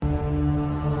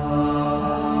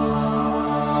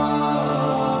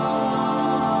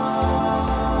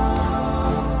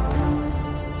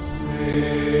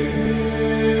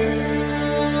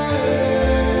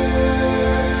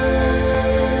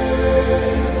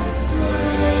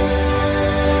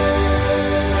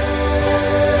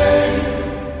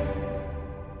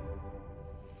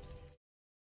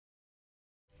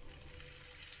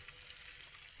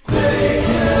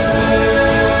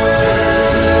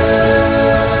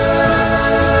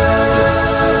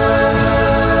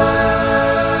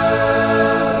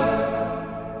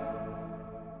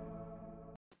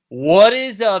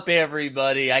up,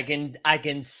 everybody? I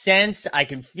can sense, I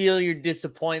can feel your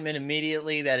disappointment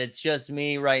immediately that it's just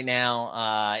me right now.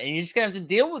 And you're just gonna have to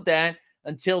deal with that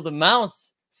until the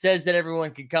mouse says that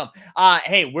everyone can come.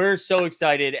 Hey, we're so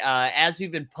excited. As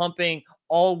we've been pumping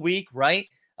all week, right?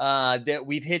 That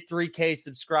we've hit 3K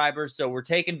subscribers. So we're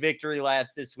taking victory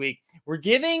laps this week. We're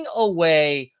giving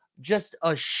away just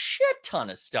a shit ton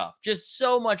of stuff, just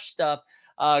so much stuff.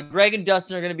 Greg and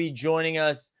Dustin are going to be joining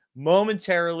us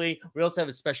momentarily. We also have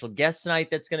a special guest tonight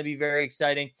that's going to be very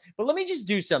exciting. But let me just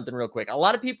do something real quick. A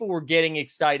lot of people were getting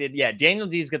excited. Yeah, Daniel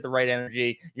D's got the right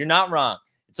energy. You're not wrong.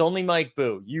 It's only Mike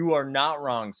Boo. You are not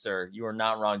wrong, sir. You are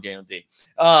not wrong, Daniel D.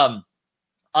 A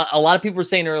lot of people were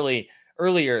saying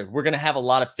earlier, we're going to have a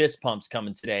lot of fist pumps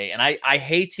coming today. And I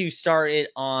hate to start it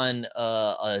on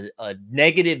a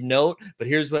negative note, but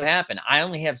here's what happened. I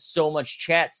only have so much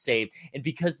chat saved. And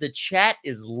because the chat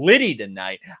is litty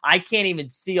tonight, I can't even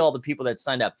see all the people that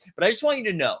signed up. But I just want you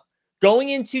to know, going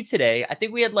into today, I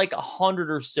think we had like 100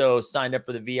 or so signed up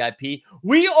for the VIP.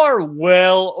 We are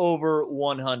well over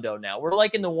 100 now. We're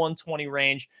like in the 120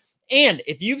 range. And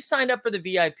if you've signed up for the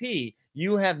VIP,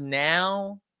 you have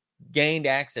now gained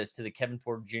access to the Kevin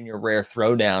Porter Jr. Rare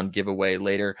Throwdown giveaway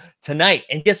later tonight.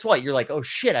 And guess what? You're like, oh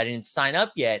shit, I didn't sign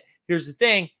up yet. Here's the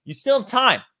thing. You still have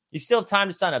time. You still have time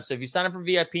to sign up. So if you sign up for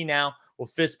VIP now, we'll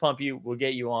fist pump you. We'll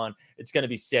get you on. It's going to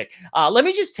be sick. Let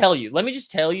me just tell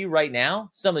you right now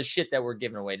some of the shit that we're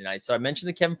giving away tonight. So I mentioned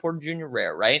the Kevin Porter Jr.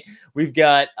 Rare, right? We've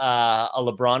got a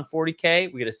LeBron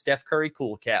 40K. We got a Steph Curry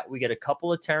Cool Cat. We got a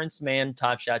couple of Terrence Mann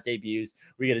Top Shot debuts.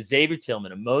 We got a Xavier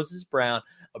Tillman, a Moses Brown,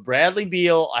 a Bradley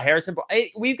Beal, a Harrison.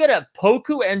 We've got a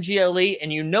Poku MGLE.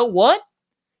 And you know what?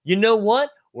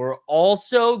 We're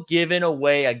also giving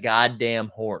away a goddamn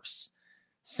horse.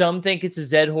 Some think it's a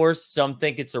Zed horse. Some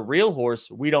think it's a real horse.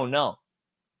 We don't know.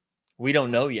 We don't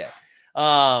know yet.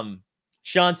 Sean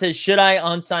says, should I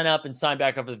unsign up and sign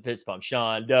back up for the fist pump?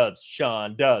 Sean Dubs.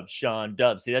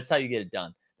 See, that's how you get it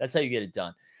done.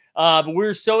 But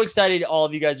we're so excited all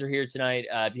of you guys are here tonight.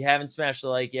 If you haven't smashed the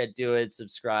like yet, do it.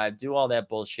 Subscribe. Do all that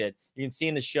bullshit. You can see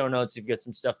in the show notes, we've got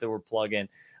some stuff that we're plugging.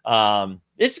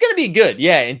 It's going to be good.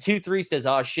 Yeah, and 2-3 says,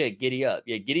 oh, shit, giddy up.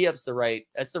 Yeah, giddy up's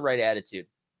that's the right attitude.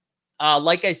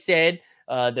 Like I said,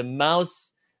 the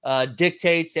mouse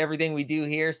dictates everything we do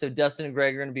here. So Dustin and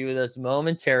Greg are going to be with us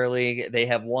momentarily. They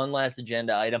have one last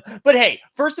agenda item. But hey,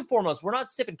 first and foremost, we're not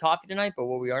sipping coffee tonight, but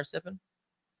what we are sipping.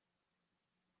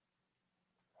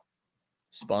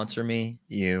 Sponsor me,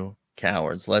 you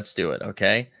cowards. Let's do it,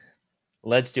 okay?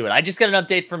 Let's do it. I just got an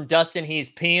update from Dustin. He's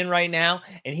peeing right now,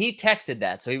 and he texted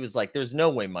that. So he was like, there's no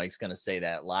way Mike's going to say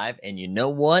that live. And you know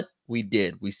what? We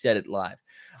did. We said it live.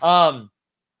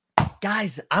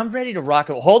 Guys, I'm ready to rock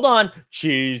it. Hold on.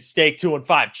 Cheese, steak 2 and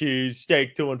 5. Cheese,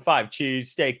 steak 2 and 5.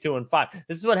 Cheese, steak 2 and 5.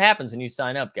 This is what happens when you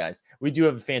sign up, guys. We do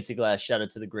have a fancy glass. Shout out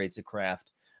to the greats of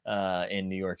craft in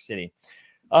New York City.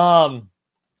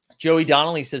 Joey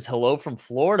Donnelly says hello from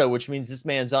Florida, which means this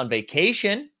man's on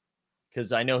vacation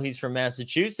because I know he's from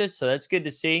Massachusetts. So that's good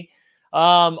to see.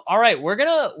 All right, we're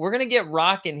gonna get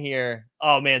rocking here.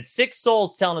 Oh man, 6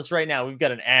 souls telling us right now we've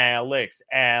got an Alex,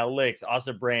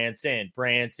 also Branson,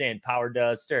 Power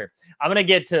Duster. I'm gonna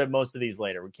get to most of these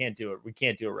later. We can't do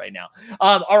it right now.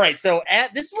 All right, so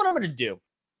this is what I'm gonna do.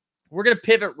 We're gonna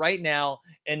pivot right now,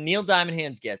 and Neil Diamond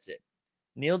Hands gets it.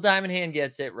 Neil Diamond Hand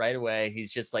gets it right away.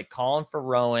 He's just like calling for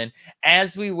Rowan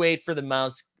as we wait for the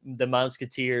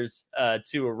Mouseketeers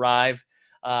to arrive.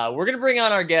 We're going to bring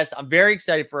on our guest. I'm very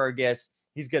excited for our guest.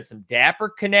 He's got some Dapper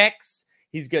connects.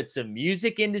 He's got some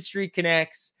music industry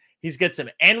connects. He's got some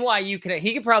NYU connects.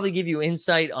 He could probably give you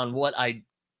insight on what I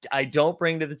don't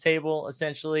bring to the table,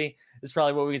 essentially. Is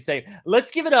probably what we could say.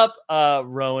 Let's give it up.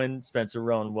 Rowan, Spencer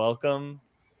Rowan, welcome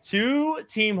to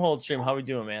Team Holdstream. How we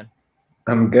doing, man?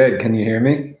 I'm good. Can you hear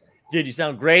me? Dude, you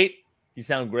sound great. You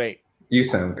sound great.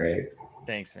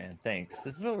 Thanks, man. Thanks.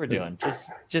 This is what we're doing.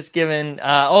 Just giving.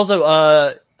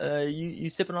 Also, you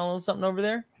sipping on a little something over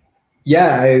there?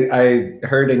 Yeah, I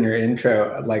heard in your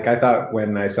intro, like I thought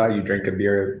when I saw you drink a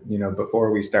beer,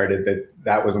 before we started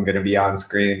that wasn't going to be on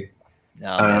screen.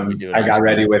 No, man, we do it. I got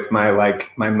ready with my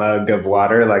mug of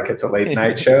water, like it's a late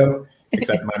night show,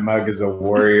 except my mug is a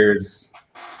Warriors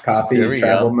coffee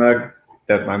travel mug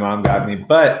that my mom got me.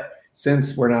 But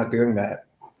since we're not doing that,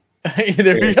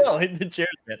 there we go. Cheers,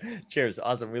 man. Cheers.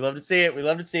 Awesome. We love to see it. We're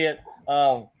going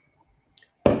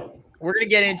to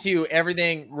get into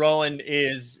everything Rowan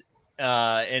is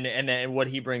and what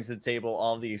he brings to the table,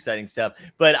 all of the exciting stuff.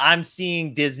 But I'm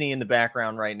seeing Disney in the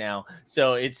background right now,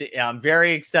 so I'm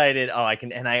very excited.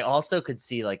 I also could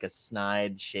see like a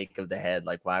snide shake of the head,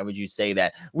 like, why would you say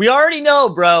that? We already know,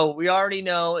 bro. We already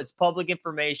know. It's public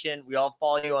information. We all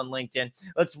follow you on LinkedIn.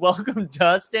 Let's welcome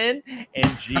Dustin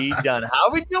and G Dunn. How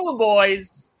are we doing,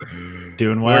 boys?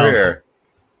 Doing well. We're here.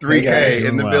 3K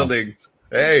in the building.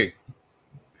 Hey.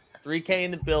 3K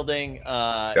in the building.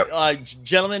 Yep.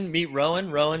 Gentlemen, meet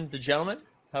Rowan. Rowan, the gentleman.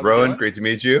 Rowan, great to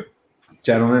meet you.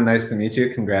 Gentlemen, nice to meet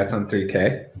you. Congrats on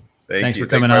 3K. Thanks for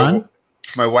coming on.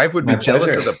 My wife would be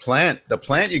jealous of the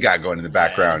plant you got going in the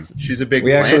background. Yes. She's a big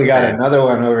We plant actually got fan. Another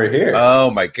one over here.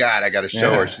 Oh my God, I got to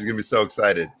show her. She's going to be so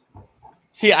excited.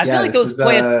 See, I feel like those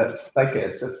plants.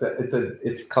 Ficus.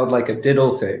 It's called like a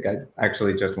diddle fig. I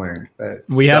actually just learned. But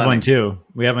we have one too.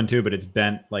 But it's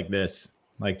bent like this,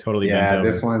 like totally bent over. Yeah,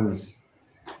 this one's.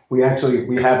 We have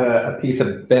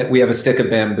a stick of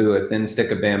bamboo, a thin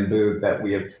stick of bamboo that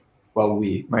we have. Well,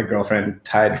 my girlfriend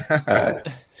tied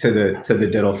to the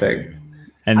diddle fig.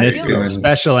 And this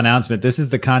special announcement, this is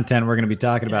the content we're going to be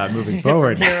talking about moving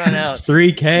forward. From here on out.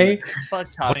 3K.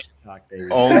 Fuck Top Shot.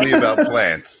 Only about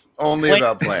plants.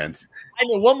 About plants. I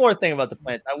know one more thing about the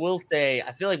plants. I will say,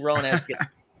 I feel like Rowan has to get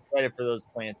credit for those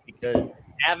plants because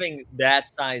having that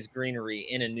size greenery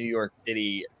in a New York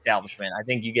City establishment, I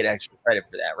think you get extra credit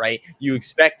for that, right? You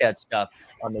expect that stuff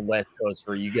on the West Coast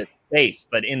where you get space,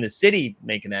 but in the city,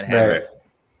 making that happen. Right.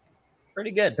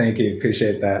 Pretty good. Thank you.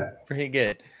 Appreciate that. Pretty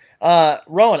good.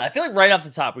 Rowan, I feel like right off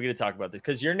the top, we're going to talk about this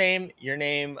because your name,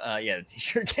 the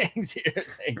t-shirt gang's here.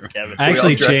 Thanks, Kevin. I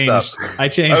actually changed. I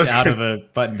changed out of a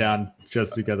button down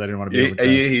just because I didn't want to be overdressed.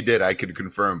 He did. I could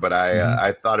confirm, but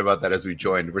I thought about that as we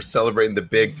joined. We're celebrating the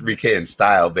big 3K in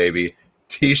style, baby.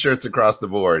 T-shirts across the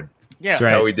board. Yeah,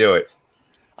 that's how we do it.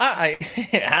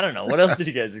 I don't know. What else did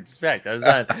you guys expect? I was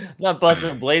not busting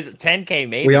a blaze. 10K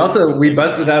maybe. We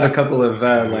busted out a couple of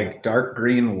like dark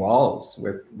green walls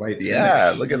with white.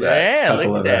 Yeah, look at that. Yeah,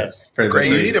 look at that.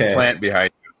 Great. You need a plant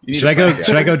behind you. Should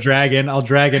I go drag in? I'll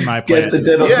drag in my plant. Get the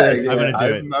diddle yes, I'm gonna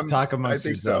do it. Talk amongst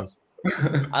yourselves.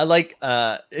 So. I like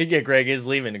Greg is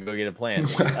leaving to go get a plant.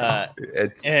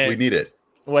 We need it.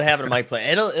 What happened to my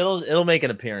plant? It'll make an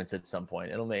appearance at some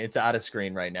point. It's out of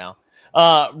screen right now.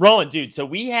 Rowan, dude, so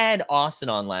we had Austin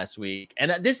on last week,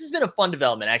 and this has been a fun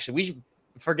development. Actually, we should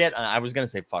forget. I was gonna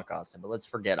say fuck Austin, but let's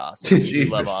forget Austin. We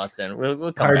love Austin.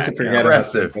 We'll come back. To forget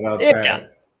aggressive.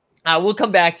 We'll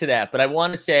come back to that, but I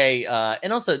want to say,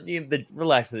 and also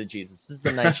relax with the Jesus. This is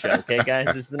the night show, okay, guys?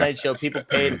 This is the night show. People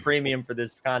paid a premium for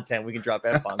this content. We can drop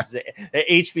F-bombs. The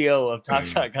HBO of Top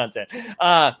Shot content.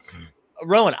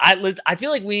 Rowan, I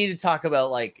feel like we need to talk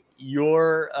about like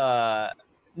your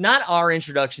not our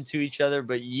introduction to each other,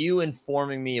 but you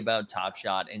informing me about Top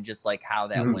Shot and just like how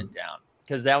that went down,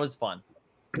 because that was fun.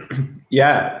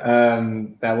 Yeah,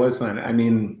 that was fun. I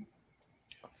mean,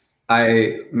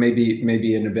 I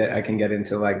maybe in a bit I can get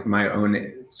into like my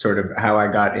own sort of how I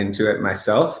got into it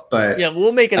myself, but yeah,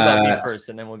 we'll make it about me first,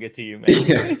 and then we'll get to you,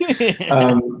 man.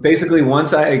 Yeah. Basically,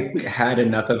 once I had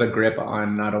enough of a grip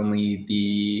on not only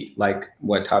the like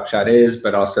what Top Shot is,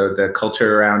 but also the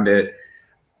culture around it,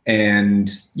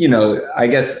 and I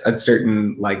guess a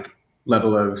certain like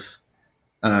level of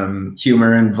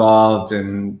humor involved,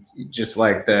 and just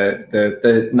like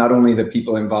the not only the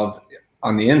people involved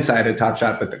on the inside of Top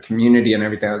Shot, but the community and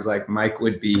everything. I was like, Mike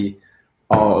would be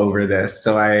all over this.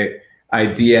 So I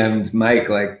DM'd Mike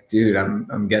like, dude,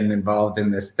 I'm getting involved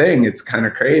in this thing. It's kind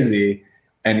of crazy.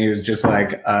 And he was just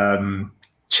like,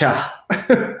 cha.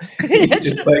 He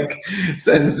just like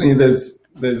sends me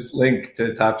this link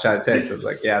to Top Shot Takes. I was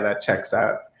like, yeah, that checks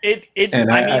out.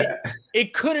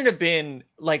 It couldn't have been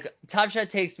like Top Shot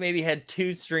Takes maybe had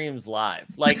 2 streams live.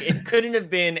 Like it couldn't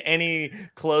have been any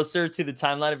closer to the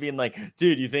timeline of being like,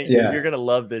 dude, you think you're gonna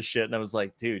love this shit? And I was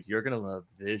like, dude, you're gonna love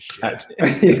this shit.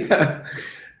 Yeah.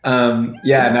 And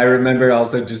I remember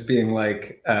also just being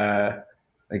like, yeah,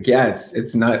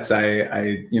 it's nuts.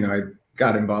 I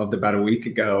got involved about a week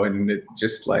ago, and it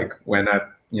just like went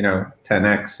up,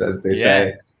 10x as they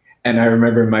say. And I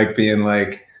remember Mike being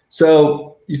like,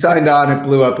 so you signed on, it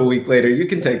blew up a week later. You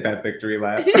can take that victory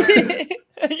lap.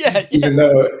 Yeah. Even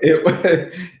though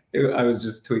I was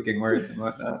just tweaking words and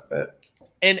whatnot. But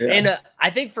and I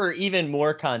think for even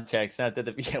more context, not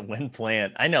that when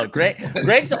planned. I know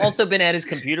Greg's also been at his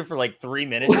computer for like 3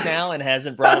 minutes now and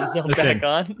hasn't brought himself back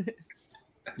on.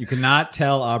 You cannot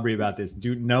tell Aubrey about this,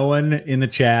 dude. No one in the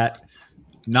chat,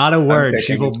 not a word.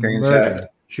 She will murder.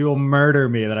 She will murder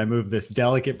me that I moved this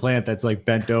delicate plant that's like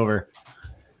bent over.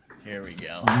 Here we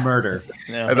go. Murder.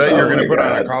 No. I thought you were going to put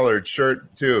on a collared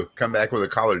shirt too. Come back with a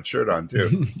collared shirt on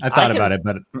too. I thought about it,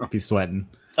 but I'd be sweating.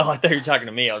 Oh, I thought you were talking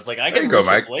to me. I was like, I There can you go, reach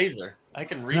Mike. a blazer. I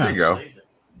can read There a you go. blazer.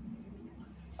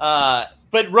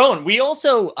 But Rowan, we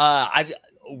also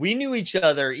we knew each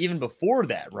other even before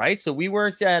that, right? So we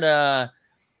worked at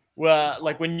well,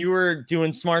 like when you were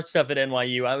doing smart stuff at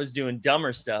NYU, I was doing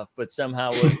dumber stuff, but somehow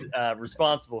was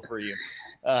responsible for you.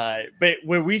 But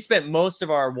where we spent most of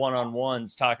our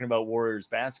one-on-ones talking about Warriors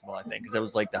basketball, I think, because that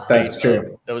was like the height. That's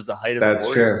true. That was the height of That's the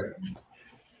Warriors. true.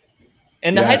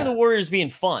 And the height of Yeah. the Warriors being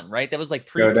fun, right? That was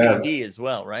like Go Dubs. pre-KD as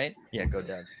well, right? Yeah, go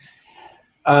Dubs.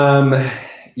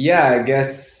 Yeah,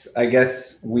 I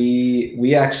guess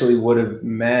we actually would have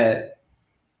met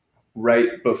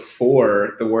right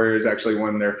before the Warriors actually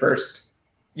won their first.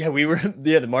 Yeah, we were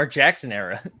the Mark Jackson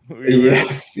era.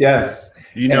 Yes.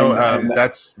 You know, And-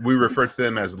 we refer to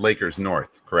them as Lakers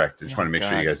North, correct? I just want to make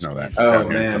sure you guys know that. Oh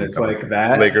Down here, man, something it's coming like up.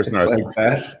 that. Lakers It's North. like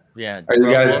that. Yeah. Are you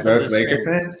Bro, guys welcome to both the Laker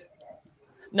stream. fans?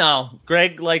 No,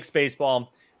 Greg likes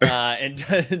baseball,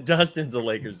 and Dustin's a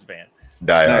Lakers fan.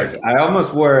 Die hard. Nice. I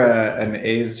almost wore an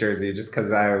A's jersey just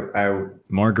because I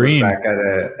More was green. back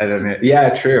at an yeah,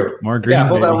 true. More green. Yeah,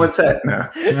 hold on baby. one sec.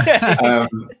 No.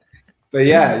 But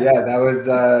yeah, that was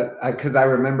because I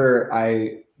remember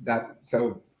that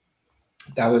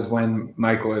was when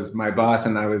Mike was my boss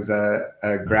and I was a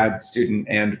grad student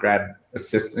and grad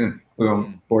assistant. We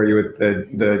won't bore you with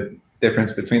the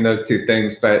difference between those two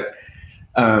things, but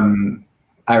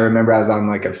I remember I was on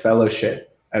like a fellowship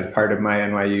as part of my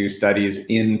NYU studies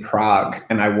in Prague,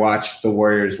 and I watched the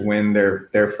Warriors win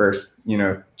their first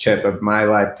chip of my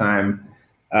lifetime.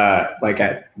 Like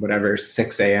at whatever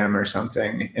 6 a.m. or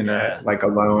something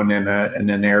alone in an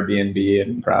Airbnb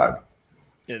in Prague.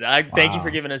 Dude, thank you for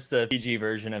Wow. giving us the PG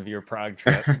version of your Prague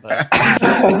trip. But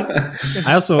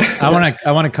I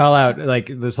want to call out, like,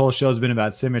 this whole show's been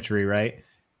about symmetry, right?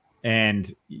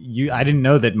 And I didn't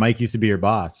know that Mike used to be your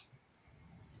boss.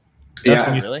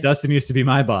 Yeah. Dustin used to be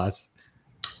my boss.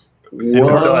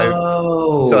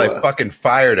 Whoa. Until I fucking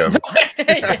fired him.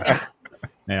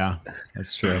 Yeah,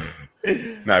 that's true.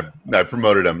 No, I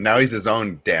promoted him. Now he's his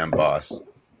own damn boss.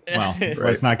 Well,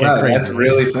 let's not get Wow, crazy. that's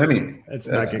really funny. That's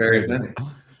That's not very crazy. funny.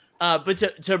 But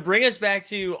to bring us back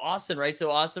to Austin, right? So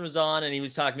Austin was on and he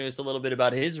was talking to us a little bit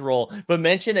about his role, but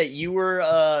mentioned that you were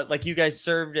like you guys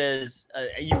served as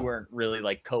you weren't really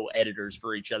like co-editors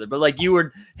for each other, but like you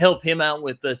would help him out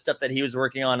with the stuff that he was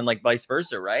working on and like vice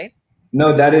versa, right?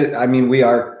 No, that is. I mean, we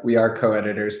are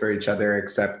co-editors for each other,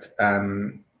 except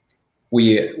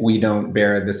we don't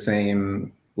bear the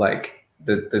same like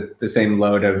the same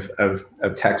load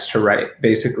of text to write.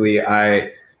 Basically,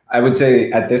 I would say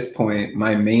at this point,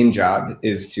 my main job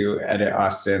is to edit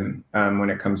Austin when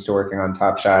it comes to working on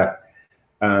Top Shot,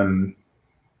 and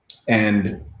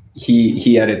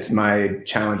he edits my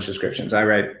challenge descriptions. I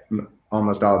write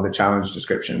almost all of the challenge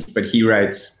descriptions, but he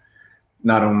writes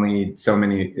not only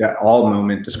all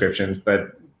moment descriptions,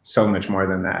 but so much more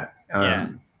than that.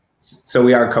 So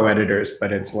we are co-editors,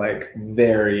 but it's like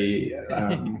very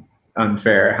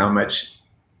unfair how much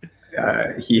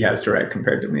he has to write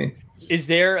compared to me. Was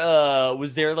there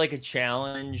like a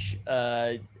challenge,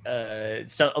 like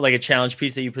a challenge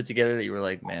piece that you put together that you were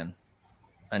like, man,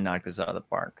 I knocked this out of the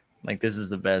park. Like, this is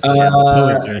the best.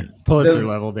 Pulitzer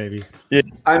level, baby.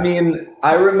 I mean,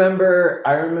 I remember,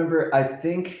 I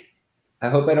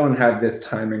hope I don't have this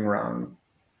timing wrong,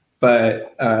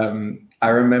 but I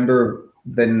remember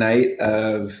the night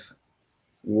of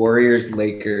Warriors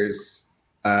Lakers,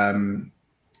 play-in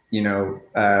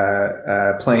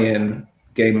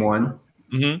game one,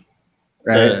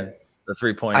 right? The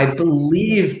 3-point. I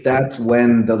believe that's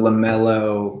when the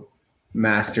LaMelo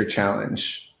Master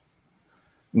Challenge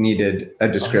needed a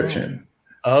description.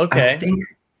 Okay.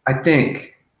 I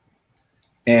think.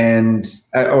 And,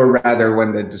 or rather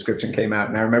when the description came out,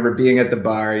 and I remember being at the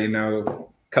bar,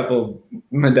 couple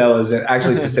Modelo's, and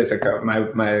actually Pacifico.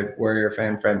 My Warrior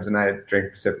fan friends and I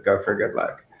drink Pacifico for good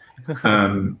luck.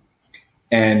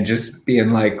 And just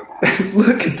being like,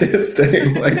 look at this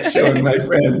thing, like showing my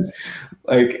friends,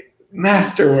 like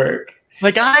masterwork.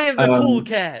 Like, I am the cool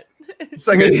cat. It's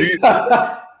like a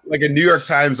New York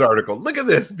Times article. Look at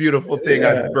this beautiful thing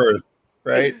I've birthed,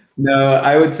 right? No,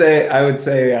 I would say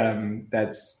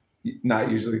that's not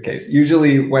usually the case.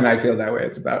 Usually when I feel that way,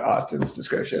 it's about Austin's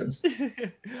descriptions.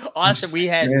 Austin, we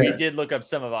did look up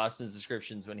some of Austin's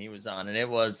descriptions when he was on, and it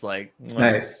was like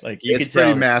nice. Like you it's could tell.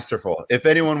 pretty masterful. If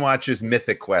anyone watches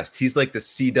Mythic Quest, he's like the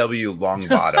CW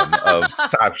Longbottom of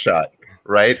Top Shot,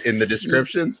 right? In the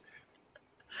descriptions.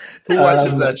 Who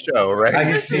watches that show, right? I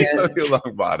CW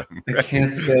Longbottom. Right? I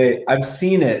can't say I've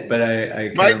seen it, but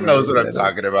I Mike knows what I'm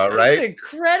talking about, right? That's an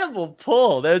incredible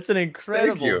pull. That's an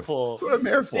incredible pull. That's what I'm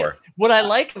here for. What I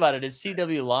like about it is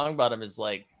CW Longbottom is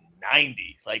like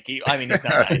 90. Like he's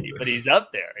not 90, but he's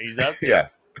up there. He's up there. Yeah.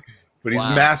 But he's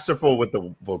masterful with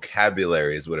the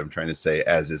vocabulary, is what I'm trying to say,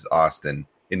 as is Austin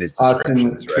in his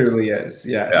descriptions. Austin truly is,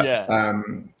 yeah.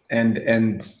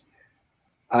 And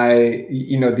I,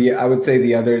 I would say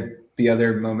the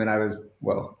other moment I was,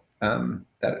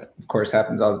 that of course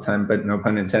happens all the time, but no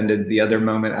pun intended. The other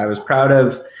moment I was proud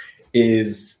of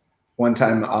is one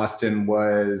time Austin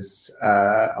was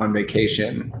on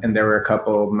vacation, and there were a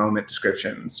couple moment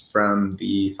descriptions from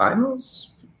the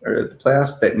finals or the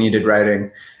playoffs that needed writing.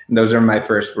 And those are my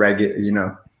first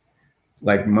regular,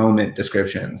 like moment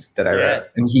descriptions that I wrote.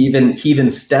 And he even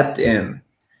stepped in.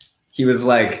 He was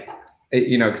like,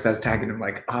 because I was tagging him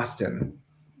like, Austin,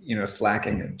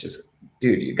 slacking him, just,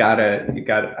 dude, you gotta,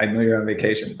 I know you're on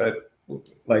vacation, but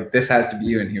like, this has to be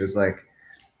you. And he was like,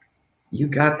 you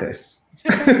got this.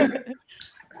 And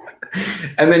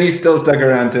then he still stuck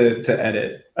around to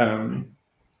edit.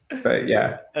 But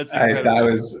yeah,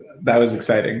 that was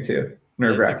exciting too.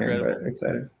 Nerve-wracking, but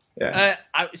exciting. Yeah.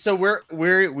 So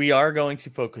we are going to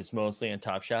focus mostly on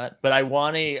Top Shot, but I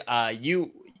want to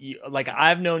you like,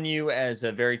 I've known you as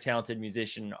a very talented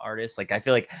musician, artist. Like, I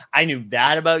feel like I knew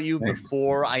that about you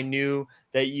before I knew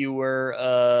that you were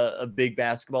a big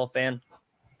basketball fan.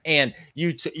 And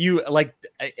you like,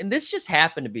 and this just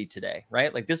happened to be today,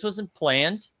 right? Like, this wasn't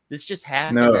planned. This just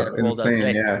happened that it rolled out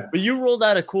today. Yeah. But you rolled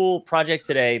out a cool project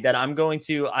today that I'm going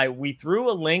to. We threw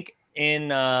a link in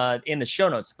the show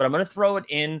notes, but I'm going to throw it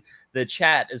in the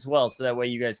chat as well, so that way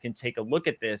you guys can take a look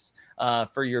at this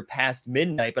for your past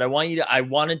midnight. But I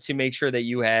wanted to make sure that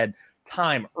you had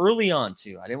time early on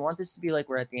too. I didn't want this to be like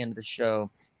we're at the end of the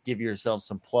show. Give yourself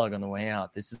some plug on the way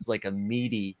out. This is like a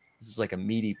meaty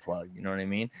plug. You know what I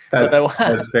mean?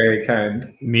 That's very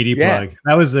kind. Meaty plug.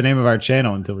 That was the name of our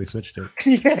channel until we switched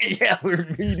it. Yeah, we're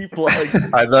meaty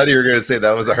plugs. I thought you were going to say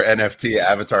that was our NFT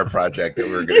avatar project that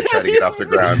we were going to try to get off the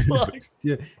ground.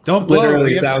 Yeah. Don't blow.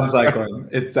 Literally sounds like one.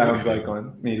 It sounds like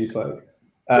one. Meaty plug.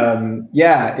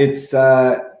 It's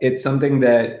something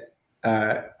that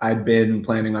I'd been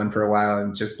planning on for a while,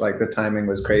 and just like the timing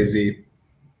was crazy.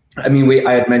 I mean,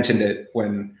 I had mentioned it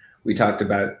when we talked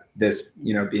about this,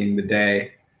 being the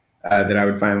day that I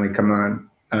would finally come on,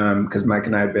 because Mike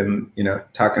and I had been,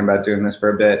 talking about doing this for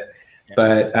a bit.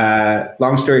 But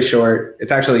long story short,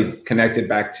 it's actually connected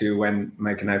back to when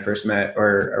Mike and I first met,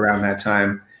 or around that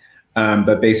time.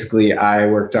 But basically, I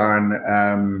worked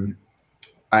on,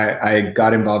 I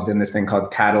got involved in this thing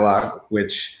called Catalog,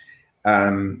 which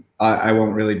I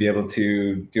won't really be able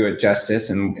to do it justice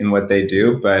in what they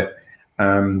do, but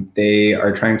they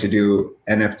are trying to do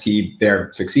NFT.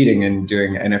 They're succeeding in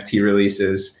doing NFT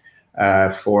releases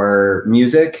for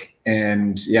music.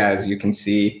 And as you can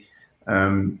see,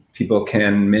 people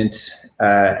can mint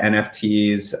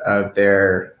NFTs of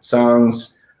their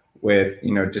songs with,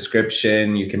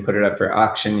 description. You can put it up for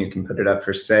auction. You can put it up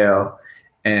for sale.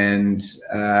 And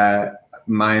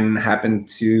mine happened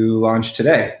to launch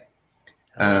today.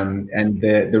 And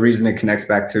the reason it connects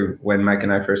back to when Mike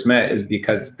and I first met is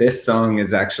because this song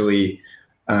is actually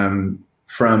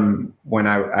from when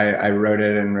I wrote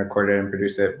it and recorded and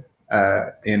produced it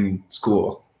in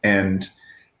school. And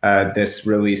this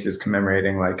release is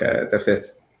commemorating like the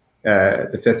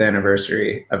fifth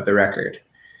anniversary of the record.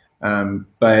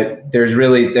 But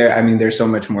there's so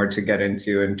much more to get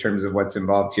into in terms of what's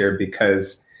involved here,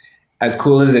 because as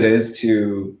cool as it is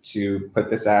to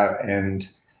put this out and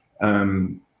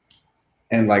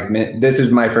like this is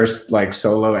my first like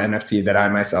solo NFT that I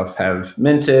myself have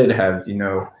minted, have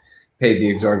paid the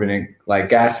exorbitant like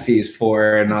gas fees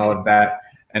for and all of that,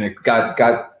 and it got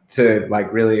to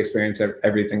like really experience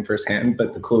everything firsthand.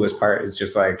 But the coolest part is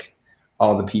just like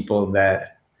all the people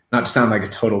that, not to sound like a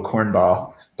total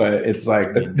cornball, but it's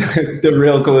like the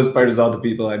real coolest part is all the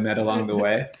people I met along the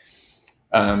way.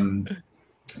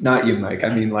 Not you, Mike. I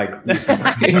mean, like,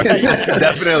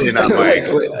 definitely not Mike.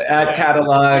 At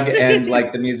Catalog and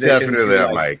like the musicians. Definitely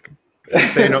not Mike.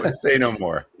 Say no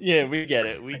more. Yeah, we get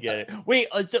it. Wait,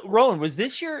 so, Rowan, was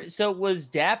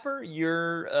Dapper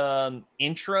your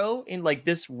intro in like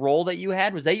this role that you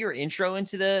had? Was that your intro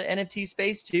into the NFT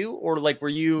space too, or like were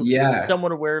you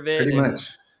somewhat aware of it? Pretty much.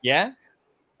 Yeah.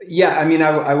 Yeah, I mean,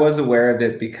 I was aware of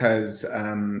it because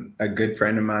a good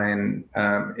friend of mine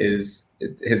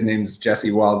his name's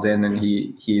Jesse Walden, and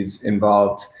he's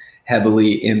involved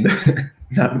heavily in the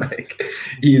not Mike.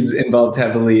 He's involved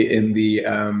heavily in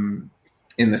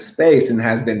the space and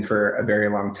has been for a very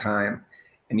long time.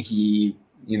 And he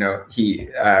he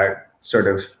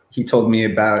he told me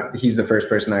about, he's the first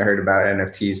person I heard about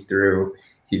NFTs through.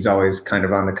 He's always kind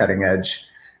of on the cutting edge.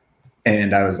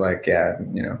 And I was like, yeah,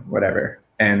 whatever.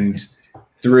 And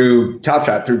through Top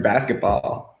Shot, through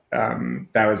basketball,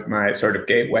 that was my sort of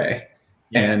gateway.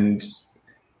 Yeah.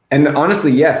 And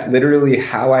honestly, yes, literally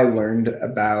how I learned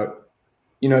about,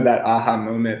 that aha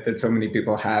moment that so many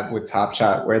people have with Top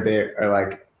Shot, where they are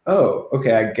like, oh,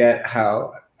 okay, I get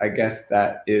how, I guess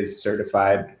that is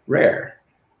certified rare,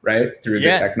 right? Through the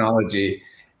technology.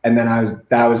 And then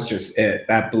that was just it.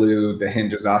 That blew the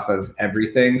hinges off of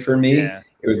everything for me. Yeah.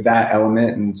 It was that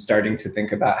element, and starting to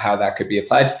think about how that could be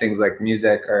applied to things like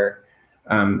music or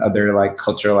other like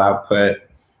cultural output,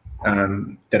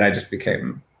 that I just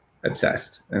became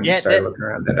obsessed and started looking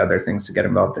around at other things to get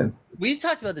involved in. We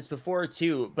talked about this before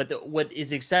too, but what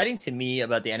is exciting to me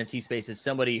about the NFT space is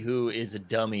somebody who is a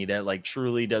dummy that like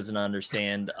truly doesn't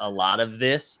understand a lot of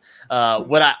this.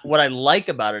 What I like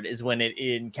about it is when it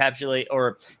encapsulates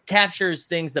or captures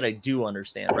things that I do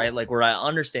understand, right? Like where I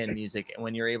understand music, and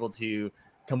when you're able to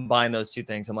combine those two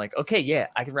things, I'm like, okay, yeah,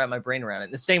 I can wrap my brain around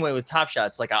it. The same way with Top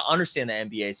Shots, like I understand the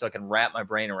NBA, so I can wrap my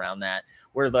brain around that.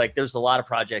 Where like there's a lot of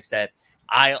projects that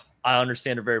I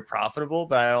understand are very profitable,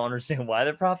 but I don't understand why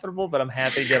they're profitable, but I'm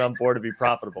happy to get on board to be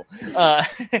profitable.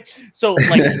 So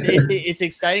like it's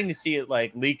exciting to see it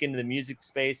like leak into the music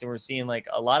space, and we're seeing like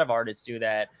a lot of artists do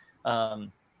that. So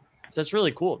it's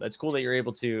really cool. That's cool that you're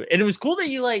able to, and it was cool that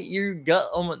you got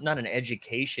almost not an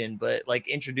education, but like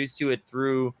introduced to it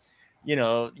through,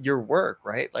 your work,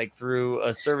 right? Like through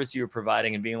a service you were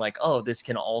providing and being like, oh, this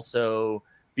can also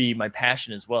be my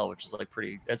passion as well, which is like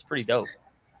that's pretty dope.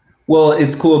 Well,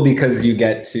 it's cool because you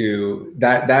get to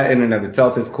that in and of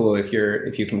itself is cool if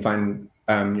you can find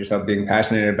yourself being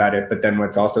passionate about it. But then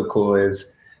what's also cool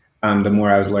is the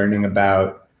more I was learning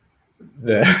about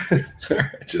the sorry,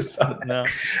 I just saw that. No.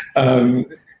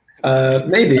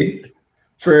 Maybe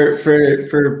for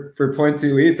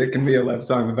 0.2 ETH, it can be a love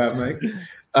song about Mike.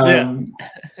 But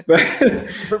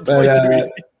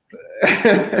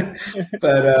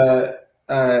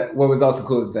what was also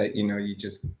cool is that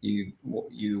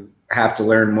you have to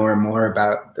learn more and more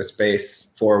about the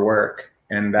space for work,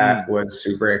 and that was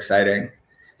super exciting.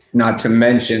 Not to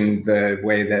mention the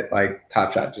way that like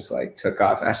Top Shot just like took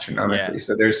off astronomically. Yeah.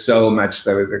 So there's so much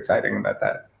that was exciting about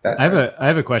that. I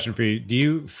have a question for you. Do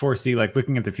you foresee like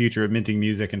looking at the future of minting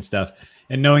music and stuff,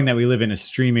 and knowing that we live in a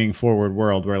streaming forward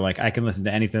world where like I can listen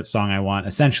to any song I want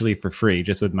essentially for free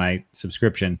just with my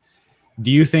subscription? Do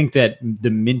you think that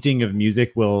the minting of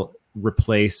music will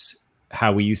replace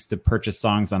how we used to purchase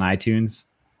songs on iTunes,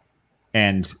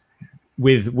 and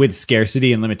with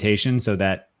scarcity and limitation, so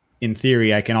that in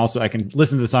theory I can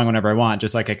listen to the song whenever I want,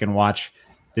 just like I can watch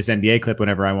this NBA clip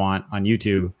whenever I want on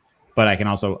YouTube, but I can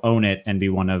also own it and be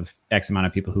one of X amount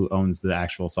of people who owns the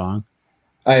actual song?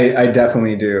 I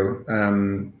definitely do.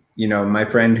 My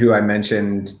friend who I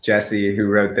mentioned, Jesse, who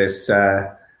wrote this,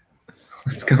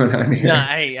 what's going on here? No,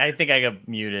 I think I got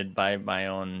muted by my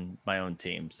own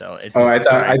team. So it's. Oh, I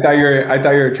thought you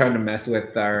were trying to mess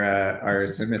with our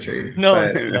symmetry. No,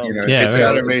 but, no. It's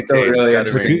got to maintain.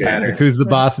 Really who's the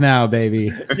boss now,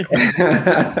 baby?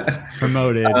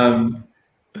 Promoted.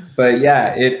 But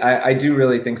yeah, I do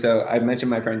really think so. I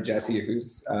mentioned my friend Jesse,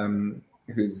 who's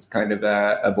kind of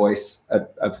a voice,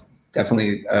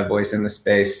 definitely a voice in the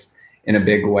space in a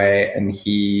big way, and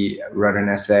he wrote an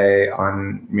essay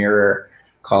on Mirror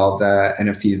called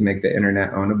NFTs Make the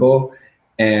Internet Ownable.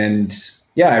 And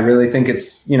yeah, I really think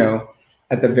it's,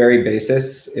 at the very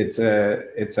basis, it's a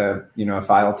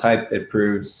file type that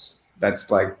proves,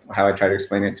 that's like how I try to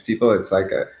explain it to people. It's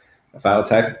like a file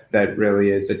type that really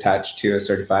is attached to a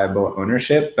certifiable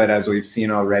ownership. But as we've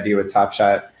seen already with Top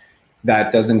Shot,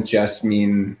 that doesn't just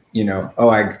mean,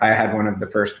 I had one of the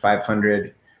first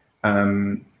 500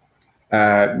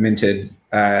 minted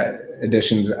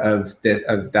editions of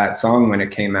that song when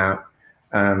it came out,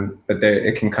 but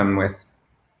it can come with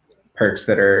perks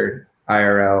that are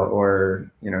IRL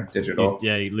or digital.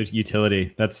 Yeah,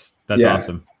 utility. That's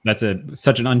awesome. That's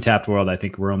such an untapped world. I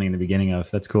think we're only in the beginning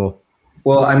of. That's cool.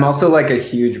 Well, I'm also like a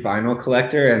huge vinyl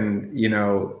collector, and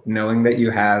knowing that you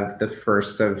have the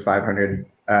first of 500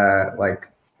 like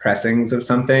pressings of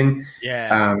something.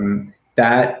 Yeah.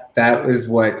 That was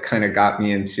what kind of got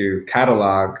me into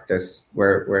catalog, this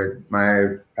where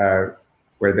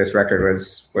this record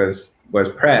was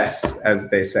pressed, as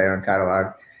they say on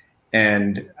catalog.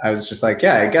 And I was just like,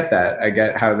 yeah, I get that. I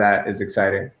get how that is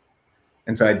exciting.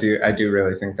 And so I do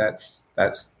really think that's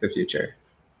the future.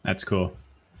 That's cool.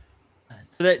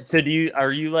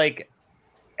 Are you like,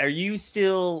 are you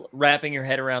still wrapping your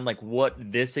head around like what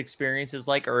this experience is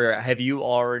like, or have you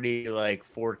already like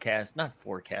not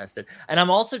forecasted? And I'm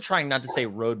also trying not to say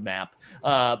roadmap,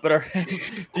 but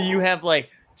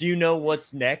do you know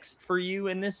what's next for you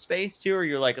in this space too? Or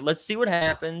you're like, let's see what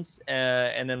happens,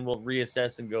 and then we'll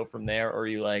reassess and go from there? Or are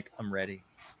you like, I'm ready?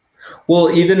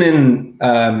 Well, even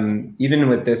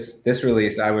with this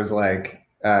release, I was like,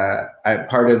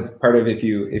 part of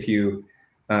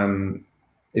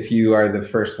if you are the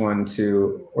first one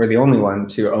to, or the only one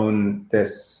to own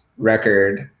this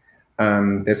record,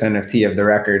 this NFT of the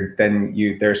record, then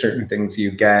there are certain things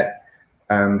you get.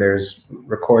 There's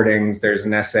recordings, there's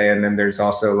an essay, and then there's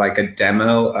also like a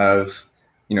demo of,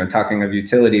 talking of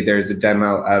utility, there's a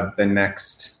demo of the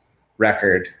next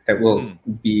record that will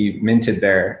be minted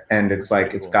there. And it's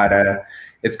like, it's got a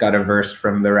verse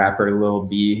from the rapper Lil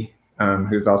B,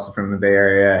 who's also from the Bay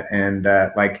Area. And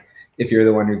like, if you're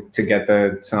the one to get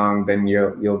the song, then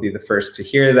you'll be the first to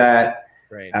hear that.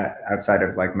 Right. Outside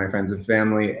of like my friends and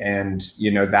family, and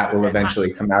that will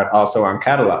eventually come out also on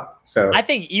catalog. So I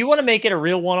think you want to make it a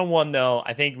real one-on-one, though.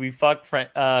 I think we fuck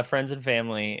friends and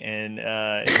family, and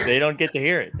they don't get to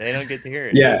hear it. They don't get to hear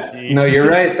it. Yeah, no, you're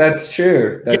right. That's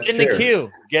true. Get in the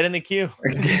queue. Get in the queue.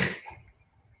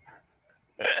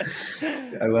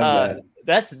 I love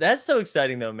that. That's so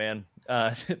exciting, though, man.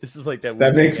 This is like that.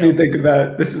 That makes me think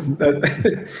about this. Is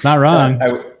not wrong.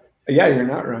 Yeah, you're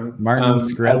not wrong. Martin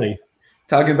Shkreli.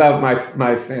 Talking about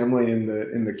my family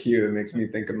in the queue, it makes me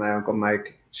think of my Uncle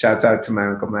Mike. Shouts out to my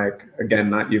Uncle Mike. Again,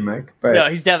 not you, Mike. But no,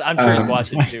 he's I'm sure he's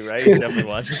watching too, right? He's definitely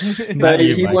watching. But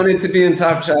he wanted to be in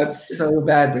Top Shot so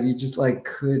bad, but he just like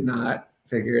could not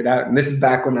figure it out. And this is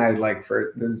back when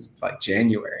this is like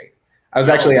January. I was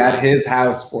actually at his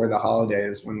house for the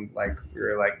holidays when like we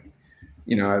were like,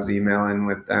 I was emailing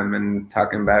with them and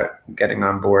talking about getting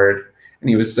on board, and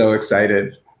he was so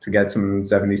excited to get some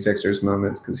 76ers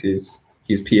moments because he's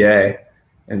PA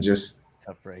and just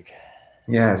tough break.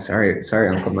 Yeah, sorry,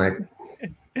 Uncle Mike.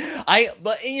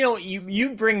 But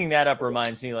you bringing that up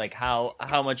reminds me like how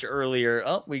much earlier.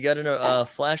 Oh, we got a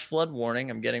flash flood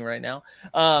warning I'm getting right now.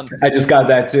 I just got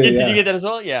that too. Did you get that as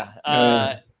well?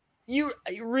 Yeah.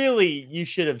 You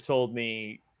should have told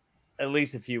me at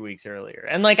least a few weeks earlier.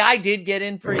 And like I did get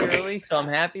in pretty early, so I'm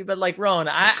happy. But like Rowan,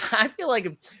 I feel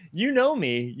like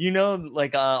me,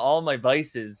 like all my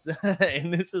vices,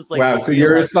 and this is like wow. So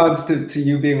your response to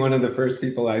you being one of the first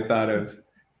people I thought of,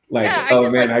 like,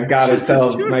 I gotta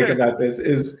tell Mike about this,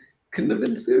 couldn't have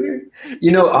been sooner.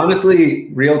 Honestly,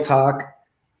 real talk.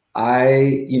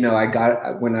 I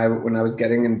got when I was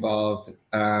getting involved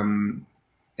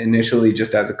initially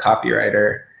just as a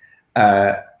copywriter.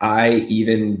 I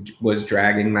even was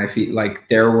dragging my feet. Like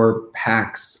there were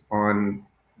packs on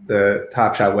the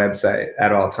Top Shot website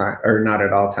at all time, or not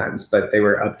at all times, but they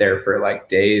were up there for like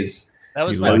days. That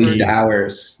was at least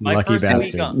hours. Lucky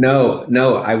bastard.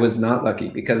 No, I was not lucky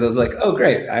because I was like, oh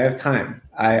great, I have time.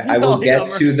 I will get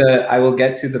to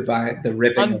the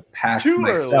ripping of packs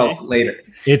myself later.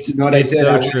 It's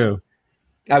true.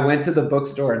 I went to the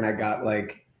bookstore and I got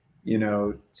like,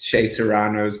 Shea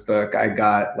Serrano's book. I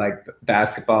got like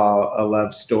Basketball, A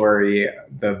Love Story,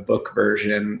 the book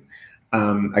version.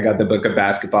 I got the book of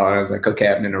basketball and I was like, okay,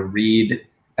 I'm going to read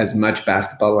as much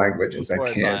basketball language as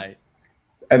I can.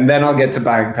 And then I'll get to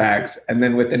buying packs. And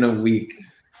then within a week,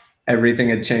 everything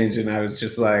had changed. And I was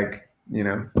just like,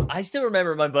 I still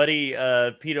remember my buddy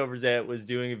Pete Overzet was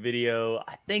doing a video.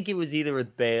 I think it was either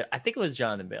with Bale. I think it was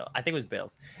Jonathan Bale. I think it was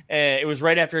Bales. And it was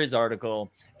right after his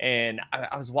article. And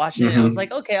I was watching it. And I was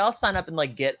like, okay, I'll sign up and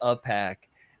like get a pack.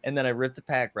 And then I ripped the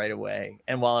pack right away.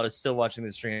 And while I was still watching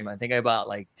the stream, I think I bought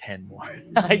like 10 more.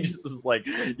 I just was like,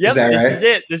 yep, this is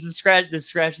it. This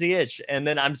scratch the itch. And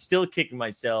then I'm still kicking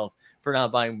myself for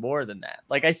not buying more than that.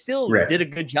 Like I still did a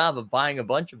good job of buying a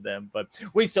bunch of them. But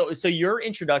wait, so your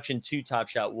introduction to Top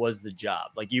Shot was the job.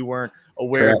 Like you weren't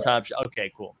aware of Top Shot.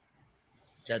 Okay, cool.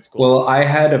 That's cool. Well, I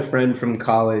had a friend from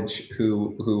college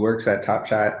who works at Top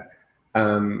Shot.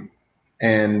 And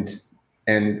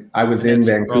I was in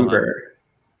Vancouver. Rohan.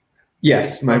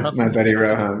 Yes, my buddy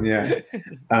Rohan, yeah.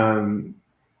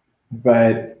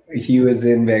 But he was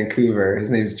in Vancouver.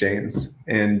 His name's James,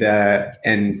 and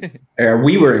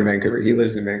we were in Vancouver. He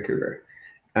lives in Vancouver,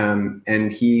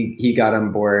 and he got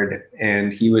on board,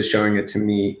 and he was showing it to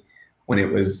me when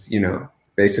it was,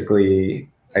 basically,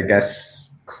 I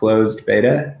guess, closed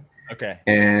beta. Okay.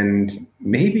 And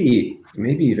maybe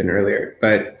even earlier,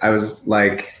 but I was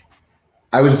like.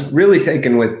 I was really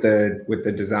taken with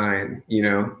the design,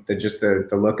 the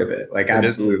look of it. Like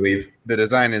absolutely. The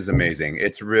design is amazing.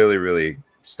 It's really, really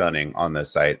stunning on the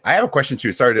site. I have a question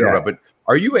too. Sorry to interrupt, but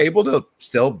Are you able to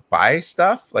still buy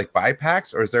stuff, like buy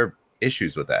packs, or is there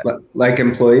issues with that? Like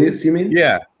employees, you mean?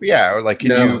 Yeah. Or like,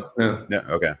 can you? No.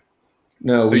 Okay.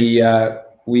 No,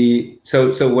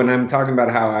 so so when I'm talking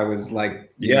about how I was like,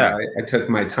 I took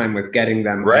my time with getting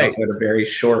them. Right. I also had a very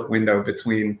short window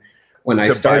between when I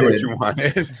To started buy what you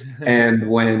wanted. and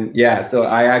when, so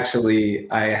I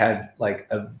had like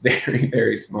a very,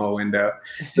 very small window.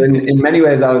 So in many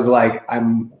ways I was like,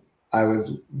 I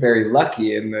was very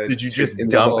lucky in the. Did you just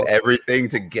dump everything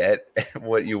to get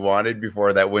what you wanted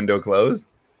before that window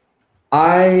closed?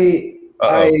 We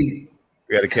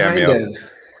got a cameo.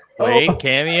 Wait,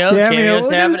 cameo?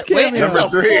 Cameo's happening. Wait, this is a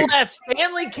full-ass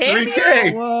family cameo?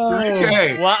 3K. Whoa.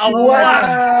 3K.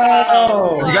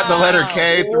 Wow. You got the letter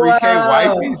K, 3K. Wow.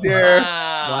 Wifey's here.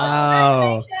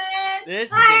 Wow. This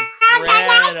is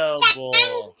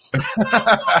incredible.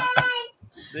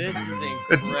 This is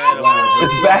incredible.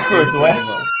 It's backwards, Wes.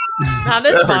 Nah,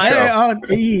 that's fine. Hey, on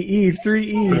E,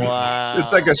 3E. Wow.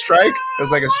 It's like a strike. It's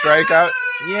like a strikeout.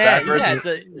 Yeah,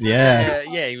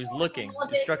 he was looking.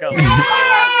 He struck out. He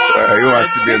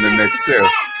wants to be in the mix too.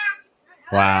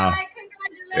 Wow.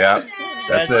 Yeah,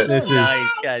 that's it. This is nice,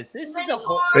 guys. This is a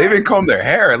whole. They even comb their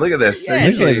hair. Look at this. Yeah,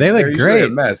 they look great. A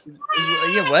mess.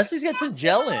 Yeah, Wesley's got some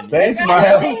gel in. Thanks,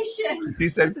 Miles. He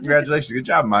said, "Congratulations, good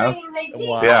job, Miles."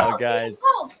 Wow, guys,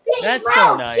 that's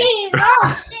so nice.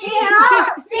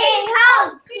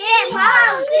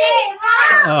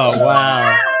 Oh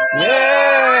wow.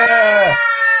 Yeah.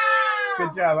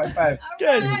 Good job. High five.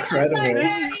 Guys, Incredible.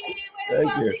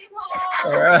 Thank you.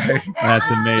 All right. That's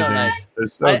So amazing. nice. They're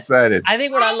so excited. I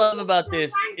think what I love about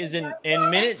this is in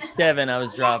minute 7, I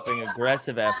was dropping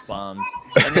aggressive F-bombs.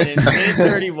 And then in minute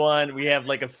 31, we have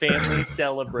like a family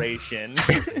celebration.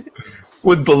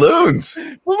 With balloons.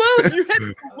 Balloons! You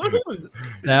had balloons!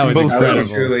 That was Balloons. That was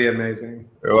incredible. truly amazing.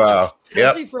 Wow. Yep.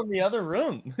 Kelsey from the other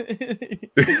room.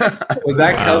 Was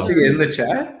that Wow. Kelsey in the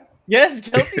chat? Yes,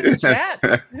 Kelsey in the chat.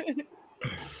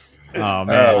 Oh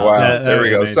man. Oh wow. That There was we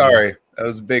go. amazing. Sorry. That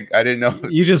was big. I didn't know.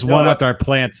 You just No, one upped our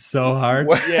plants so hard.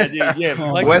 Yeah, dude. Yeah.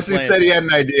 Like Wesley the said he had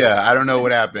an idea. I don't know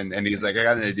what happened. And he's like, I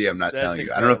got an idea. I'm not That's telling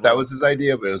you. I don't know if that incredible. was his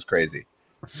idea, but it was crazy.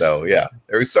 So yeah.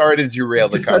 Sorry to derail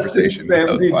the conversation. That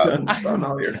was wild.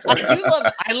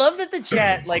 I love that the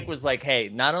chat was like, hey,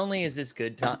 not only is this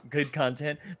good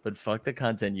content, but fuck the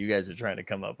content you guys are trying to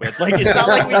come up with. Like, it's not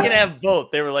like we can have both.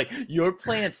 They were like, your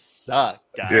plants suck,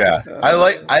 guys. Yeah. I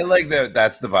like that.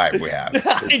 That's the vibe we have.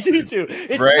 I do too.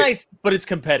 It's right? nice, but it's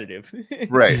competitive.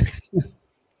 Right.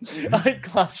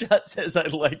 Clapshot says I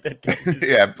like that. Kelsey's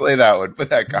Yeah. Play that one. Put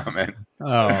that comment.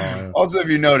 Oh. Also, if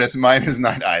you notice, mine is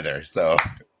not either. So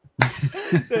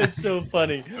That's so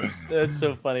funny. That's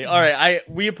so funny. All right,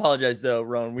 we apologize though,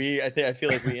 Ron. I feel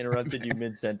like we interrupted you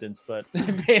mid sentence, but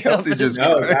Kelsey just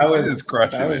that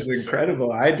crushing was it.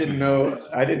 incredible. I didn't know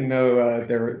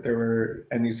there were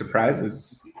any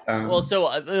surprises. Well,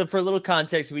 so for a little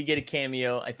context, we get a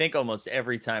cameo. I think almost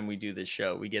every time we do this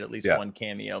show, we get at least one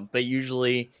cameo. But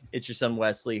usually, it's your son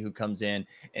Wesley who comes in,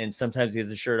 and sometimes he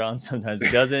has a shirt on, sometimes he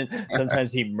doesn't.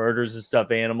 Sometimes he murders a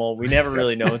stuffed animal. We never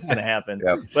really know what's going to happen.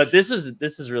 Yep. But this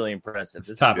is really impressive. It's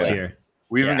This top is tier.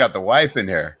 We even got the wife in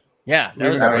here. Yeah, that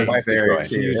was that amazing. was very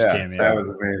Huge cute. cameo. That was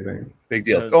amazing. Big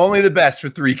deal. That was- Only the best for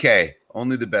 3K.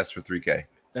 Only the best for 3K.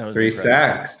 That was 3 incredible.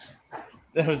 stacks.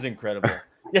 That was incredible.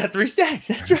 Yeah, 3 stacks.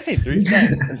 That's right. 3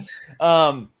 stacks.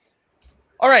 All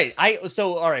right.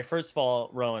 All right. First of all,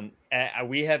 Rowan,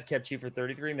 we have kept you for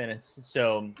 33 minutes.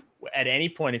 So at any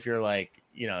point, if you're like,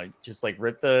 just like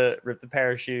rip the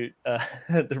parachute,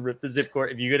 rip the zip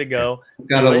cord, if you're gonna go,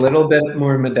 Got a little bit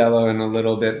more Modelo and a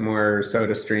little bit more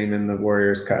Soda Stream in the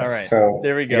Warriors Cup. All right. So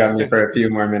There we go. you got me So- for a few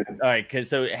more minutes. all right.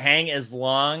 So hang as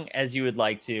long as you would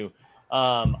like to.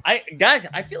 I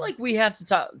feel like we have to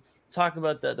talk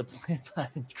about the plant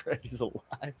behind Greg is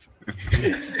alive.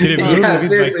 Did it move? Yeah, He's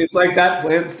seriously, it's like that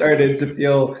plant started to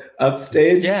feel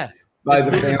upstaged Yeah. by It's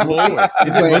the moving family. forward. The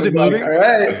plant Was it like, moving? all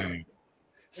right.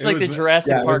 It's It like the was- Jurassic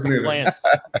yeah, it was Park of moving. plants.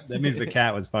 That means the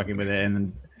cat was fucking with it, and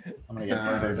then I'm gonna get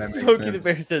murdered. That makes Smokey the sense.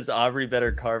 Bear says Aubrey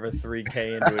better carve a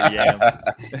 3K into a yam.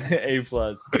 A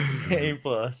plus. A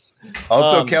plus.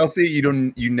 Also, Kelsey,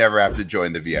 you never have to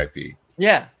join the VIP.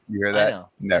 Yeah. You hear I that? know.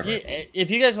 Never.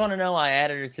 If you guys want to know, I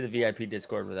added her to the VIP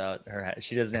Discord without her.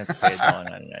 She doesn't have to pay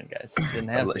 $1.99, guys. Didn't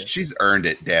have to. She's earned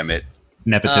it, damn it. It's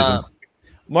nepotism.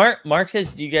 Mark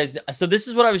says, do you guys? So this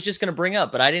is what I was just going to bring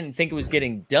up, but I didn't think it was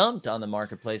getting dumped on the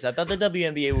marketplace. I thought the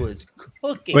WNBA was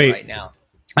cooking right now.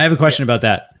 I have a question about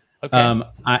that. Okay.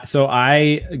 So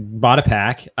I bought a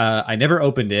pack. I never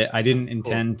opened it. I didn't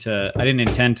intend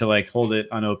to like hold it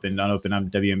unopened on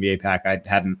WNBA pack. I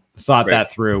hadn't thought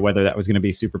that through, whether that was going to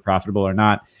be super profitable or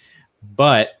not.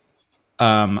 But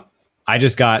I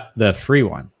just got the free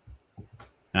one.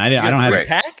 And I don't have a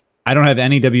pack. I don't have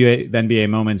any WNBA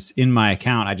moments in my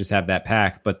account. I just have that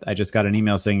pack, but I just got an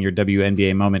email saying your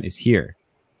WNBA moment is here.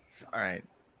 All right.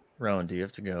 Rowan, do you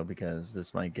have to go because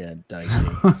this might get dicey?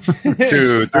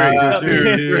 2, 3.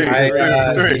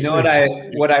 You know what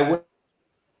I would.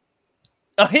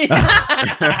 Oh,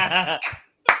 yeah.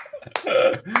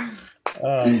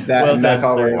 That's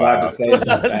all we're allowed to say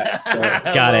about that. So.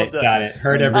 Got it.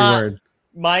 Heard every word.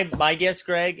 My guess,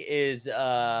 Greg, is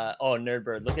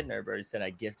Nerdbird. Look at Nerdbird. He said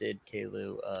I gifted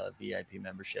Kalu a VIP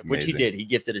membership, which he did. He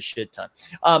gifted a shit ton.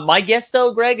 My guess,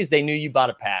 though, Greg, is they knew you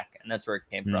bought a pack, and that's where it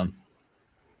came from.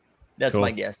 That's cool.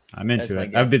 My guess. I'm into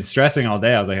it. I've been stressing all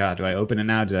day. I was like, do I open it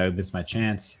now? Did I miss my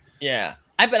chance? Yeah.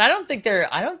 But I don't think the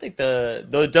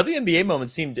WNBA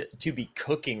moments seem to be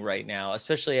cooking right now,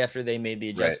 especially after they made the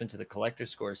adjustment to the collector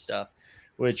score stuff.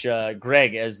 Which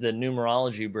Greg, as the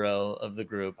numerology bro of the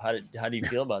group, how do you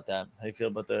feel about that? How do you feel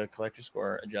about the collector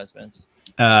score adjustments?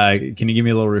 Can you give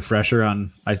me a little refresher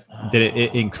on? Did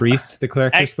it increase the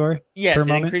collector score? Yes,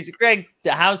 it increased. Greg,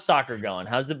 how's soccer going?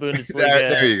 How's the Bundesliga?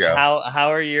 There you go.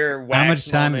 How are your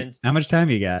wax moments? How much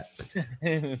time you got?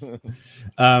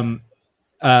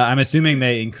 I'm assuming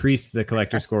they increased the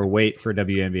collector score weight for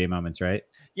WNBA moments, right?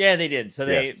 Yeah, they did. So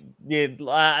they did.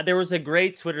 There was a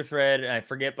great Twitter thread, and I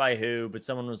forget by who, but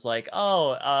someone was like,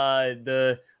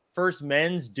 the first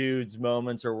men's dudes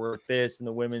moments are worth this, and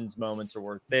the women's moments are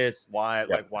worth this. Why?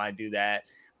 Like, why do that?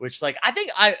 Which, like, I think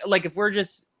if we're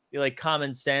just like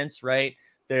common sense, right?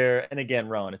 There, and again,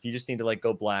 Rowan, if you just need to like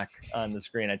go black on the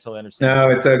screen, I totally understand. No,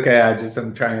 it's okay.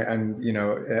 I'm trying.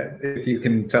 If you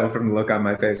can tell from the look on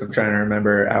my face, I'm trying to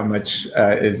remember how much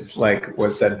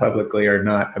was said publicly or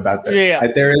not about this. Yeah.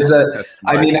 There is I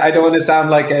don't want to sound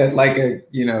like a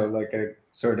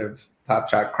sort of Top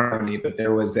Shot crony, but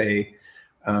there was a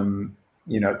logic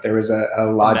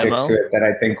to it that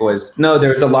I think there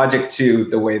was a logic to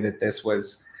the way that this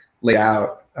was laid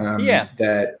out.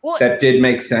 That did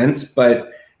make sense,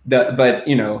 but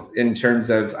in terms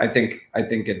of, I think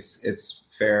it's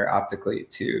fair optically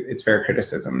it's fair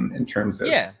criticism in terms of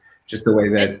just the way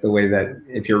that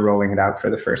if you're rolling it out for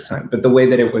the first time, but the way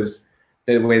that it was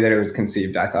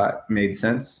conceived, I thought made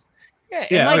sense.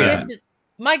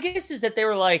 My guess is that they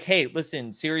were like, hey,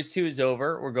 listen, Series 2 is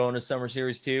over. We're going to Summer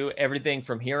Series 2. Everything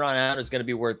from here on out is going to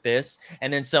be worth this.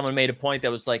 And then someone made a point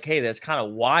that was like, hey, that's kind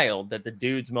of wild that the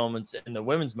dudes' moments and the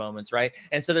women's moments, right?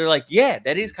 And so they're like, yeah,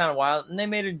 that is kind of wild. And they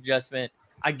made an adjustment.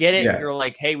 I get it. Yeah. You're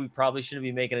like, hey, we probably shouldn't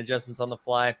be making adjustments on the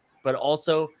fly. But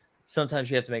also,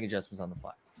 sometimes you have to make adjustments on the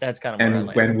fly. That's kind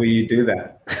of when we do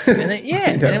that. And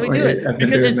then we do it.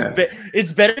 Because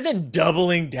it's better than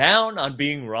doubling down on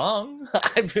being wrong,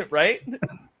 right?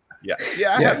 Yeah.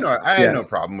 I have no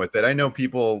problem with it. I know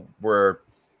people were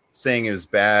saying it was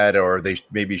bad or they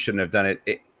maybe shouldn't have done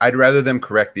it. I'd rather them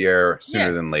correct the error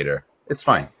sooner than later. It's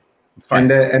fine. It's fine.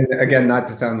 And again, not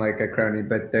to sound like a crony,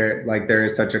 but there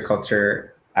is such a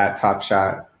culture at Top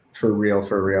Shot for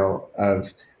real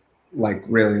of like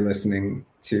really listening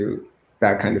to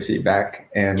that kind of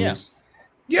feedback. And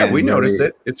we notice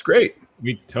it. It's great.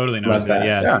 We totally notice it.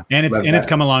 Yeah. And it's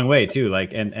come a long way too.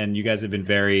 Like, and you guys have been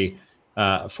very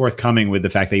forthcoming with the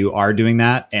fact that you are doing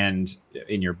that, and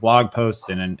in your blog posts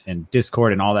and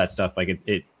Discord and all that stuff. Like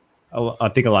I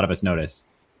think a lot of us notice,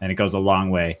 and it goes a long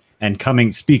way. And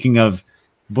speaking of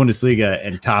Bundesliga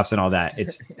and tops and all that,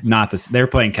 it's not this. They're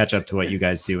playing catch up to what you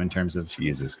guys do in terms of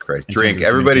Jesus Christ.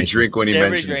 Everybody drink when he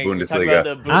mentions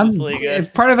Bundesliga. It's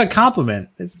part of a compliment.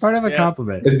 It's part of a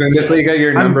compliment. Is Bundesliga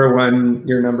your number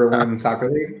one soccer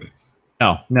league?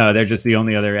 No, they're just the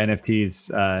only other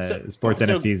NFTs, sports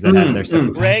NFTs that have their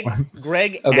separate.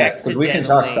 Greg. Okay, so we can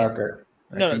talk soccer.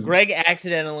 No, Greg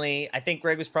accidentally. I think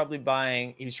Greg was probably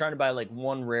he was trying to buy like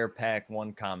one rare pack,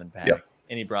 one common pack,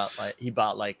 and he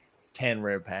bought like 10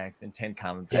 rare packs and 10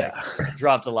 common packs.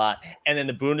 Dropped a lot. And then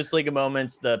the Bundesliga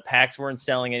moments, the packs weren't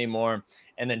selling anymore.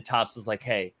 And then Topps was like,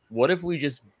 hey, what if we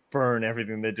just burn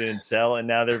everything that didn't sell? And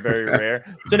now they're very rare.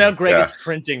 So now Greg is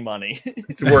printing money.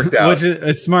 It's worked out. Which is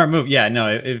a smart move. Yeah, no,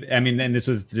 and this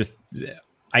was just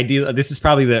ideal. This is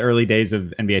probably the early days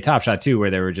of NBA Top Shot too,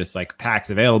 where there were just like packs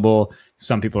available.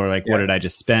 Some people are like, what did I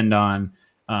just spend on?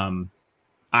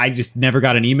 I just never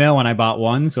got an email when I bought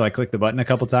one. So I clicked the button a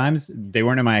couple times. They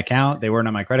weren't in my account. They weren't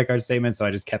on my credit card statement. So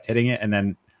I just kept hitting it. And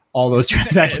then all those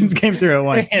transactions came through at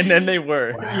once. And then they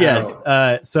were. Wow. Yes.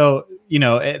 So,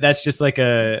 that's just like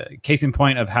a case in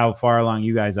point of how far along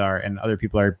you guys are, and other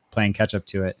people are playing catch up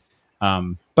to it.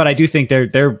 But I do think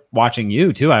they're watching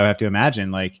you too. I have to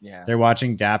imagine they're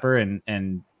watching Dapper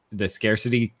and the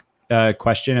scarcity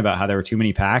question about how there were too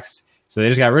many packs. So they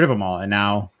just got rid of them all. And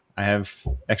now I have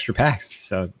extra packs.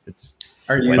 So it's.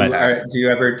 Do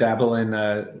you ever dabble in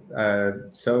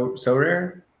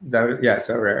Sorare? Is that what, yeah,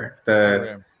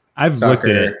 Sorare. I've looked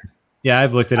at it. Yeah,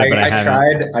 I've looked at it, but I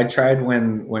haven't. I tried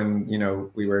when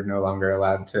we were no longer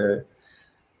allowed to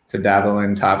dabble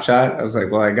in Top Shot. I was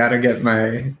like, well, I got to get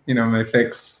my my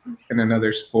fix in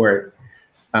another sport.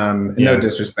 No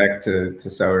disrespect to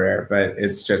Sorare, but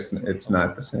it's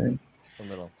not the same. A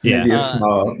little. Maybe a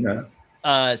small. No.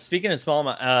 Speaking of small,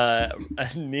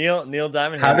 Neil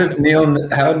Diamond. How does Neil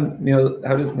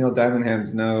Diamond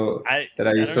Hands know that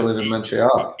I used to live in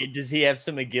Montreal? Does he have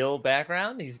some McGill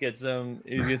background? He's got some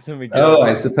McGill. Oh,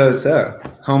 I suppose so.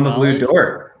 Home of Lou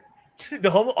Dort.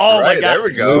 The home. Oh my God! There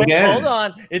we go. Wait, hold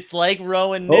on. It's like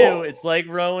Rowan knew. Oh. It's like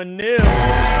Rowan knew.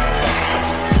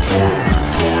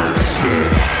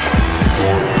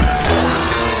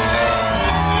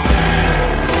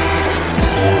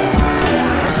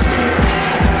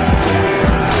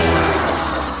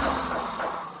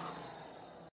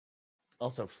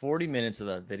 Also, 40 minutes of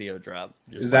that video drop.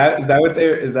 Is that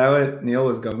what Neil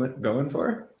was going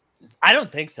for? I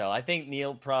don't think so. I think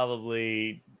Neil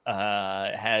probably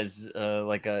has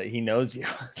he knows you.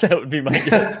 That would be my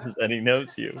guess, is that he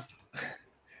knows you.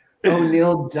 Oh,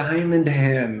 Neil Diamond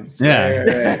Hands. Yeah.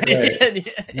 Right.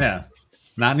 Yeah.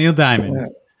 Not Neil Diamond. Yeah.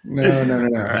 No.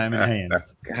 Diamond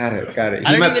Hands. Got it.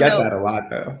 He must get that a lot,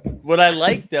 though. What I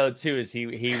like, though, too, is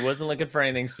he wasn't looking for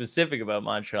anything specific about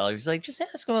Montreal. He was like, just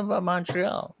ask him about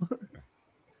Montreal.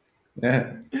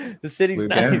 Yeah. The city's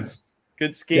nice. Dance.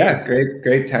 Good ski. Yeah,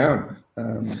 great town.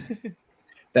 I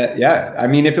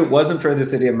mean, if it wasn't for the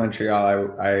city of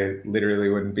Montreal, I literally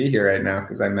wouldn't be here right now,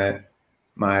 because I met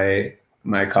my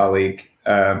colleague,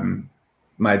 my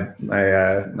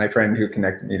friend who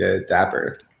connected me to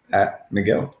Dapper at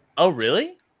McGill. Oh,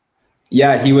 really?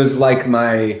 Yeah, he was like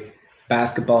my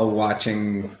basketball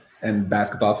watching and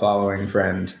basketball following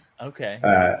friend. Okay.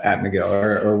 At McGill,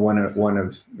 or one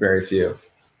of very few.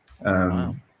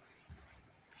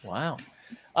 Wow.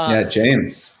 Yeah,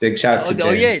 James. Big shout out to James.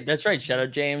 Oh, yeah, that's right. Shout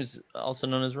out James, also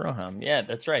known as Roham. Yeah,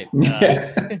 that's right.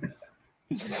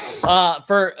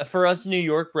 For us New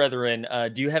York brethren,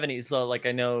 do you have any? So, like,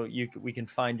 I know we can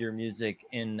find your music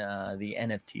in the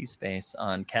NFT space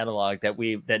on Catalog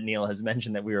that Neil has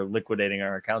mentioned that we are liquidating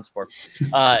our accounts for. Do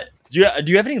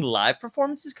you have any live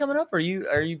performances coming up? Are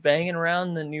you banging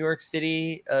around the New York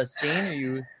City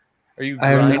scene? Are you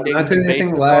grinding some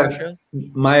basement bar shows?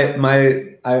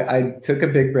 I took a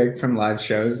big break from live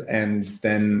shows, and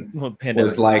then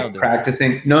was like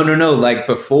practicing. No, like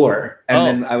before. And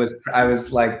then I was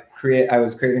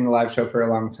creating a live show for a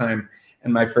long time,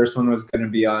 and my first one was going to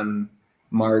be on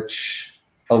March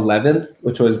 11th,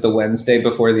 which was the Wednesday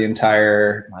before the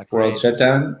entire world shut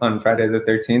down, on Friday the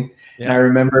 13th. Yeah. And I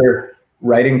remember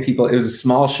writing people. It was a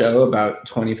small show, about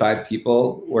 25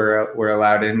 people were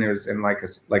allowed in. It was in like a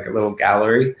little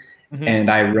gallery. Mm-hmm.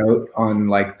 And I wrote on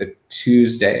like the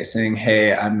Tuesday saying,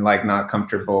 hey, I'm like not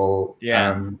comfortable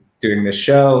doing this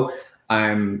show.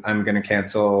 I'm going to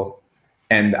cancel.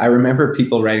 And I remember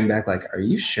people writing back like, are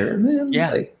you sure, man?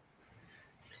 Yeah.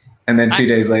 And then 2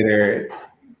 days later,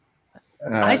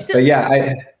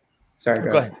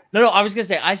 sorry, go ahead. No, I was going to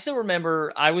say, I still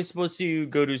remember I was supposed to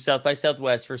go to South by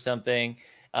Southwest for something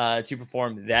to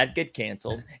perform. That get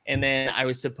canceled. And then I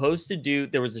was supposed to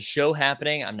there was a show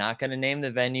happening. I'm not going to name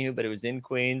the venue, but it was in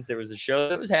Queens. There was a show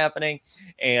that was happening,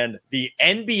 and the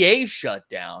NBA shut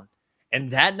down. And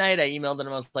that night I emailed them.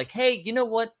 I was like, hey, you know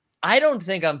what? I don't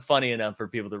think I'm funny enough for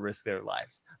people to risk their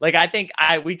lives. Like, I think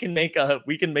we can make a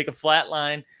flat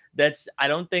line. I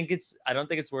don't think it's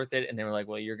worth it. And they were like,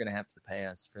 well, you're going to have to pay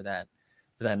us for that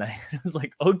night. I was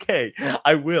like, okay,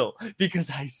 I will,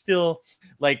 because I still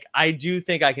I do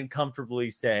think I can comfortably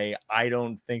say, I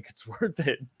don't think it's worth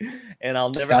it. And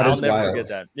I'll never forget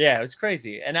that. Yeah, it was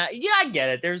crazy. And I get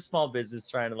it. There's small business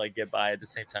trying to get by at the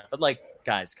same time, but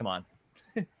guys, come on.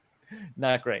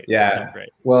 Not great. Yeah. Not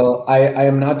great. Well, I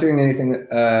am not doing anything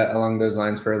along those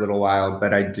lines for a little while,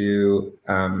 but I do,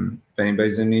 if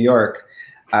anybody's in New York,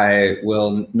 I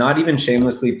will not even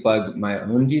shamelessly plug my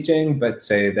own DJing, but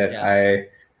say that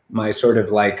my sort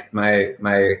of my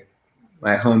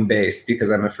home base, because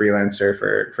I'm a freelancer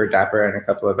for Dapper and a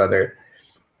couple of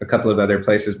other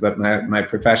places, but my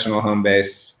professional home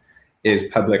base is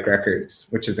Public Records,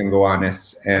 which is in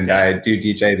Gowanus, and I do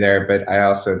DJ there, but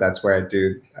that's where I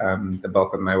do the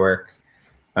bulk of my work.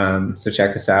 So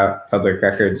check us out,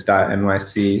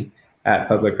 publicrecords.nyc, at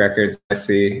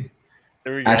publicrecords.nyc.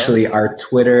 Actually, our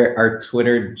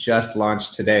Twitter just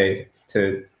launched today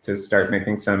to start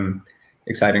making some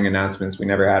exciting announcements. We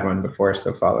never had one before,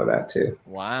 so follow that too.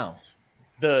 Wow.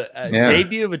 The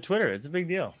debut of a Twitter. It's a big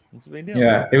deal. It's a big deal.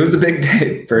 Yeah, it was a big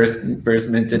day. First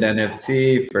minted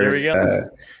NFT.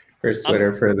 First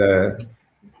Twitter for the.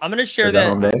 I'm gonna share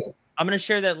that. I'm gonna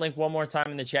share that link one more time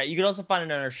in the chat. You can also find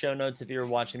it on our show notes if you're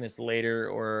watching this later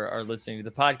or are listening to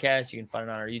the podcast. You can find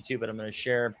it on our YouTube. But I'm gonna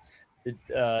share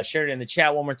it in the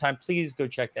chat one more time. Please go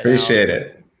check that out. Appreciate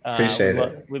it.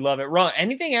 We love it. Ron,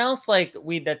 anything else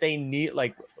that they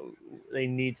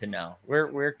need to know?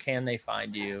 Where can they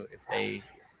find you if they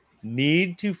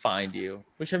need to find you?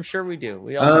 Which I'm sure we do.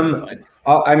 We all need to find you.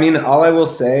 All I will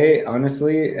say,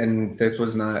 honestly, and this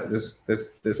was not this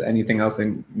anything else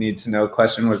they need to know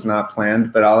question was not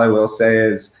planned, but all I will say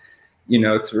is,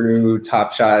 through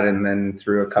Top Shot and then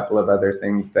through a couple of other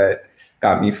things that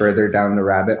got me further down the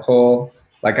rabbit hole.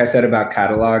 Like I said about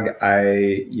catalog,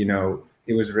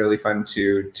 it was really fun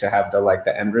to have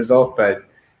the end result, but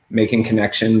making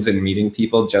connections and meeting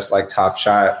people just like Top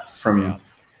Shot from,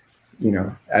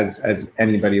 as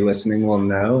anybody listening will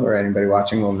know, or anybody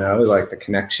watching will know, like the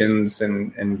connections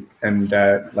and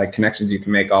connections you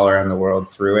can make all around the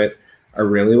world through it are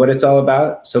really what it's all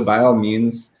about. So by all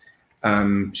means,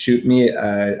 shoot me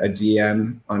a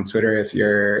DM on Twitter if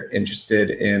you're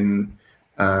interested in,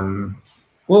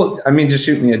 just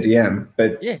shoot me a DM,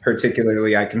 but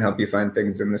particularly I can help you find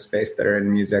things in the space that are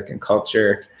in music and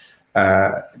culture.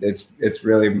 It's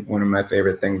really one of my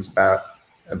favorite things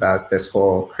about this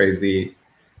whole crazy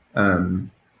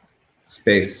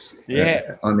space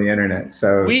on the internet.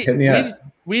 So hit me up.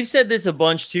 We've said this a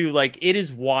bunch too. Like, it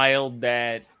is wild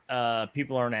that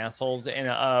people aren't assholes,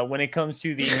 and when it comes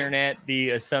to the internet,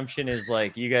 the assumption is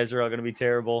like you guys are all going to be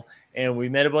terrible. And we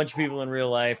met a bunch of people in real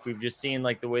life. We've just seen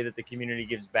the way that the community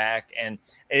gives back, and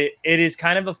it is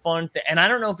kind of a fun thing. And I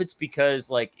don't know if it's because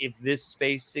if this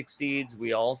space succeeds,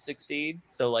 we all succeed.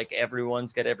 So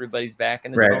everyone's got everybody's back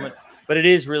in this moment. But it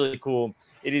is really cool.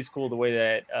 It is cool the way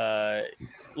that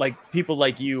people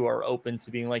like you are open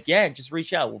to being just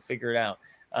reach out. We'll figure it out.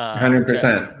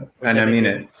 100%. And I mean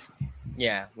it.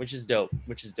 Yeah, which is dope.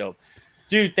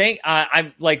 Dude,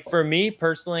 I'm for me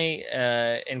personally,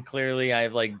 and clearly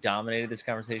I've dominated this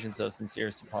conversation. So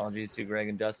sincerest apologies to Greg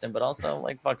and Dustin, but also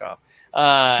fuck off.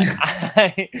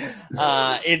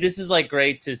 This is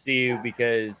great to see you,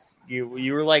 because you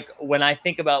were when I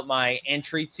think about my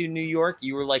entry to New York,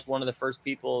 you were one of the first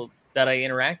people that I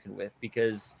interacted with,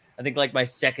 because I think my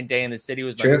second day in the city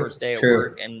was my first day at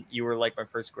work, and you were my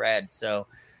first grad. So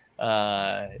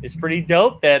it's pretty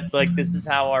dope that this is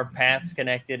how our paths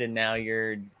connected, and now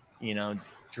you're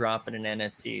dropping an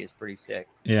NFT is pretty sick.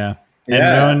 Yeah.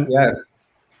 And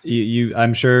you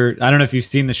I'm sure, I don't know if you've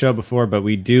seen the show before, but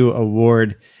we do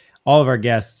award all of our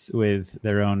guests with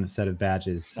their own set of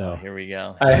badges. So here we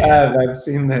go. I've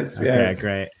seen this. Okay, yes.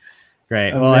 Great.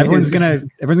 Well, everyone's gonna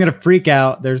freak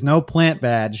out. There's no plant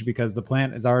badge because the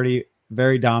plant is already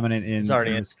very dominant in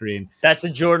the screen. That's a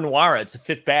Jordan Wara. It's a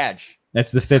 5th badge.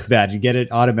 That's the 5th badge. You get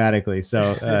it automatically.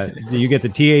 So you get the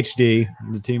THD,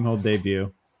 the Team Hold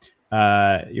debut.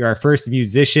 You're our first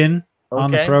musician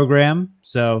on the program.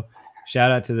 So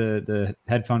shout out to the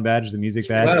headphone badge, the music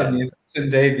badge. Wow, musician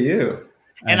debut.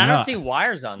 And I don't see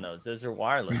wires on those. Those are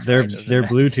wireless. They're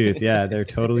Bluetooth. Yeah, they're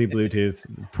totally Bluetooth.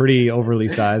 Pretty overly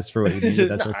sized for what you need.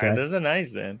 That's okay. Those are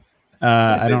nice, man.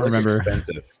 I don't remember.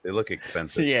 Expensive. They look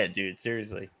expensive. Yeah, dude.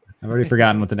 Seriously. I've already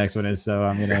forgotten what the next one is, so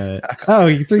I'm gonna.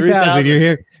 Oh, 3,000! You're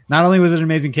here. Not only was it an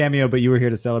amazing cameo, but you were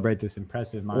here to celebrate this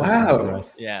impressive milestone for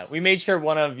us. Yeah, we made sure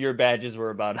one of your badges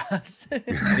were about us.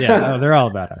 Yeah, they're all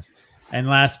about us. And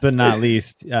last but not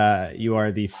least, you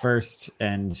are the first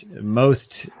and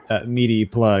most meaty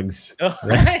plugs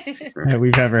that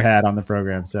we've ever had on the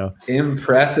program. So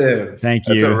impressive! Thank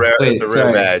you. That's a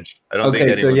rare badge. I don't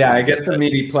think so. Yeah, I guess the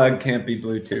meaty plug can't be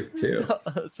Bluetooth too.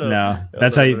 No,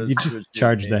 that's how you just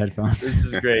charge the headphones. This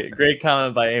is great. Great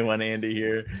comment by A1 Andy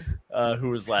here,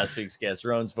 who was last week's guest.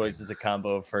 Rowan's voice is a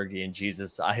combo of Fergie and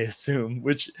Jesus, I assume.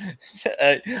 Which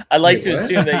I like to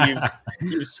assume that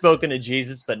you've spoken to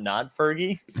Jesus, but not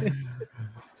Fergie.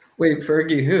 Wait,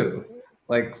 Fergie who?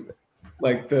 Like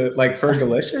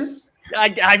Fergalicious?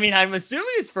 I mean, I'm assuming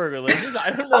it's Fergalicious.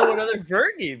 I don't know what other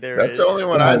Fergie there is. That's the only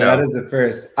one I know. That is the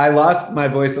first. I lost my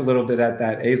voice a little bit at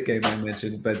that A's game I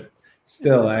mentioned, but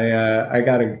still, I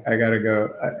gotta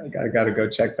go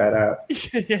check that out.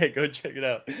 Yeah, go check it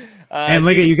out. And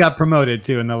look at you got promoted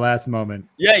too in the last moment.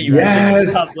 Yeah, you were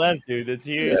top left, dude. It's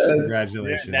huge. Yes.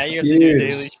 Congratulations. Yeah, now you have to do a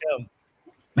daily show.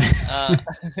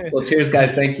 Well, cheers,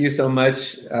 guys. Thank you so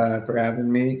much for having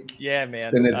me. Yeah, man.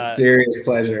 It's been a serious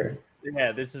pleasure.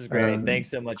 Yeah, this is great. Thanks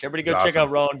so much. Everybody go check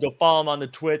out Rowan. Go follow him on the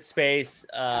Twitch space.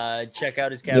 Check out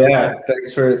his catalog. Yeah,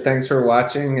 thanks for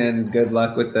watching, and good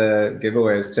luck with the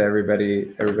giveaways to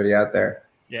everybody out there.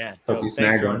 Yeah. Hope you Thanks,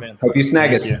 snag one. man. Hope you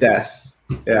snag a Steph.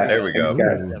 Yeah, there we go.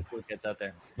 Guys. Who gets out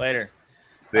there later?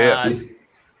 That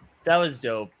was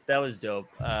dope.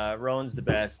 Rowan's the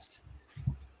best.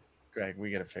 Greg,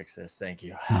 we gotta fix this. Thank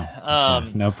you.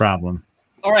 No problem.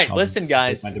 All right, listen,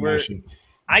 guys. Can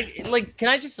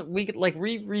I just we could like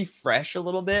refresh a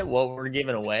little bit what we're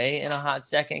giving away in a hot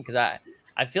second, because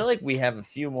I feel like we have a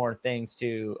few more things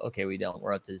to. Okay, we don't.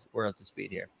 We're up to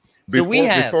speed here. So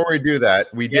before we do that,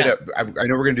 I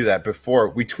know we're gonna do that. Before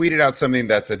we tweeted out something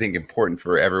that's I think important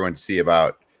for everyone to see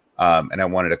about, and I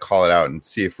wanted to call it out and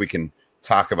see if we can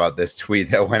talk about this tweet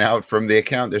that went out from the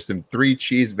account. There's some 3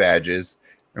 cheese badges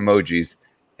emojis,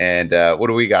 and what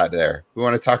do we got there? We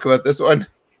want to talk about this one.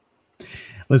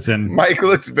 Listen, Mike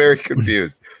looks very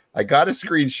confused. I got a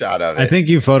screenshot of it. I think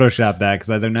you photoshopped that because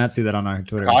I did not see that on our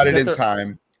Twitter. Caught it in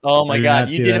time. Oh my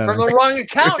God! You did it from the wrong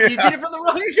account. You did it from the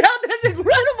wrong account. That's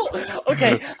incredible.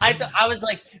 Okay, I was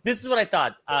like, this is what I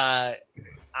thought.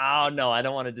 Oh no, I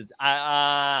don't want to just.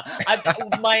 I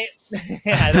don't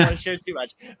want to share too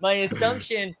much. My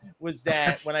assumption was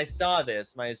that when I saw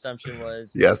this,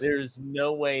 there's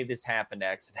no way this happened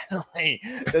accidentally.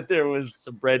 That there was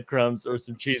some breadcrumbs or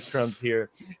some cheese crumbs here,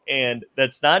 and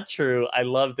that's not true. I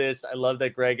love this. I love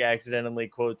that Greg accidentally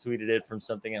quote tweeted it from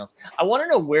something else. I want to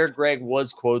know where Greg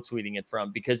was quote tweeting it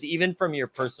from, because even from your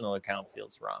personal account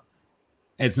feels wrong.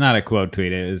 It's not a quote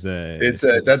tweet. That's a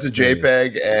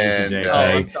JPEG.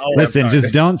 And listen,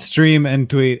 just don't stream and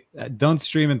tweet. Don't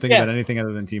stream and think about anything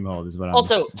other than Team Hold. Is what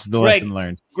it's the lesson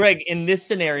learned. Greg, in this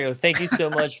scenario, thank you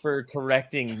so much for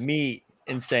correcting me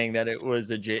in saying that it was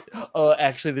a J. Oh,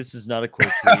 actually, this is not a quote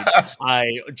tweet. I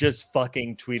just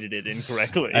fucking tweeted it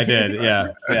incorrectly. I did.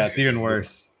 Yeah. It's even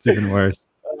worse.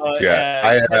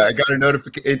 I got a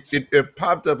notification. It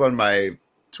popped up on my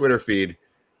Twitter feed,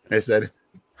 and I said,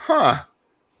 "Huh."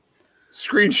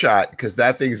 Screenshot, because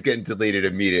that thing's getting deleted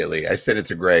immediately. I sent it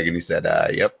to Greg and he said,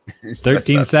 yep.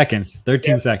 13 seconds.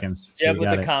 13 seconds. Jeb with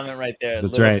the comment right there.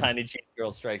 That's Little right. Tiny cheese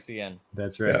girl strikes again.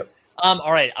 That's right. Yep.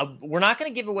 All right. We're not going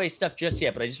to give away stuff just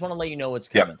yet, but I just want to let you know what's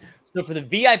coming. Yep. So for the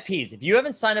VIPs, if you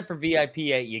haven't signed up for VIP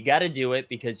yet, you got to do it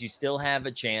because you still have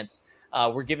a chance.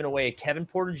 We're giving away a Kevin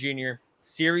Porter Jr.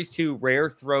 Series 2 Rare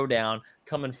Throwdown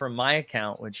coming from my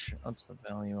account, which ups the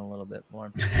volume a little bit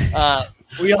more.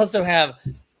 We also have...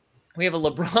 We have a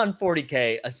LeBron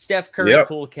 40K, a Steph Curry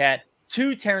Cool Cat,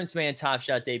 2 Terrence Mann Top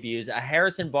Shot debuts, a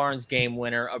Harrison Barnes game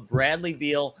winner, a Bradley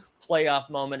Beal playoff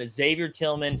moment, a Xavier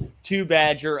Tillman 2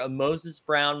 Badger, a Moses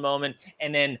Brown moment,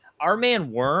 and then our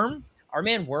man Worm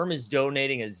is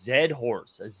donating a Zed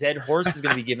Horse. A Zed Horse is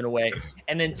going to be given away,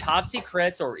 and then Topsy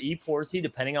Kretz or E-Porsy,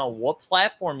 depending on what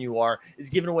platform you are, is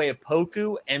giving away a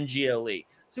Poku MGLE.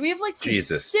 So we have like some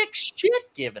sick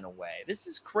shit given away. This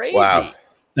is crazy. Wow.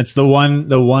 That's the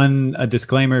one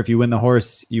disclaimer. If you win the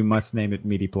horse, you must name it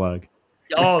Meaty Plug.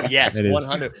 Oh, yes,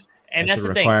 100. And that's the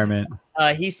requirement.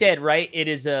 Thing. He said, right, it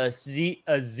is a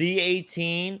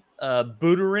Z18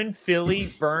 Buterin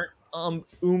Philly burnt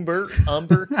umber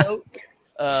coat,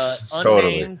 unnamed.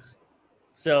 Totally.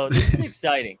 So this is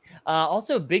exciting.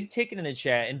 Also, Big Ticket in the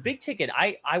chat. And Big Ticket,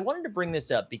 I wanted to bring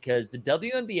this up because the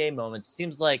WNBA moments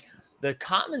seems like the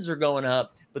comments are going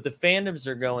up, but the fandoms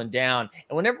are going down.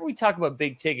 And whenever we talk about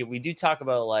Big Ticket, we do talk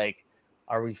about, like,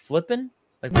 are we flipping?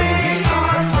 Like, we are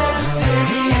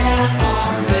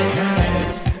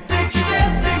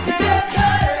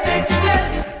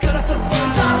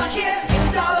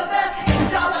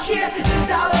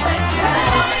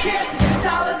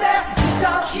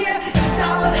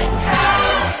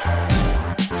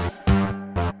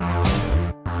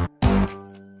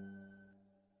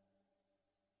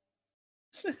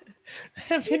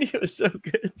That video is so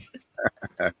good.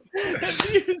 That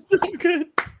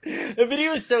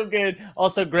video is so good.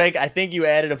 Also, Greg, I think you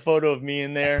added a photo of me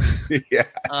in there. Yeah,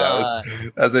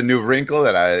 that was a new wrinkle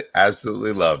that I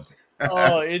absolutely loved.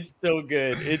 Oh, it's so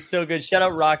good. It's so good. Shout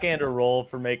out Rock and Roll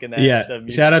for making that. Yeah,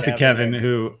 shout out to Kevin,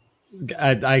 who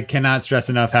I cannot stress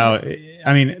enough how,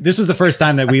 I mean, this was the first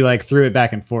time that we like threw it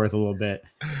back and forth a little bit,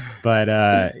 but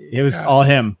it was all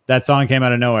him. That song came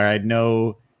out of nowhere. I had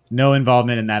no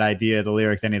involvement in that idea, the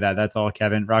lyrics, any of that. That's all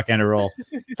Kevin. Rock and Roll.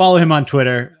 Follow him on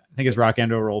Twitter. I think it's Rock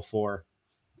and Roll 4.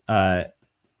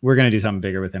 We're gonna do something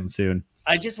bigger with him soon.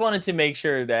 I just wanted to make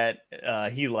sure that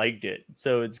he liked it.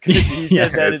 So it's good. He said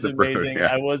that is amazing.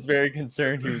 I was very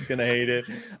concerned he was gonna hate it.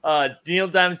 Neil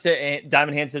Diamond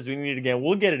Hand says we need it again.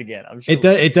 We'll get it again. I'm sure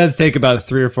it does take about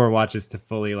 3 or 4 watches to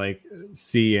fully like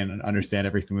see and understand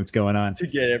everything that's going on. To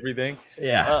get everything.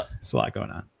 Yeah, it's a lot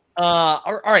going on.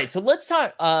 All right, so let's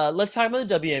talk about the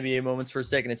WNBA moments for a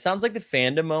second. It sounds like the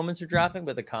fandom moments are dropping,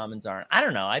 but the comments aren't. I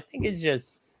don't know. I think it's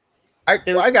just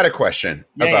I got a question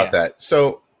about that.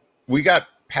 So we got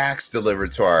packs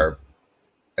delivered to our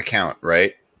account,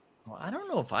 right? Well, I don't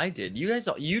know if I did.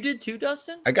 You did too,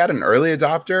 Dustin? I got an early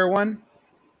adopter one.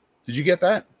 Did you get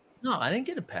that? No, I didn't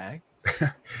get a pack.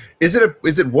 Is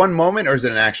it one moment or is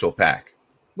it an actual pack?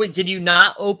 Wait, did you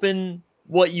not open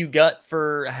what you got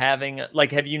for having,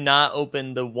 like, have you not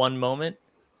opened the one moment?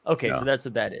 Okay, no. So that's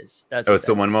what that is. It's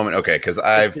the one moment. Okay, because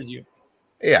I was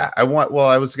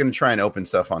going to try and open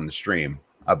stuff on the stream,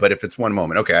 but if it's one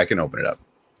moment, okay, I can open it up.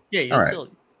 Yeah,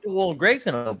 well, Greg's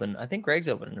going to open. I think Greg's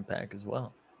opening a pack as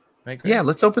well. Right, Greg? Yeah,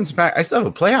 let's open some pack. I still have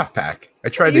a playoff pack. I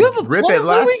tried to rip it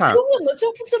last time. Let's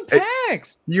open some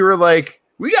packs. You were like,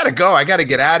 we got to go. I got to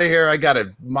get out of here. I got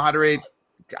to moderate.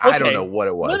 I don't know what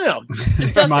it was. No.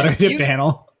 Moderated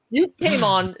panel. You came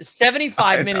on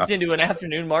 75 minutes into an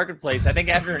afternoon marketplace, I think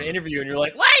after an interview, and you're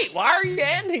like, wait, why are you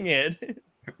ending it?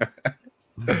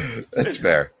 That's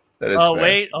fair. That is fair.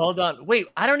 Wait, hold on. Wait,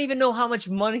 I don't even know how much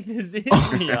money this is,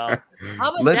 y'all.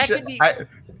 How much that could be?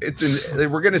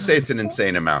 We're going to say it's an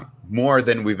insane amount, more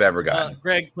than we've ever gotten.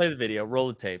 Greg, play the video. Roll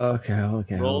the tape. Okay.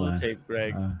 Roll the tape,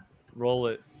 Greg. Roll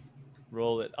it.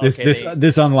 Okay,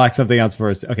 this unlocks something else for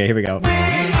us. Okay, here we go.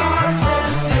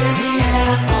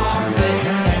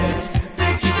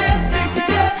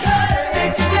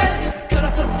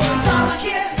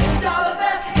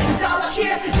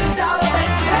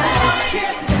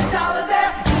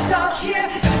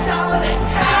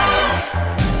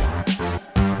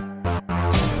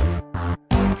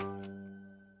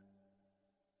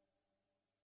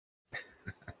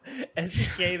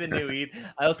 SDK the new ETH.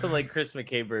 I also like Chris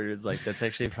McCabe is like, that's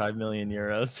actually 5 million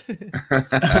euros.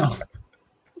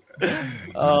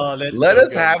 Let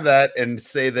us have that and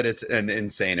say that it's an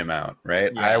insane amount,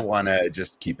 right? Yeah. I want to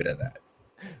just keep it at that.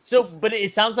 So, but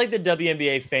it sounds like the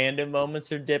WNBA fandom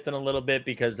moments are dipping a little bit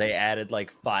because they added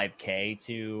like 5K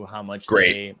to how much.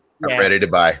 Great. I'm ready to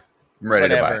buy. To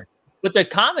buy. But the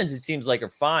comments, it seems like, are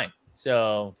fine.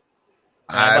 So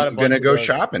I'm going to go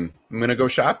shopping. I'm going to go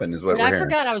shopping is what we're hearing. I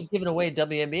forgot I was giving away a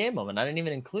WNBA moment. I didn't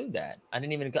even include that. And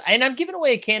I'm giving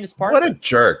away a Candace Parker. What a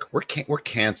jerk. We're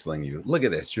canceling you. Look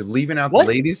at this. You're leaving out the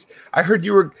ladies. I heard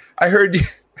you. I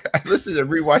listened to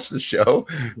rewatch the show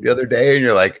the other day and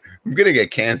you're like, I'm going to get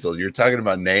canceled. You're talking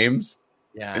about names.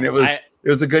 Yeah. And it was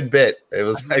a good bit. It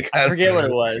was like, I forget what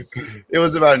it was. It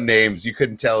was about names. You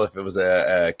couldn't tell if it was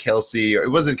a Kelsey or it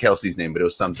wasn't Kelsey's name, but it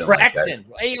was something like that.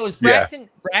 Hey, it was Braxton. Yeah.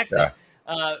 Braxton. Yeah.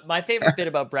 My favorite bit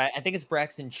about I think it's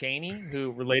Braxton Cheney,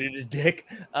 who related to Dick.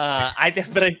 I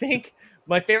think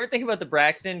my favorite thing about the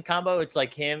Braxton combo, it's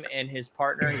like him and his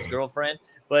partner, his girlfriend.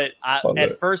 But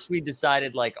at first we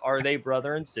decided, like, are they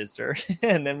brother and sister?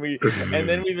 and then we've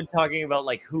been talking about,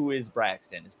 like, who is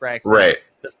Braxton? Is Braxton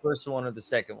the first one or the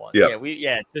second one? Yep.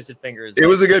 Twisted Fingers. It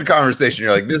was a good conversation.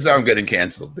 You're like, this is how I'm getting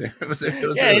canceled. It was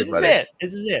really funny.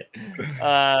 This is it.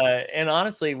 And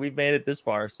honestly, we've made it this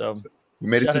far, so. We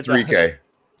made it to 3K.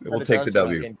 We'll take the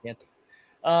W.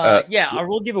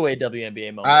 We'll give away a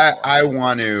WNBA moment. I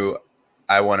want to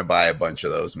buy a bunch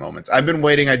of those moments. I've been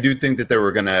waiting. I do think that they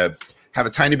were going to have a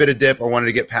tiny bit of dip. I wanted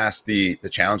to get past the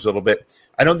challenge a little bit.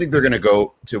 I don't think they're going to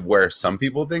go to where some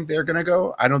people think they're going to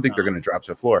go. I don't think they're going to drop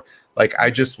to the floor. Like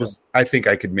I think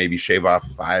I could maybe shave off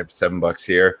 $5-7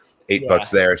 here,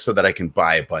 $8 there so that I can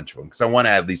buy a bunch of them. Cause I want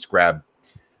to at least grab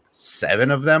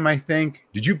 7 of them, I think.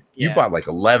 You bought like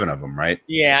 11 of them, right?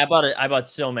 Yeah, I bought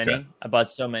so many. Yeah. I bought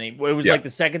so many. It was like the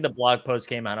second the blog post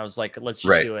came out, I was like, let's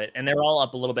just do it. And they're all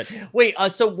up a little bit. Wait,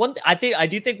 so I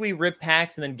do think we rip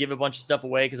packs and then give a bunch of stuff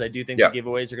away because I do think the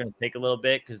giveaways are going to take a little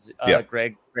bit because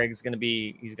Greg's going to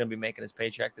be making his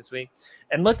paycheck this week.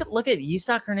 And look at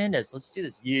Yisak Hernandez. Let's do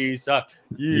this. Yisak.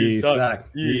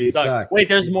 Wait,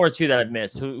 there's more too that I've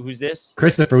missed. Who's this?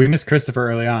 Christopher. We missed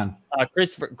Christopher early on.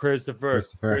 Christopher.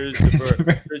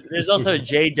 There's also a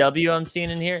JW I'm seeing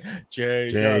in here.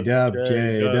 J-Dub.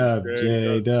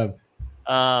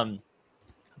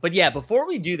 But yeah, before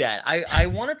we do that, I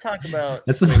want to talk about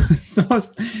it's the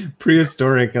most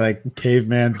prehistoric like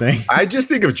caveman thing. I just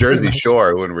think of Jersey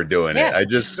Shore when we're doing it. I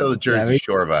just feel the Jersey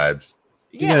Shore vibes.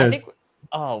 Yeah, I think.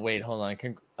 Oh wait, hold on.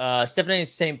 Stephanie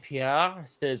St. Pierre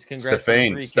says congrats.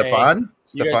 Stefan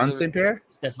St. Pierre.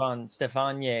 Stefan St.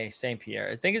 Pierre.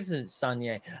 I think it's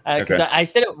Sanye. Because I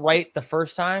said it right the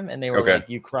first time, and they were like,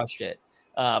 "You crushed it."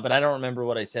 But I don't remember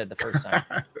what I said the first time.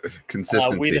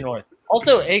 Consistency. We the North.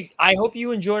 Also, I hope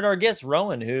you enjoyed our guest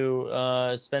Rowan, who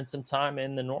spent some time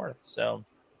in the North. So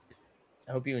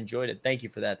I hope you enjoyed it. Thank you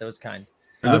for that. That was kind.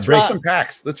 Let's rip some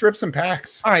packs. Let's rip some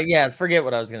packs. All right. Yeah. Forget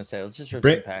what I was going to say. Let's just rip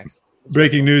some packs.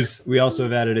 Breaking news. We also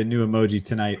have added a new emoji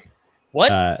tonight.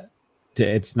 What?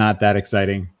 It's not that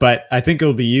exciting, but I think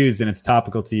it'll be used and it's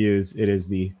topical to use. It is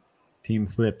the Team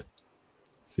Flip.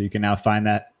 So you can now find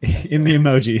that in the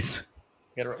emojis.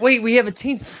 Wait, we have a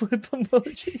Team Flip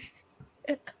emoji.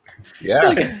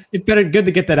 Yeah. It's good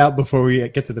to get that out before we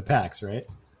get to the packs, right?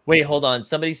 Wait, hold on.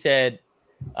 Somebody said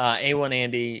A1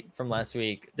 Andy from last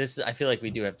week. I feel like we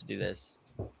do have to do this.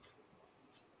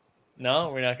 No,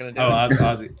 we're not going to do it.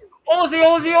 Ozzy.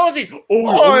 Aussie.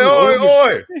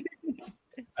 Oi.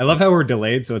 I love how we're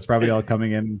delayed, so it's probably all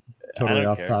coming in totally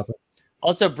off topic.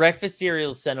 Also, Breakfast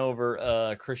Cereals sent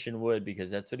over Christian Wood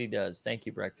because that's what he does. Thank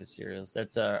you, Breakfast Cereals.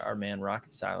 That's our man,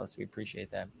 Rocket Silas. We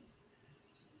appreciate that.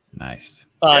 Nice.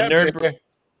 Nerdbird.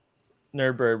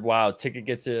 Wow. Ticket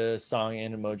gets a song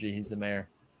and emoji. He's the mayor.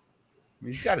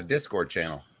 He's got a Discord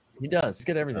channel. He does. He's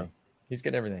got everything.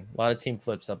 A lot of Team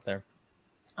Flips up there.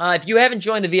 If you haven't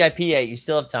joined the VIP yet, you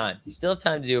still have time. You still have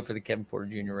time to do it for the Kevin Porter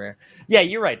Jr. Rare. Yeah,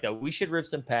 you're right, though. We should rip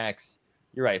some packs.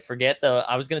 You're right.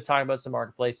 I was going to talk about some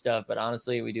marketplace stuff, but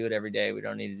honestly, we do it every day. We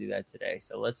don't need to do that today.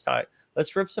 So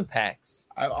let's rip some packs.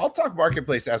 I'll talk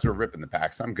marketplace as we're ripping the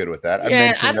packs. I'm good with that. I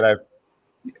mentioned that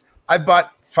I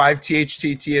bought 5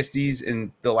 THT TSDs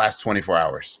in the last 24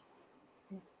 hours.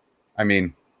 I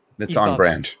mean, it's on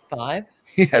brand. 5?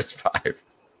 Yes, 5.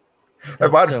 I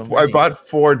bought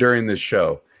 4 during the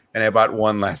show, and I bought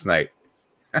 1 last night.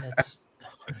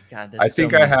 God, I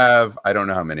think I have. I don't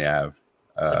know how many I have.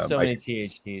 That's so many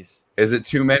THTs. Is it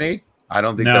too many? I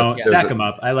don't think. No, stack them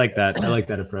up. I like that. I like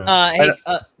that approach.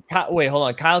 Wait, hold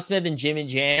on. Kyle Smith and Jimmy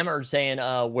Jam are saying,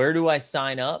 where do I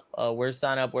sign up? Where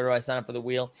do I sign up for the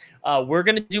wheel? We're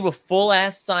going to do a full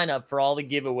ass sign up for all the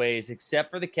giveaways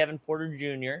except for the Kevin Porter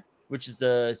Jr., which is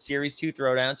the Series 2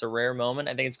 Throwdown. It's a rare moment.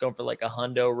 I think it's going for like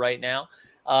 $100 right now.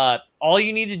 All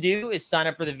you need to do is sign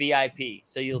up for the VIP.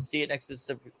 So you'll see it next to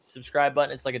the subscribe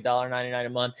button. It's like $1.99 a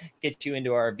month. Get you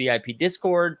into our VIP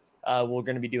Discord. We're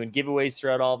going to be doing giveaways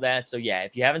throughout all of that. So yeah,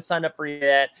 if you haven't signed up for it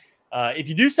yet, if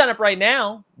you do sign up right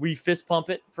now, we fist pump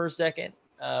it for a second.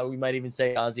 We might even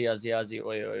say Aussie,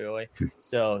 oi.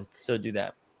 So do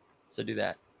that.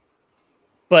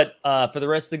 But for the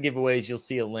rest of the giveaways, you'll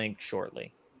see a link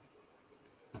shortly.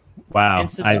 Wow. And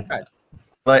subscribe.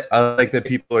 I like that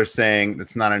people are saying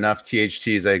that's not enough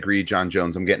THTs. I agree, John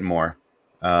Jones. I'm getting more.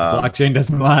 Blockchain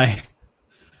doesn't lie.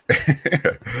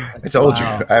 I told you.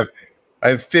 I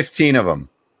have 15 of them.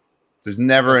 There's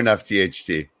never enough THT.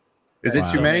 Is it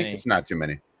too many? It's not too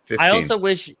many. 15.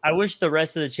 I wish the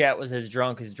rest of the chat was as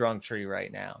drunk as Drunk Tree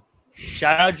right now.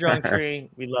 Shout out Drunk Tree.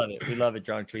 We love it. We love it,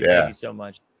 Drunk Tree. Yeah. Thank you so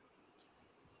much.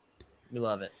 We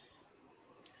love it.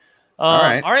 All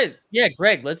right. Yeah,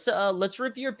 Greg, let's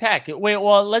rip your pack. Wait,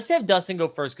 well, let's have Dustin go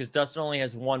first because Dustin only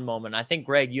has one moment. I think,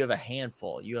 Greg, you have a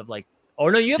handful. You have like, you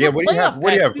have a what do you have? What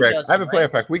do you have, Greg? Dustin, I have a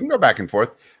playoff pack. We can go back and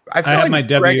forth. I have my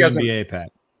WNBA pack.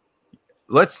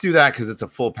 Let's do that because it's a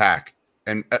full pack.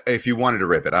 And if you wanted to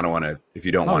rip it, I don't want to. If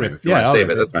you don't want to, if you want to save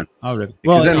it, that's fine. I'll rip it.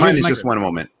 Because then mine is just one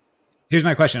moment. Here's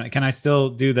my question: can I still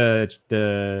do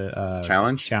the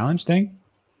challenge thing?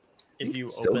 If you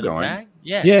still open going, a pack?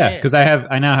 Yeah, because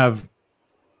I now have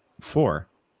 4.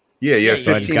 Yeah, you have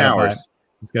 15 hours.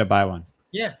 Just gotta buy one.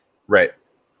 Yeah. Right.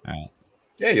 All right.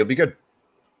 Yeah, you'll be good.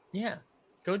 Yeah,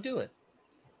 go do it.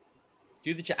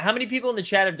 Do the How many people in the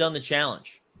chat have done the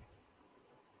challenge?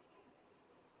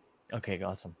 Okay,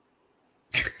 awesome.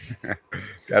 I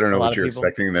don't know what you're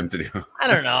expecting them to do. I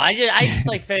don't know. I just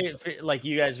like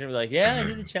you guys are like, yeah, I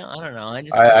did the challenge. I don't know.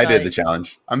 I did the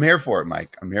challenge. I'm here for it,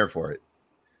 Mike. I'm here for it.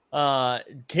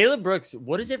 Caleb Brooks,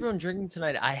 what is everyone drinking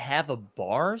tonight? I have a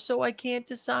bar, so I can't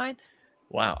decide.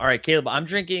 Wow. All right, Caleb, I'm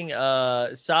drinking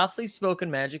Softly Spoken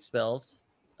Magic Spells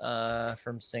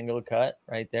from Single Cut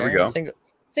right there. There we go.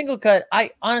 Single Cut.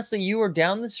 I honestly, you were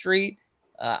down the street.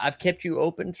 I've kept you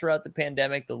open throughout the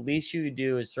pandemic. The least you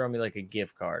do is throw me like a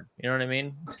gift card. You know what I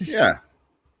mean? Yeah.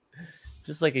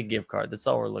 Just like a gift card. That's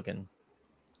all we're looking.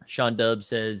 Sean Dubb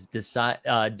says,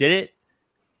 did it?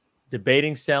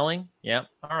 Debating selling. Yep.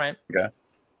 All right. Yeah.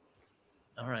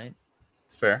 All right.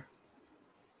 It's fair.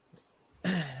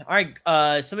 All right.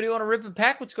 Somebody want to rip a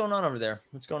pack? What's going on over there?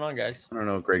 What's going on, guys? I don't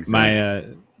know. Greg's my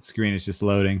screen is just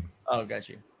loading. Oh, got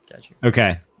you.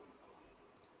 Okay.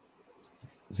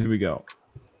 So here we go.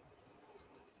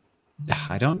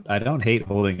 I don't hate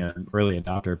holding an early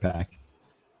adopter pack.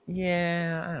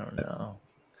 Yeah, I don't know.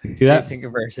 Jason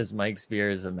Conver says Mike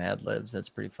Spears of Mad Libs. That's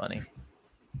pretty funny.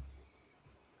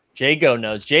 Jago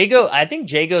knows. Jago, I think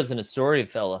Jago's an Astoria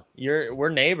fella. We're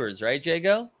neighbors, right,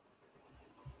 Jago?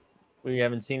 We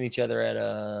haven't seen each other at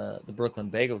the Brooklyn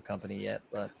Bagel Company yet,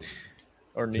 but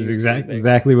this is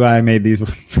exactly why I made these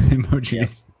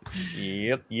emojis.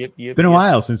 Yep. It's been a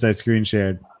while since I screen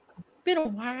shared. It's been a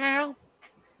while.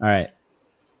 All right.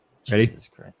 Ready? Jesus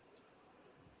Christ.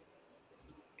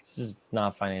 This is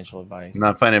not financial advice.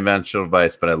 Not financial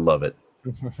advice, but I love it.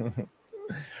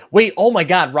 Wait, oh my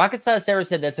God. Rocket Science Sarah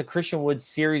said that's a Christian Wood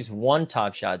Series 1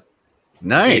 Top Shot.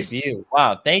 Nice. Debut.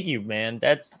 Wow. Thank you, man.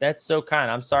 That's so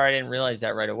kind. I'm sorry I didn't realize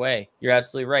that right away. You're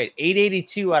absolutely right.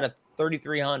 882 out of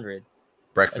 3,300.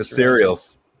 Breakfast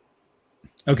cereals.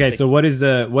 Okay, so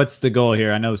what's the goal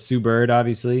here? I know Sue Bird,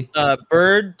 obviously.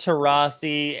 Bird,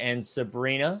 Taurasi, and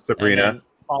Sabrina. Sabrina. And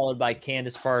followed by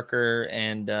Candace Parker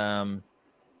and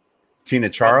Tina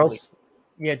Charles.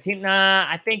 Yeah, Tina.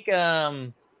 I think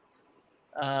Brittany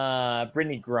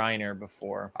Griner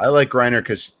before. I like Griner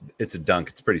because it's a dunk.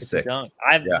 It's pretty sick. Dunk.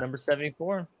 I have number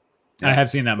 74. I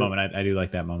have seen that moment. I do like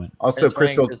that moment. Also,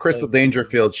 Crystal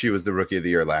Dangerfield. She was the Rookie of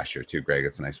the Year last year too. Greg,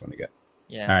 it's a nice one to get.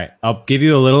 Yeah. All right, I'll give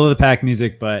you a little of the pack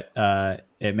music, but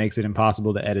it makes it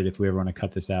impossible to edit if we ever want to cut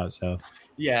this out. So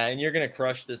yeah, and you're gonna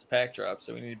crush this pack drop,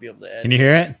 so we need to be able to edit. Can you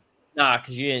hear it? Nah,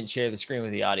 because you didn't share the screen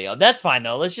with the audio. That's fine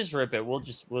though. Let's just rip it. We'll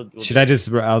Should I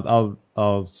just?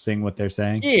 I'll sing what they're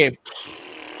saying. Yeah.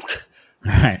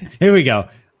 All right, here we go.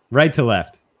 Right to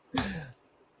left.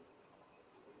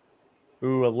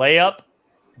 Ooh, a layup.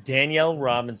 Danielle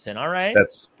Robinson. All right.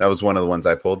 That was one of the ones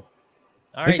I pulled.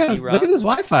 All right. Look at this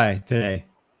Wi-Fi today.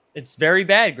 It's very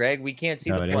bad, Greg. We can't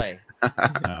see the play.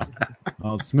 Oh.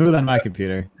 Well, it's smooth on my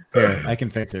computer. Here, I can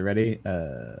fix it. Ready?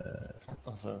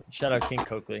 Also, shout out King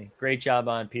Coakley. Great job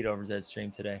on Pete Overzet stream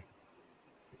today.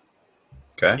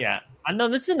 Okay. Yeah. I know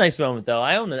this is a nice moment though.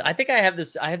 I own it. I think I have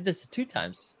this 2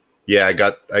 times. Yeah, I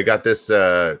got this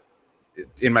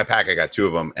in my pack. I got 2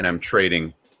 of them, and I'm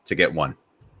trading to get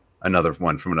another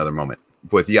one from another moment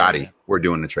with Yachty. We're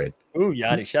doing a trade. Ooh,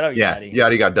 Yachty! Shout out Yachty.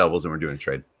 Yachty got doubles, and we're doing a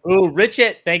trade. Ooh,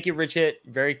 Richard! Thank you, Richard.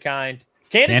 Very kind.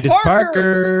 Candace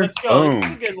Parker. Let's go. Boom.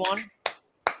 That's a good one.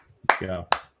 Go.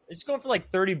 It's going for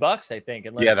like $30, I think.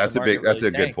 Yeah, that's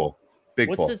a good pull.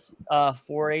 What's pull. This?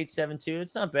 4872.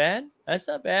 It's not bad. That's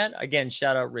not bad. Again,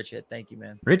 shout out Richard. Thank you,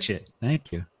 man. Richard,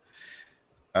 thank you.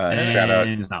 Shout out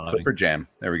Clipper Jam.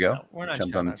 There we go. No, we're not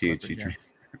jumped on the THC train.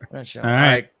 We're not sure. All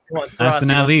right. Come on, last but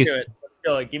not least. Let's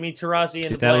do it. Give me Taurasi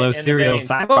and that low cereal.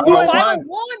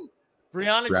 501.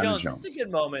 Brianna Jones. This is a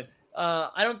good moment.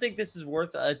 I don't think this is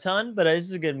worth a ton, but this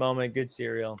is a good moment. Good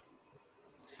cereal.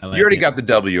 You already got the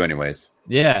W anyways.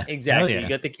 Yeah. Exactly. Yeah. You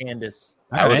got the Candace.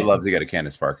 I would love to get a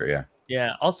Candace Parker, yeah.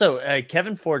 Yeah. Also,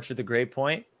 Kevin Forge with a great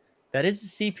point. That is a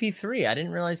CP3. I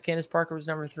didn't realize Candace Parker was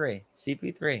number 3.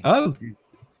 CP3. Oh,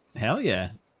 hell yeah.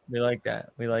 We like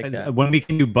that. We like that. When we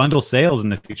can do bundle sales in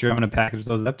the future, I'm going to package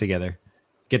those up together.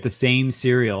 Get the same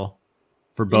cereal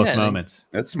for both moments.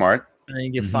 That's smart. And then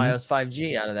you get Fios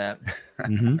 5G out of that.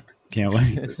 Can't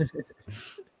wait.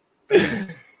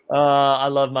 I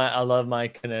love my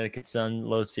Connecticut Sun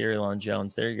low cereal on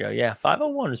Jones. There you go. Yeah,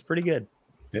 501 is pretty good.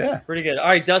 Yeah. Pretty good. All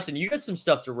right, Dustin, you got some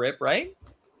stuff to rip, right?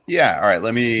 Yeah. All right.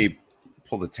 Let me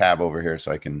pull the tab over here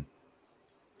so I can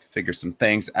figure some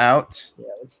things out. Yeah,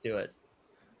 let's do it.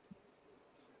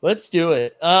 Let's do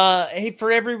it. Hey,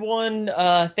 for everyone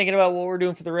thinking about what we're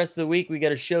doing for the rest of the week, we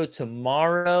got a show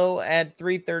tomorrow at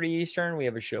 3:30 Eastern. We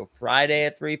have a show Friday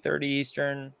at 3:30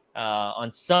 Eastern.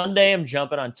 On Sunday, I'm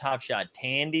jumping on Top Shot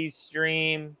Tandy's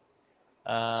stream.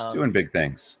 Just doing big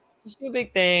things. Just doing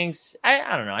big things.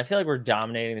 I don't know. I feel like we're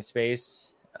dominating the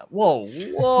space. Whoa.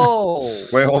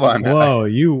 Wait, hold on. Whoa,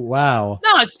 wow.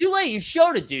 No, it's too late. You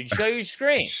showed it, dude. Show your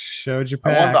screen. Showed your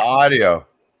packs. I want the audio.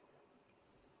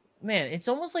 Man, it's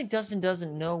almost like Dustin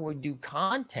doesn't know we do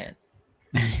content.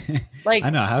 Like, I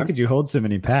know. How could you hold so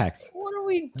many packs? What are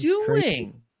we doing?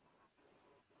 Crazy.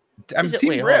 I'm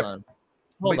Team Rip.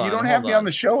 But you don't have me on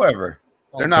the show ever.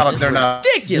 They're not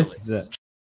ridiculous.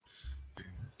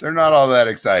 They're not all that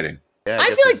exciting. Yeah,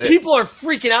 I feel like people are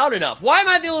freaking out enough. Why am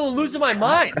I the only one losing my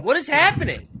mind? What is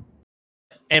happening?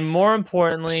 And more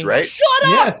importantly, right? Shut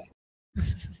up.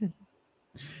 Yes.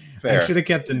 Fair. I should have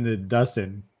kept in the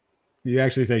Dustin. You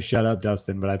actually say "shut up,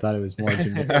 Dustin," but I thought it was more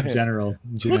general.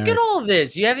 Look at all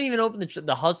this. You haven't even opened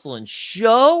the Hustle and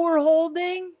Show we're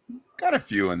holding. Got a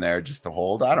few in there just to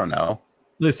hold. I don't know.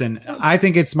 Listen, I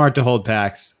think it's smart to hold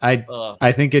packs.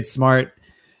 I think it's smart.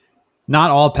 Not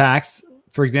all packs.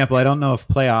 For example, I don't know if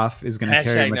playoff is going to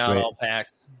carry much weight. All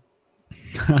packs.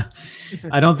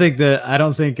 I don't think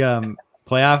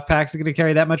playoff packs are going to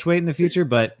carry that much weight in the future.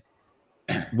 But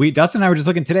Dustin and I were just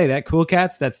looking today. That Cool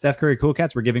Cats, that Steph Curry Cool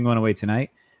Cats, we're giving one away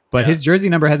tonight. But his jersey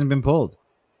number hasn't been pulled.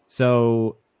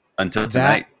 So until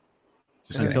tonight.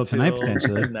 Until tonight,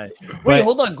 potentially. Wait,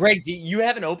 hold on, Greg. You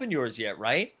haven't opened yours yet,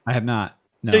 right? I have not.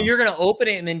 No. So you're going to open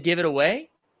it and then give it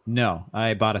away? No,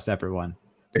 I bought a separate one.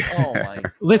 Oh my!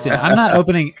 Listen, I'm not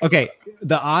opening. Okay,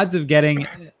 the odds of getting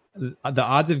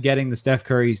the Steph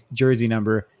Curry jersey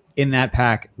number in that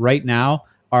pack right now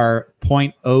are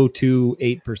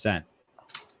 0.028%.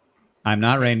 I'm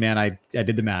not Rain Man. I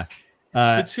did the math.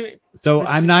 So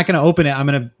I'm not going to open it. I'm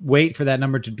going to wait for that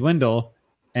number to dwindle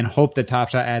and hope that Top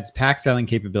Shot adds pack selling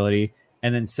capability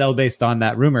and then sell based on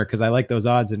that rumor because I like those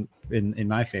odds in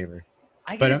my favor.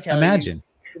 But imagine.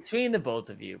 Between the both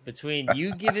of you, between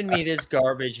you giving me this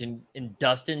garbage and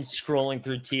Dustin scrolling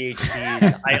through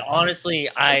THTs,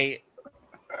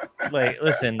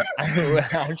 listen,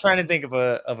 I'm trying to think of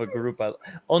a group.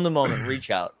 On the moment,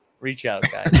 reach out,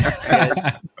 guys.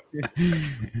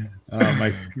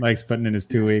 Oh, Mike's putting in his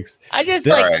 2 weeks. I just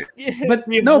but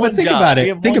think about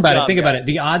it. Think about it.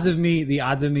 The odds of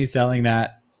me selling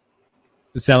that,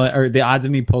 or the odds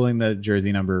of me pulling the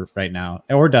jersey number right now,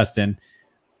 or Dustin,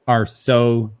 are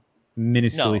so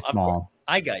minusculely small.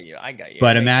 I got you.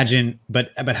 But imagine,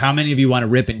 but how many of you want to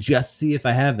rip and just see if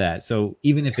I have that? So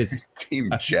even if it's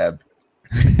Team Jeb.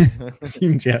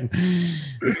 Team Jeb.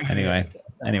 Anyway,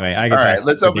 I all right,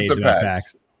 let's open some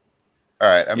packs. All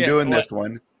right, I'm doing this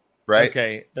one, right?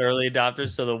 Okay, the early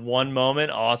adopters. So the one moment,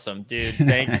 awesome, dude.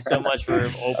 Thank you so much for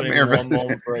opening one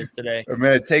moment for us today. I'm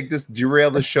gonna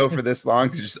derail the show for this long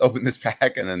to just open this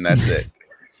pack, and then that's it.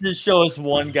 Just show us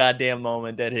one goddamn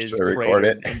moment that is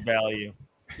great in value.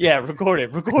 Yeah, record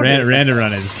it. Random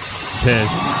Run is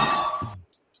pissed.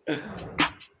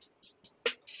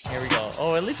 Here we go.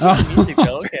 Oh, at least with the music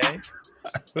though. Okay.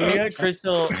 We got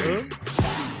Crystal.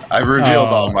 I revealed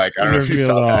all, Mike. I don't know if you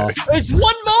saw that. It's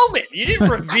one moment. You didn't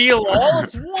reveal all.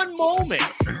 It's one moment.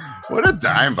 What a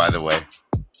dime, by the way.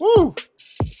 Woo!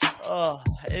 Oh,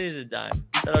 it is a dime.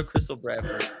 Shout out Crystal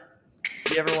Bradford.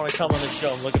 If you ever want to come on the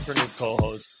show, I'm looking for new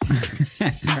co-hosts.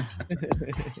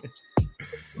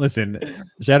 Listen,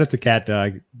 shout out to Cat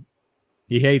Dog.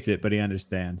 He hates it, but he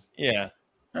understands. Yeah.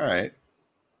 All right.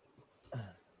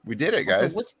 We did it,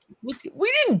 guys. So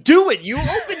we didn't do it. You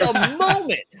opened a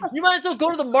moment. You might as well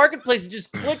go to the marketplace and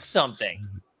just click something.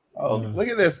 Oh, look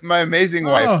at this. My amazing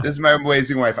wife. This is my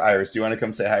amazing wife, Iris. Do you want to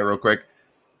come say hi real quick?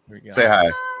 Say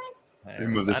hi. Let me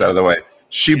move this out of the way.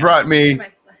 She brought me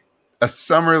our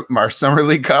summer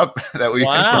league cup that we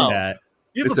Wow.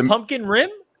 You have a pumpkin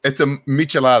rim? It's a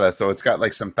michelada, so it's got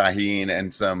like some tahini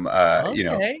and some I don't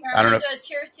know.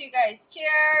 Cheers to you guys.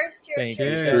 Cheers.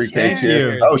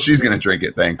 Cheers. Oh, she's gonna drink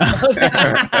it. Thanks.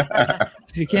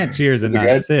 She can't cheers and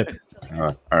not sip.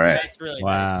 All right. That's really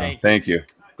wow. nice. Thank you.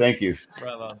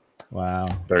 Bravo. Wow.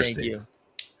 Thirsty. Thank you.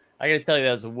 I gotta tell you,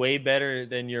 that was way better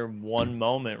than your one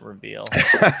moment reveal.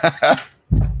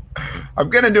 I'm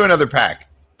gonna do another pack.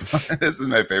 This is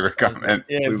my favorite comment.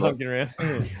 Yeah, pumpkin rim.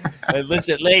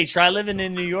 Listen, try living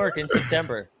in New York in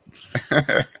September.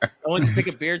 I went to pick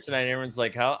a beer tonight. And everyone's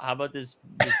like, "How about this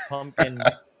pumpkin?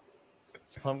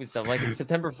 This pumpkin stuff? Like it's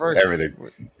September 1st. Everything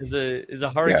is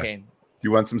a hurricane. Yeah.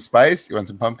 You want some spice? You want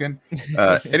some pumpkin?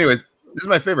 Anyways, this is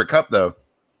my favorite cup though.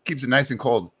 Keeps it nice and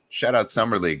cold. Shout out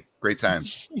Summer League. Great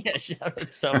times. Yeah, shout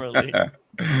out Summer League. All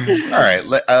right,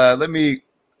 let me.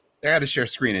 I got to share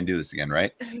screen and do this again,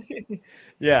 right?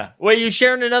 Yeah. Wait, you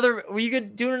sharing another? Were you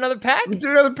doing another pack? We'll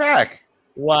do another pack.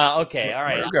 Wow. Okay. All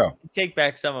right. There we go. Take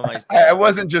back some of my stuff. I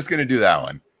wasn't just going to do that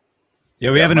one.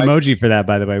 Yeah, we have an emoji for that,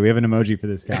 by the way. We have an emoji for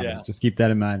this comment. Yeah. Just keep that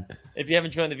in mind. If you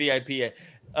haven't joined the VIP yet.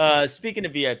 Speaking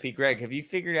of VIP, Greg, have you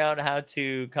figured out how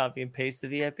to copy and paste the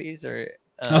VIPs? Or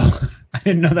I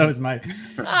didn't know that was mine.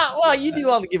 Well, you do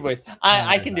all the giveaways.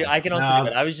 I can also do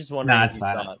it. I was just wondering if you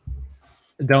saw it.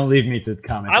 Don't leave me to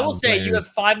comment. I will say you have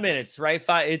 5 minutes, right?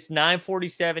 It's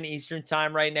 9:47 Eastern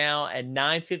time right now. At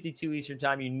 9:52 Eastern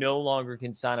time, you no longer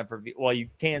can sign up for. You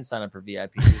can sign up for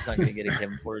VIP. You're just not going to get a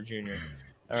Kevin Porter Jr.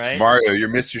 All right, Mario, you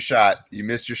missed your shot. You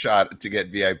missed your shot to get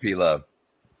VIP love.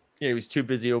 Yeah, he was too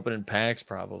busy opening packs,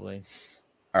 probably.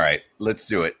 All right, let's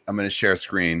do it. I'm going to share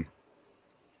screen,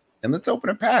 and let's open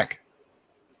a pack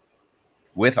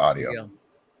with audio.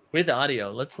 With audio,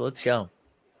 let's go.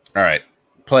 All right,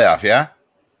 playoff, yeah.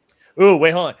 Ooh,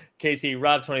 wait, hold on. KC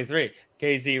Rob 23.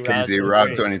 KC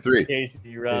Rob 23.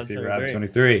 KC Rob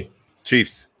 23.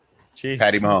 Chiefs.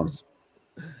 Patty Mahomes.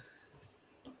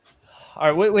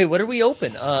 All right, wait. What are we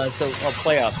open?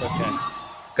 Playoffs. Okay.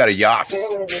 Got a Yoffs.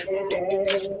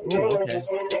 Ooh, okay.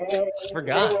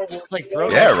 Forgot. It's like bro.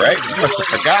 Yeah, right. You must have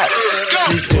forgot.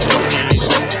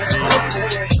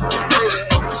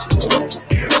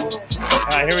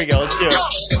 All right, here we go. Let's do it.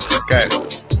 Okay.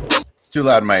 It's too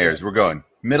loud in my ears. We're going.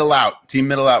 Middle out. Team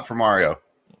middle out for Mario.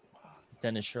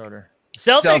 Dennis Schroeder.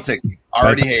 Celtics.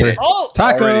 Already hate it. Oh,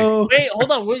 Taco. Wait,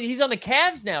 hold on. He's on the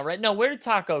Cavs now, right? No, where did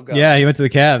Taco go? Yeah, he went to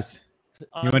the Cavs.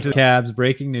 He went to the Cavs.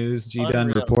 Breaking news. G-Dun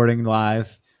reporting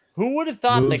live. Who would have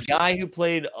thought the guy who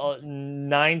played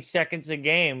 9 seconds a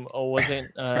game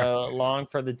wasn't long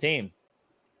for the team?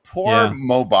 Poor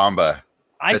Mo Bamba.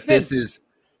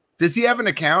 Does he have an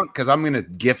account? Because I'm gonna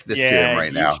gift this to him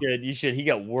right now. You should. He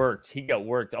got worked.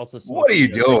 Also, what are you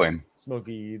doing,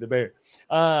 Smokey the Bear?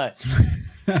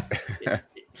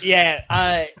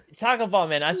 Taco Fall,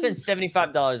 man. I spent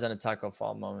 $75 on a Taco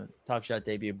Fall moment. Top Shot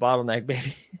debut, bottleneck,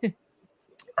 baby.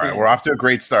 All right, we're off to a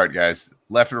great start, guys.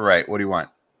 Left or right? What do you want?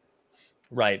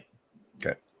 Right.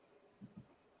 Okay.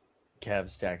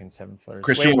 Cavs stacking 7-footers.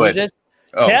 Christian Wood. This?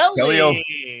 Oh,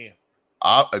 Kelly.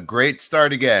 A great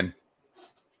start again.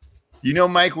 You know,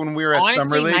 Mike, when we were at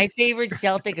Summer League, my favorite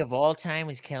Celtic of all time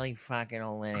was Kelly fucking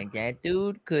Olynyk. That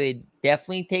dude could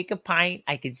definitely take a pint.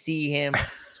 I could see him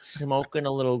smoking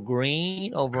a little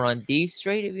green over on D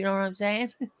Street, if you know what I'm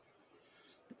saying.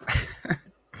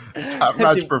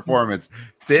 Top-notch performance.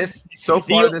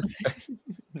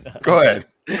 Go ahead.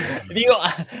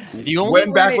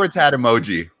 When backwards had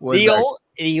emoji.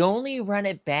 The only run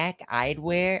it back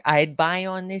I'd buy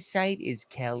on this site is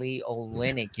Kelly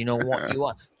Olynyk. You know what? You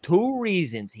want 2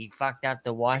 reasons. He fucked up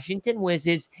the Washington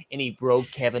Wizards and he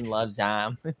broke Kevin Love's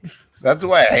arm. That's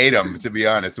why I hate him, to be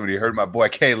honest. When he heard my boy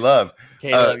K Love.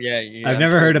 I've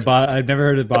never heard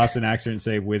a Boston accent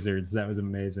say Wizards. That was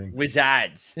amazing.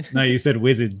 Wizards. No, you said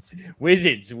Wizards.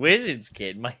 Wizards,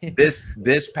 kid.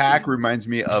 This pack reminds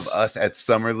me of us at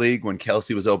Summer League when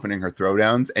Kelsey was opening her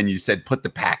throwdowns, and you said, "Put the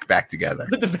pack back together."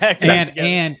 Put the pack back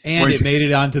together. And it made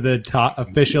it onto the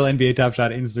official NBA Top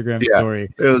Shot Instagram story.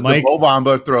 It was the Mo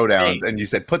Bamba throwdowns, and you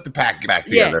said, "Put the pack back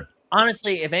together."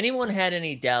 Honestly, if anyone had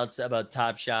any doubts about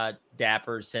Top Shot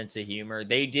Dapper's sense of humor,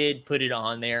 they did put it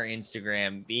on their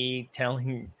Instagram, me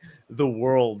telling the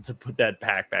world to put that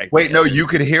pack back. Wait, together. No, you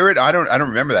could hear it. I don't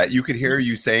remember that. You could hear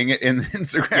you saying it in the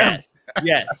Instagram.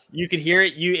 Yes, you could hear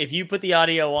it. If you put the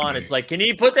audio on, it's like, can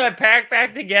you put that pack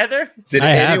back together? Did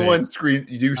anyone screen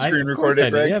record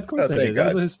it, Greg? Yeah, of course I did. That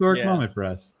was a historic moment for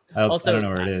us. I don't know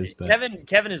where it is, but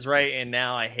Kevin is right, and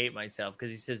now I hate myself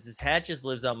because he says this hat just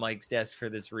lives on Mike's desk for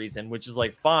this reason, which is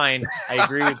like fine. I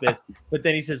agree with this, but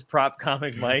then he says prop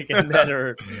comic Mike, and that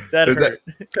hurt.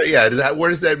 Where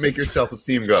does that make your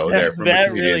self-esteem go? That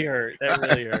really hurt.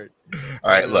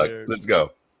 All right, let's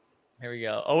go. Here we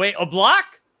go. Oh wait, a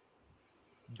block.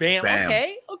 Bam.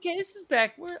 Okay, this is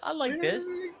back. I like this.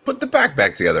 Put the pack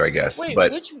back together, I guess. Wait,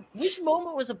 but which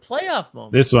moment was a playoff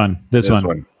moment? This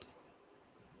one.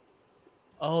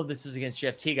 Oh, this was against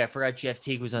Jeff Teague. I forgot Jeff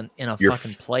Teague was in a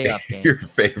fucking playoff game. Your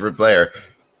favorite player.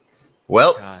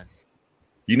 Well,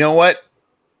 you know what?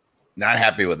 Not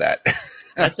happy with that.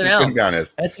 That's an L.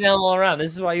 That's an L all around.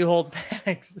 This is why you hold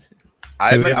packs.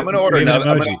 I'm going to order another.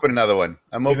 I'm going to open another one.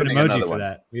 I'm opening another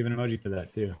one. We have an emoji for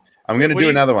that too. I'm going to do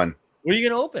another one. What are you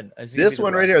going to open? This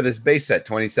one right here. This base set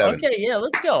 27. Okay, yeah,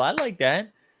 let's go. I like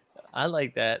that.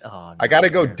 Oh, I got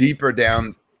to go deeper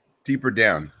down.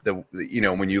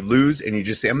 When you lose and you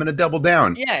just say, I'm going to double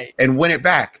down and win it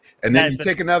back. And then you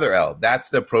take another L. That's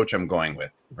the approach I'm going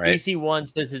with. Right. DC1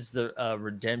 says it's the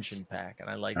redemption pack. And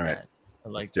I like that.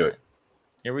 Right. Let's do it.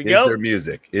 Here we go. Is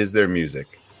there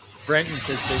music? Brenton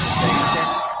says there's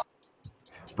a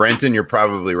Brenton, you're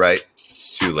probably right.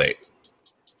 It's too late.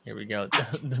 Here we go.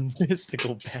 The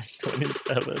mystical pack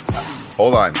 27.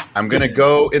 Hold on. I'm going to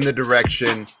go in the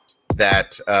direction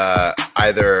that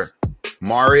either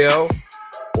Mario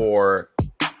or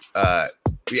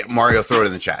Mario, throw it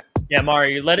in the chat. Yeah,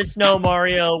 Mario, let us know,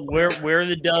 Mario, where are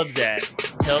the dubs at?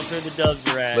 Tell us where the dubs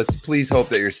are at. Let's please hope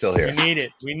that you're still here. We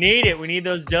need it. We need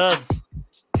those dubs.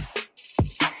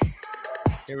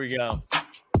 Here we go.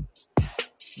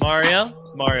 Mario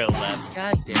left.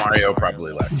 God damn. Mario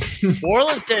probably left.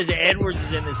 Borland says Edwards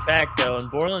is in this pack though, and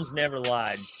Borland's never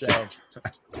lied. So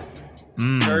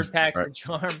third pack's the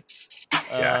charm.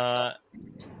 I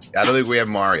don't think we have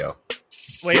Mario.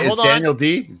 Wait, hold on.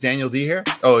 Is Daniel D here?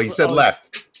 Oh, he said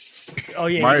left. Oh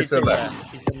yeah, Mario said left.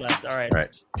 He said left. All right.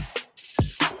 Right.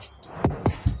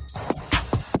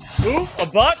 Ooh, a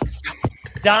buck.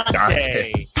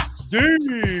 Dante.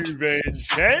 DiVincenzo.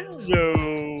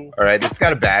 All right, it's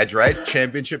got a badge, right?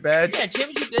 Championship badge. Yeah,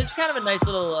 championship. It's kind of a nice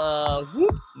little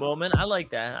whoop moment. I like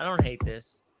that. I don't hate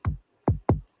this.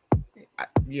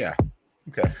 Yeah.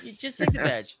 Okay. You just take the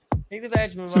badge. Take the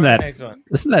badge. Move on to the next one.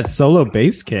 Listen to that solo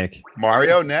bass kick.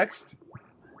 Mario next.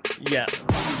 Yeah,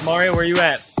 Mario, where you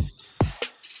at?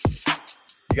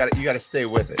 You got to stay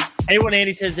with it. Anyone,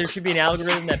 Andy says there should be an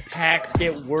algorithm that packs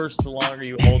get worse the longer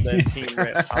you hold that team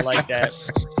rip. I like that.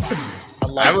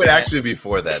 I would actually be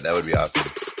for that. That would be awesome.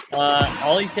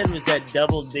 All he said was that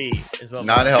double D is what.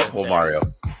 Not helpful, Mario.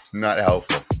 Not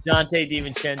helpful. Dante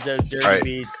DiVincenzo, Dirty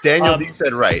Beast. Daniel D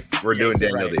said right. We're doing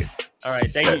Daniel D. All right,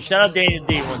 thank you. Shout out Daniel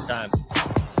D one time.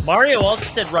 Mario also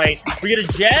said right. We get a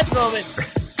Jazz moment.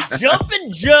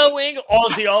 Jumpin' Joe Ingles.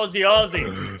 Aussie.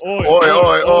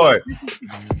 Oi.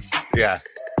 Yeah.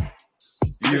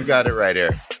 You got it right here.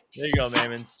 There you go,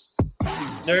 Mammons.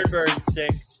 Nerdberg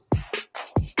 6.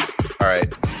 All right.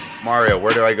 Mario,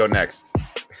 where do I go next?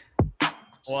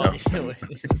 Well,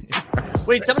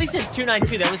 wait, somebody said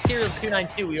 292. That was Serial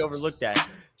 292 we overlooked that.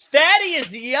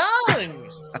 Thaddeus Young.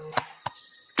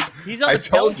 He's on the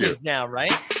Pelicans now,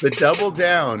 right? The double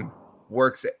down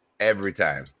works every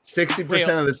time.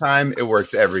 60% of the time, it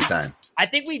works every time. I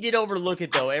think we did overlook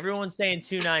it, though. Everyone's saying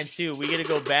 292. We got to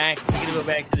go back. We got to go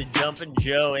back to the Jumpin'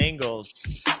 Joe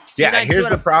Ingles. Yeah, here's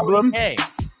the problem.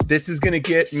 This is going to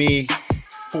get me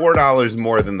 $4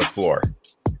 more than the floor.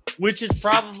 Which is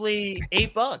probably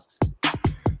 $8.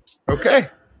 Okay.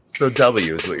 So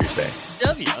W is what you're saying.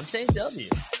 W. I'm saying W.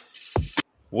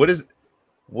 What does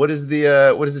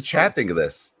the chat think of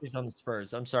this? He's on the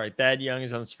Spurs. I'm sorry. Thad Young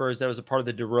is on the Spurs. That was a part of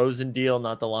the DeRozan deal,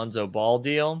 not the Lonzo Ball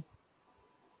deal.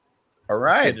 All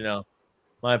right. Good to know.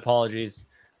 My apologies.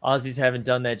 Aussies haven't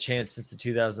done that chant since the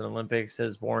 2000 Olympics,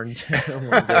 says Warren.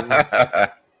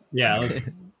 Yeah,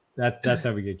 that's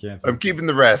how we get canceled. I'm keeping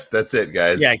the rest. That's it,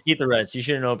 guys. Yeah, keep the rest. You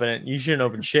shouldn't open it. You shouldn't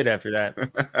open shit after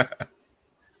that.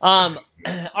 All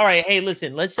right. Hey,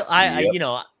 listen.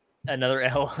 Another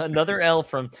L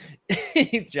from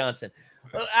Heath Johnson.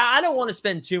 I don't want to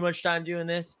spend too much time doing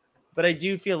this, but I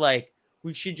do feel like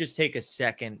we should just take a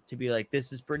second to be like,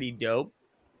 this is pretty dope.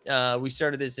 We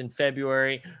started this in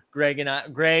February. Greg,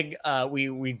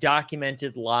 we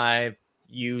documented live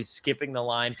you skipping the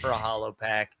line for a hollow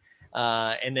pack.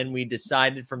 And then we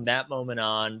decided from that moment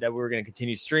on that we were going to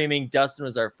continue streaming. Dustin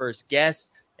was our first guest.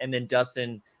 And then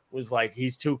Dustin was like,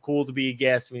 he's too cool to be a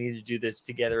guest. We need to do this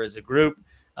together as a group.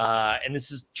 And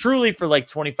this is truly for like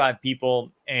 25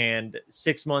 people. And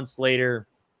 6 months later,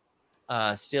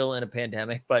 still in a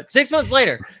pandemic, but 6 months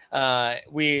later,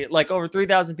 we like over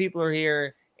 3,000 people are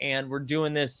here. And we're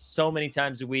doing this so many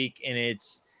times a week. And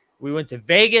we went to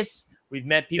Vegas. We've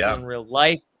met people in real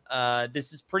life.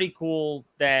 This is pretty cool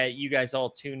that you guys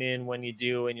all tune in when you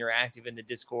do and you're active in the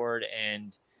Discord.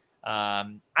 And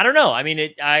I don't know. I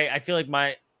mean, I feel like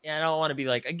I don't want to be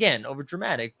like, again, over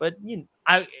dramatic, but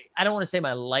I don't want to say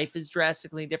my life is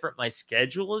drastically different. My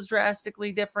schedule is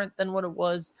drastically different than what it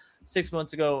was 6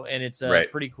 months ago. And it's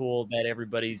pretty cool that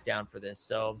everybody's down for this.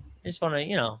 So I just want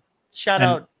to, shout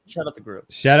out the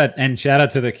group. Shout out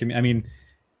to the community. I mean,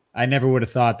 I never would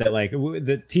have thought that like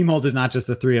the Team Hold is not just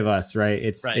the three of us, right?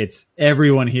 It's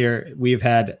everyone here. We've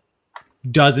had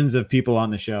dozens of people on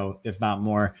the show, if not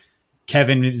more.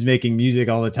 Kevin is making music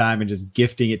all the time and just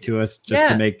gifting it to us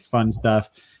to make fun stuff.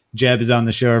 Jeb is on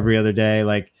the show every other day.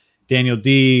 Like Daniel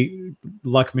D,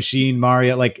 Luck Machine,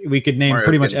 Mario. Like we could name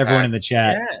pretty much everyone in the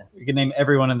chat. Yeah. We could name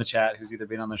everyone in the chat who's either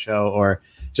been on the show or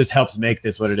just helps make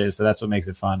this what it is. So that's what makes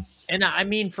it fun. And I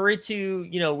mean, for it to,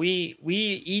 we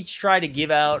each try to give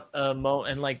out a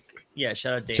and like,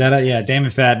 shout out Damon.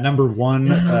 Damon Fad, number one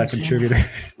contributor.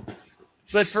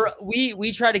 But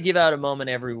we try to give out a moment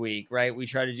every week, right? We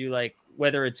try to do like,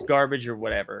 whether it's garbage or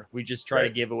whatever, we just try to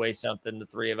give away something, the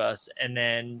three of us. And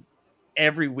then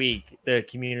every week the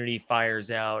community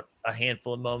fires out a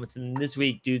handful of moments. And this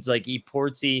week, dudes like E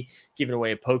Portsy giving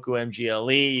away a Poku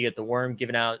MGLE. You get the Worm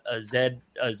giving out a Zed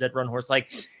Run Horse.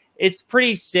 Like, it's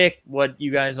pretty sick what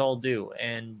you guys all do.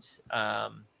 And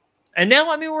now,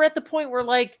 I mean, we're at the point where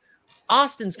like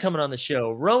Austin's coming on the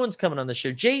show. Rowan's coming on the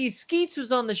show. J.E. Skeets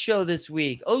was on the show this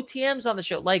week. OTM's on the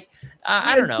show. Like,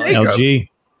 I don't know. LG.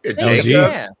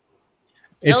 Yeah.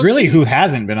 It's really who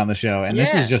hasn't been on the show. And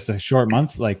this is just a short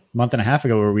month and a half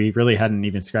ago where we really hadn't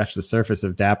even scratched the surface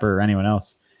of Dapper or anyone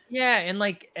else. Yeah. And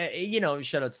like,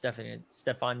 shout out Stephanie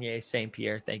St.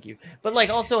 Pierre. Thank you. But like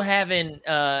also having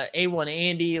A1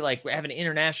 Andy, like we're having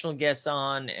international guests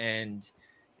on and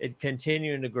it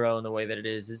continuing to grow in the way that it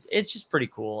is it's just pretty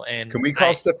cool. And can we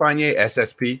call Stephanie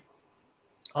SSP?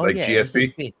 Oh, like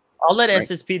GSP? SSP. I'll let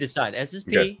SSP decide.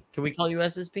 SSP, okay. Can we call you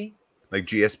SSP? Like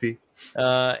GSP?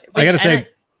 I got to say,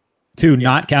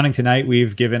 not counting tonight,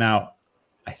 we've given out,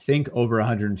 I think, over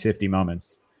 150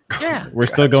 moments. Yeah. We're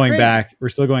still going back. We're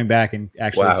still going back and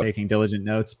actually taking diligent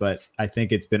notes, but I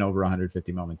think it's been over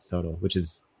 150 moments total, which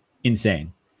is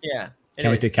insane. Yeah.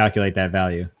 Can't wait to calculate that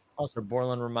value. Also,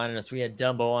 Borland reminded us we had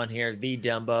Dumbo on here, the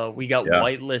Dumbo. We got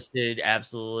whitelisted,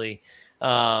 absolutely.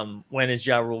 When is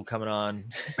Ja Rule coming on?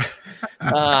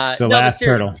 So last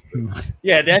hurdle.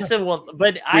 Yeah, that's the one.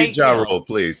 But tweet Ja Rule,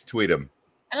 please tweet him.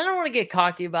 And I don't want to get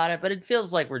cocky about it, but it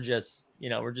feels like we're just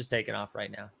taking off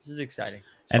right now. This is exciting.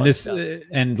 And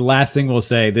the last thing we'll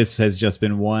say, this has just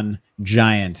been one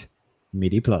giant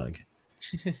meaty plug.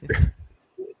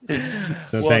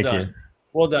 So well thank done. you.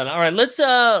 Well done. All right,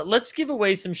 let's give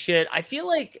away some shit. I feel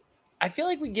like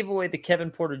we give away the Kevin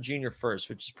Porter Jr. first,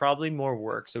 which is probably more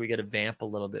work, so we got to vamp a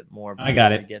little bit more. I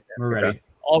got it. Get that. We're ready.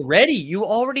 Already? You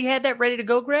already had that ready to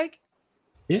go, Greg?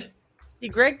 Yeah. See,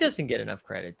 Greg doesn't get enough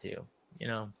credit too.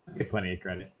 I get plenty of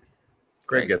credit.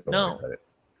 Greg gets the no credit.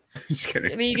 Just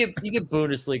kidding. I mean, you get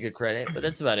Bundesliga credit, but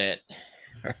that's about it.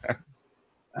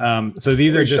 So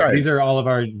these are all of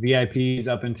our VIPs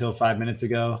up until 5 minutes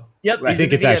ago. Yep. I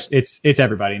think it's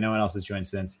everybody. No one else has joined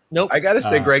since. Nope. I gotta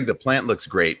say, Greg, the plant looks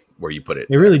great where you put it.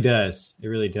 It really does. It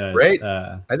really does. Right.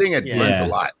 I think it blends a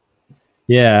lot.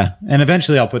 Yeah, and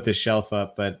eventually I'll put this shelf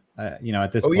up, but at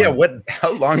this point. Oh yeah,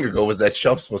 how long ago was that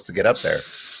shelf supposed to get up there?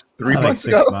 3 months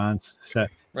ago? 6 months. So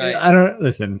right. I don't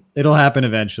listen. It'll happen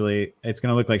eventually. It's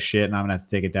gonna look like shit, and I'm gonna have to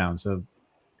take it down. So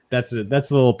that's a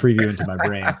little preview into my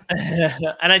brain.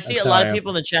 And I see a lot of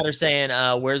people in the chat are saying,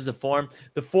 "Where's the form?"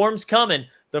 The form's coming.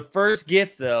 The first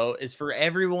gift, though, is for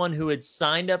everyone who had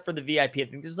signed up for the VIP. I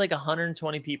think there's like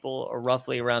 120 people, or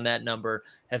roughly around that number,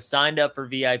 have signed up for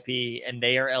VIP, and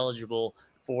they are eligible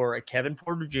for a Kevin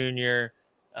Porter Jr.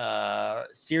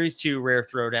 Series 2 Rare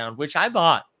Throwdown, which I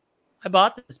bought. I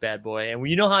bought this bad boy, and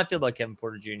you know how I feel about Kevin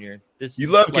Porter Jr.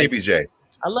 You love KPJ.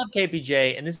 I love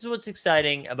KPJ, and this is what's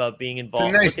exciting about being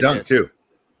involved. It's a nice dunk, too.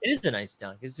 It is a nice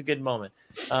dunk. It's a good moment.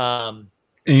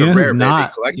 You know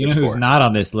who's not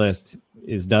on this list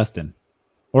is Dustin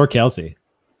or Kelsey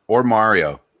or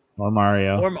Mario. Yeah,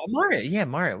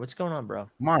 Mario. What's going on, bro?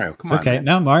 Mario, come on. Okay,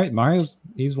 man. No, Mario's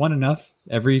he's won enough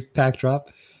every pack drop.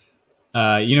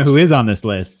 You know who is on this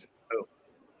list? Who?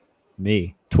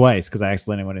 Me twice because I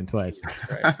accidentally went in twice.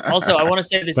 Also, I want to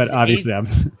say this. But is obviously, I'm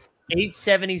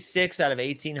 876 out of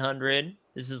 1800.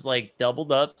 This is like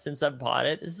doubled up since I bought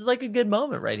it. This is like a good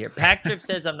moment right here. Patrick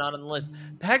says I'm not on the list.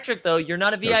 Patrick, though, you're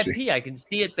not a VIP. I can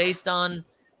see it based on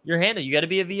your handle. You got to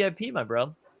be a VIP, my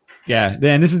bro. Yeah,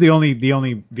 and this is the only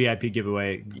VIP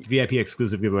giveaway, VIP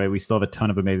exclusive giveaway. We still have a ton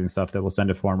of amazing stuff that we'll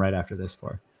send a form right after this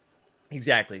for.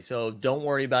 Exactly. So don't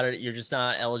worry about it. You're just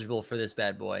not eligible for this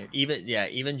bad boy.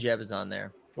 Even Jeb is on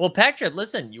there. Well, Patrick,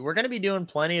 listen, we're going to be doing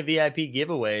plenty of VIP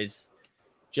giveaways.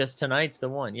 Just tonight's the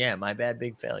one. Yeah, my bad,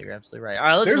 big fail. You're absolutely right.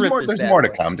 All right, there's more to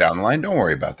come down the line. Don't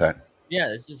worry about that. Yeah,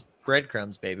 this is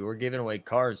breadcrumbs, baby. We're giving away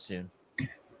cars soon.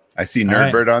 I see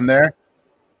Nerdbird on there.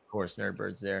 Of course,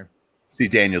 Nerdbird's there. See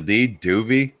Daniel D,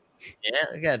 Doovie.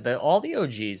 Yeah, all the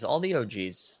OGs. All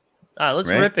right, let's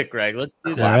rip it, Greg. Let's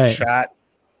do that. Right. Shot.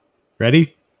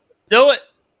 Ready? Do it.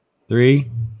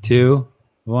 3, 2,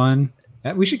 1.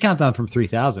 We should count down from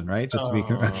 3,000, right? Just to be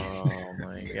correct. Oh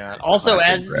my god! Also,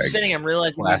 as it's spinning, I'm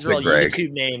realizing these are all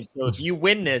YouTube names. So if you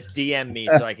win this, DM me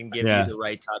so I can give you the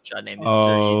right Top Shot name.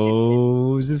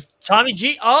 Is this Tommy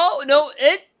G? Oh no,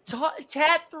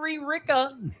 Tat 3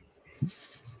 Ricka,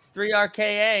 3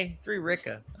 RKA, 3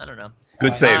 Ricka. I don't know.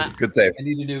 Good save. Good save. I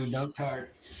need to do note card.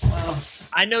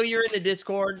 I know you're in the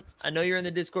Discord.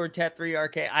 Tat 3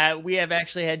 RK. We have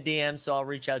actually had DMs, so I'll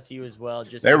reach out to you as well.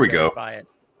 Just there we go. It.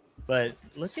 But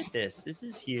look at this. This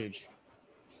is huge.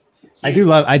 I do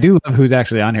love who's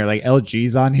actually on here. Like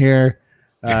LG's on here.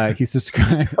 He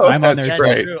subscribed. I'm on there.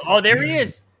 Right. Oh, there he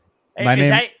is. Hey, My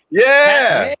name.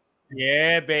 Yeah,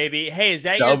 baby. Hey, is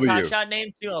that your Top Shot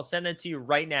name too? I'll send that to you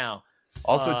right now.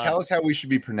 Also, tell us how we should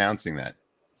be pronouncing that.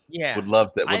 Yeah, would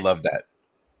love that. Love that.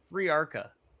 3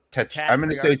 Arca. I'm going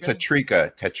to say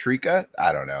Tetrika. Tetrika.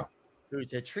 I don't know. Ooh,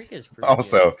 Tetrika is pretty.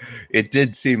 Also, it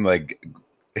did seem like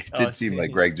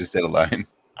Greg just did a line.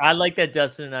 I like that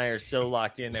Dustin and I are so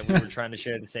locked in that we were trying to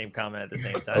share the same comment at the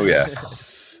same time. Oh yeah.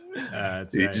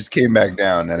 It just came back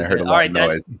down and I heard a lot of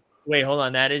noise. Wait, hold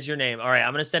on. That is your name. All right,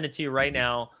 I'm going to send it to you right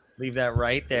now. Leave that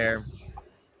right there.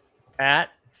 At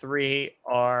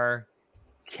 3RKA.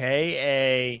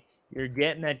 You're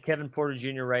getting that Kevin Porter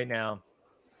Jr. right now.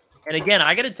 And again,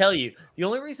 I got to tell you, the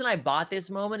only reason I bought this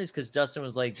moment is because Dustin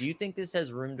was like, do you think this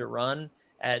has room to run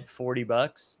at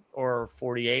 $40 or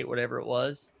 48, whatever it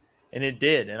was? And it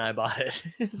did, and I bought it.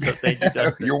 So thank you,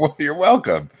 Dustin. You're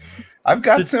welcome. I've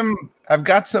got some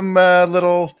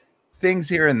little things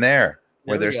here and there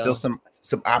where there's still some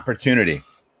opportunity.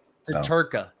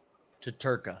 Turka.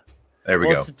 There we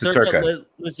go. Turka.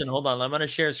 Listen, hold on. I'm going to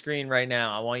share a screen right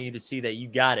now. I want you to see that you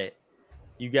got it.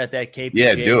 You got that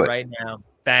KPJ right now.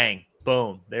 Bang.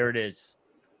 Boom. There it is.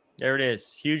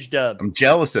 Huge dub. I'm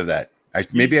jealous of that.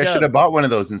 Maybe I should have bought one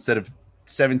of those instead of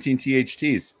 17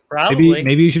 THTs. Probably.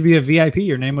 Maybe you should be a VIP.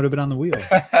 Your name would have been on the wheel.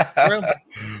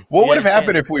 What would have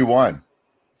happened if we won?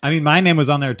 I mean, my name was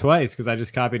on there twice because I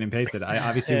just copied and pasted. I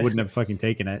obviously wouldn't have fucking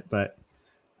taken it, but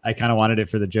I kind of wanted it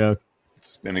for the joke.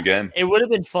 Spin again. It would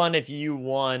have been fun if you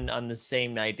won on the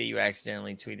same night that you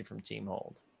accidentally tweeted from Team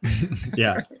Hold.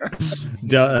 Yeah,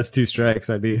 that's 2 strikes.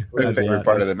 I'd be my favorite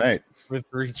part of the night with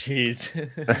 3 cheese.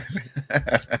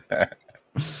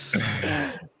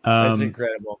 That's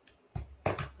incredible.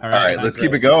 All right, let's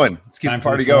keep it going. Let's keep the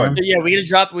party going. So, yeah, we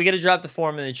gotta drop the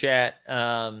form in the chat.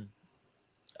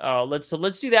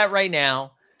 Let's do that right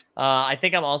now. I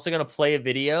think I'm also gonna play a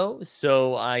video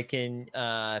so I can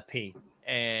pee,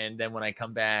 and then when I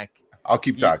come back, I'll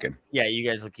keep talking. Yeah, you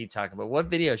guys will keep talking. But what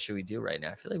video should we do right now?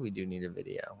 I feel like we do need a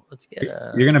video. Let's get.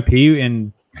 You're gonna pee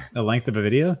in the length of a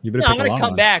video? You better. No, I'm gonna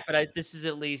come back, but this is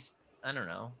at least I don't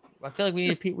know. I feel like we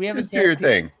need to pee. We haven't just do your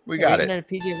thing. We got it.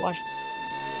 PJ Washington.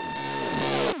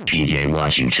 PJ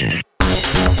Washington.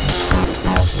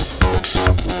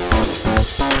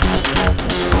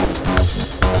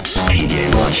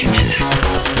 PJ Washington.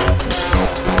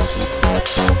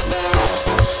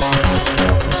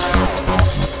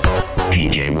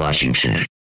 PJ Washington.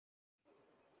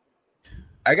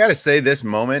 I gotta say, this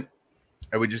moment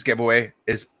that we just gave away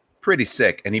is pretty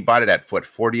sick, and he bought it at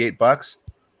 $48.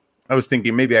 I was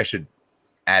thinking maybe I should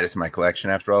add it to my collection.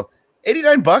 After all,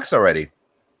 $89 already.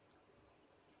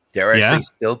 Dare I say,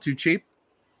 still too cheap?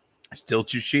 Still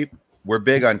too cheap. We're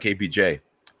big on KPJ.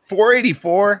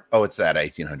 $484. Oh, it's that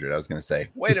 1800. I was gonna say.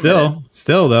 Wait a minute.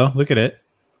 Still though, look at it.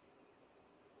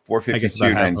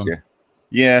 $452.92.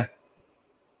 Yeah.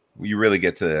 You really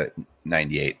get to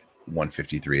 98.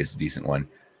 153 is a decent one.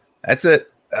 That's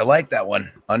it. I like that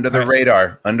one. Under the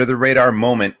radar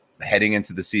moment heading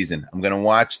into the season. I'm going to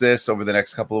watch this over the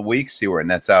next couple of weeks, see where it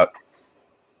nets out.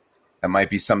 That might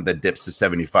be something that dips to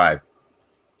 75.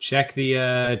 Check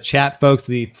the chat, folks.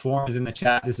 The form is in the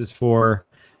chat. This is for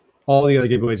all the other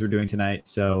giveaways we're doing tonight.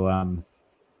 So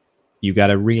you got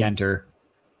to re-enter,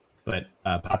 but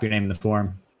pop your name in the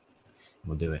form.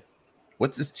 We'll do it.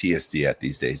 What's his TSD at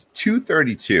these days?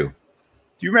 232. Do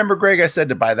you remember, Greg? I said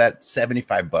to buy that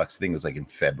 $75. I think it was like in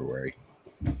February.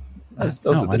 Those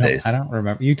are the days. I don't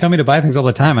remember. You tell me to buy things all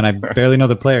the time, and I barely know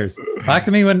the players. Talk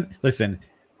to me when. Listen,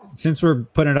 since we're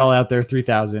putting it all out there,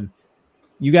 3,000.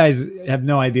 You guys have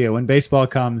no idea when baseball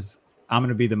comes. I'm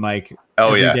gonna be the mic.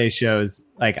 Everyday shows.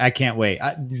 Like I can't wait.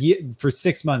 For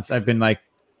 6 months, I've been like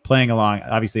playing along.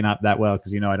 Obviously, not that well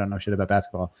because I don't know shit about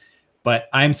basketball. But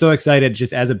I'm so excited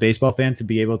just as a baseball fan to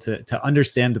be able to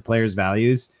understand the players'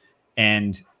 values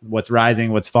and what's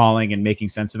rising, what's falling, and making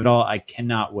sense of it all. I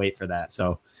cannot wait for that.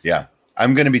 So yeah,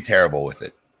 I'm going to be terrible with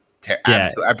it.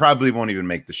 I probably won't even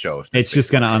make the show. It's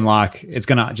just going to unlock. It's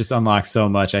going to just unlock so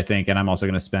much, I think. And I'm also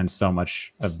going to spend so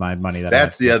much of my money.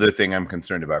 That's the other thing I'm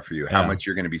concerned about for you. How much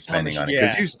you're going to be spending on it.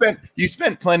 Because you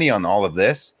spent plenty on all of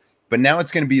this, but now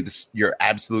it's going to be your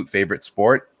absolute favorite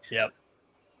sport. Yep.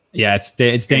 Yeah,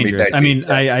 it's dangerous. I mean,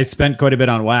 I spent quite a bit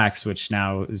on wax, which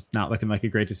now is not looking like a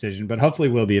great decision, but hopefully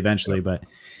will be eventually. But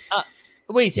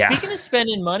speaking of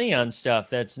spending money on stuff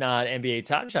that's not NBA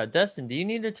Top Shot, Dustin, do you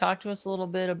need to talk to us a little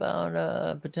bit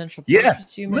about potential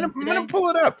purchase you made? I'm gonna pull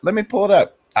it up. Let me pull it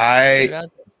up.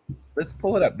 Let's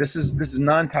pull it up. This is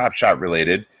non-Top Shot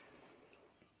related,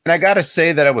 and I gotta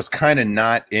say that I was kind of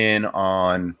not in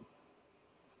on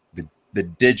the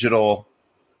digital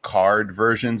card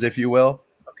versions, if you will.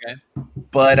 Okay.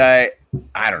 But I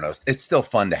don't know. It's still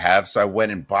fun to have. So I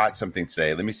went and bought something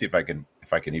today. Let me see if I can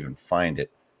even find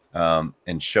it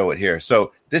and show it here.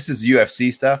 So this is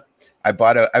UFC stuff. I've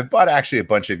bought actually a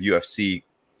bunch of UFC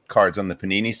cards on the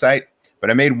Panini site,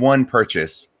 but I made one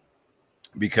purchase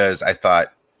because I thought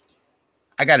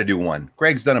I got to do one.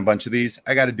 Greg's done a bunch of these.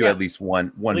 I got to do at least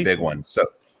one big one.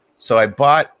 So I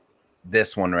bought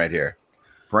this one right here.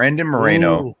 Brandon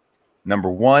Moreno, Ooh. number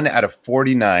 1 out of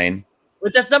 49.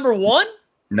 Wait, that's number 1?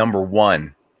 Number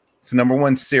 1. It's the number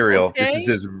 1 serial. Okay. This is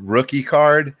his rookie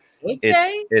card.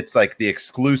 Okay. It's like the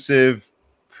exclusive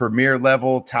premier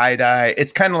level tie-dye.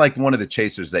 It's kind of like one of the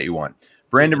chasers that you want.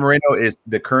 Brandon Moreno is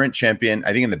the current champion,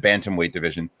 I think, in the bantamweight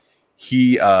division.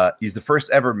 He's the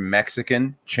first ever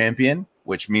Mexican champion,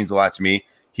 which means a lot to me.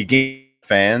 He gained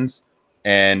fans,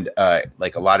 and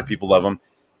like a lot of people love him.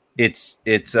 It's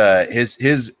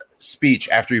his speech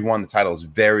after he won the title is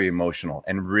very emotional,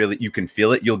 and really you can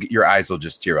feel it. Your eyes will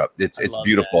just tear up. It's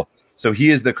beautiful. That. So he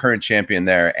is the current champion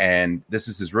there, and this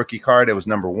is his rookie card. It was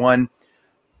number 1.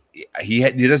 He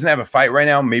doesn't have a fight right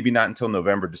now, maybe not until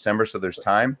November, December, so there's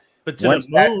time. But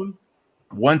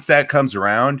once that comes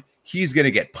around, he's going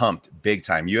to get pumped big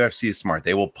time. UFC is smart.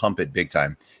 They will pump it big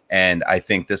time, and I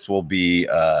think this will be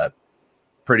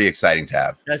pretty exciting to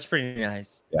have. That's pretty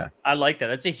nice. Yeah, I like that.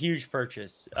 That's a huge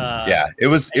purchase.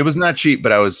 It was not cheap,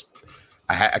 but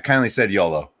I kindly said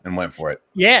YOLO and went for it.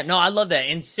 Yeah, no, I love that.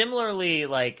 And similarly,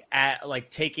 like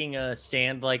taking a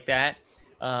stand like that,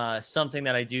 something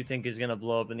that I do think is going to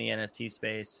blow up in the NFT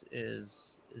space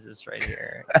is is this right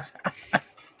here?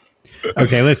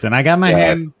 Okay, listen, I got my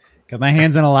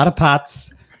hands in a lot of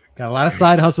pots. Got a lot of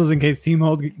side hustles in case Team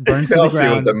Hold burns to the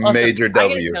ground. With a major I gotta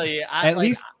W. tell you, At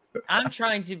least I'm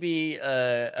trying to be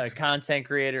a content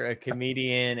creator, a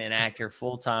comedian, an actor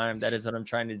full time. That is what I'm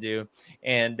trying to do.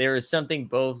 And there is something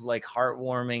both like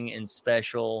heartwarming and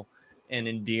special and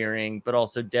endearing, but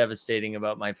also devastating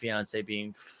about my fiance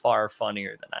being far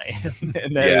funnier than I am.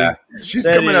 And she's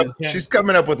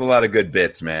coming up with a lot of good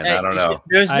bits, man. I don't know.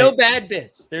 There's no bad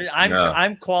bits.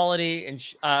 I'm quality and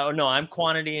I'm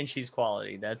quantity and she's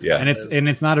quality. That's and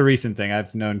it's not a recent thing.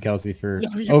 I've known Kelsey for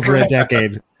over a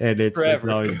decade, and it's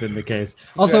always been the case.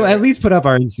 Also, at least put up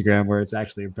our Instagram where it's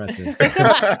actually impressive.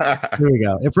 Here we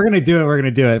go. If we're gonna do it, we're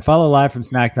gonna do it. Follow Live from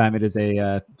Snack Time. It is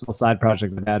a little side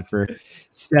project I've had for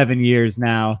 7 years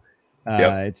now.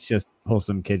 It's just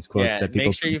wholesome kids quotes that people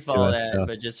make sure you follow that, so.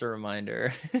 But just a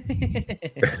reminder.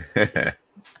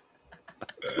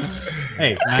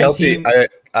 Hey, Kelsey,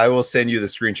 I will send you the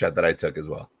screenshot that I took as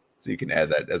well, so you can add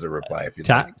that as a reply if you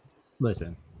like.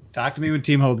 Listen, talk to me when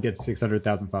Team Hold gets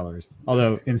 600,000 followers.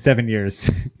 Although in 7 years,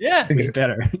 we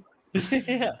better.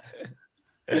 Yeah.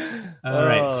 All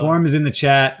right, form is in the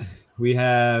chat. We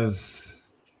have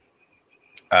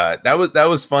that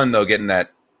was fun though,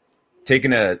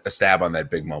 taking a stab on that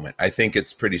big moment. I think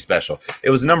it's pretty special. It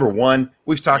was number one.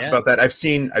 We've talked about that. I've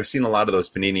seen a lot of those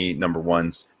Panini number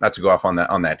ones, not to go off on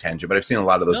that tangent, but I've seen a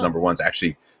lot of those number ones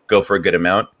actually go for a good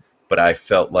amount, but I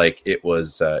felt like it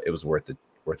was worth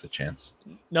the chance.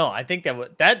 No, I think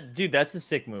that's a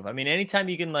sick move. I mean, anytime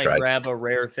you can grab a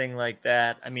rare thing like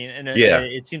that, I mean, and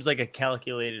it seems like a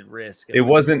calculated risk. It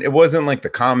wasn't like the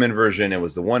common version. It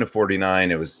was the 1 of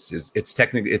 49. It's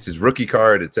technically his rookie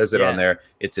card. It says it on there.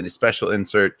 It's in a special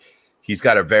insert. He's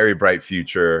got a very bright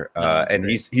future, and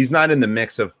he's not in the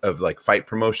mix of like fight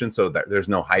promotion, so there's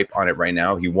no hype on it right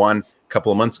now. He won a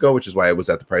couple of months ago, which is why it was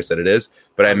at the price that it is.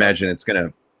 But I imagine it's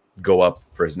gonna go up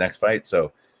for his next fight.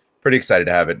 So pretty excited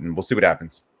to have it, and we'll see what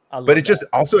happens. But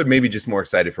it made me just more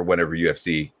excited for whenever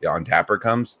UFC on Tapper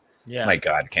comes. Yeah, my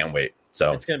God, can't wait.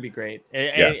 So it's gonna be great.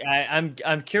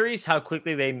 I'm curious how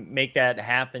quickly they make that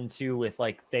happen too, with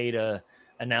like Theta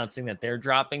announcing that they're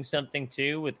dropping something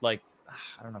too, with like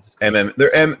I don't know if it's called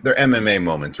they're MMA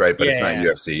moments, right? But it's not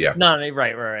UFC. Yeah, no,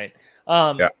 right.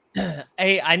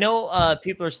 Hey, I know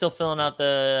people are still filling out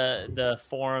the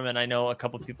forum, and I know a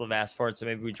couple people have asked for it, so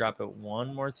maybe we drop it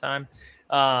one more time.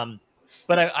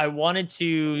 But I wanted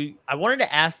to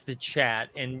ask the chat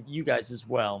and you guys as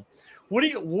well. What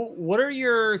are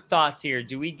your thoughts here?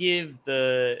 Do we give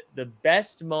the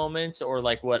best moments, or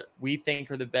like what we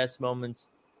think are the best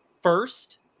moments,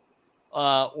 first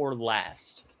or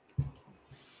last?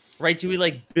 Right? Do we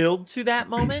like build to that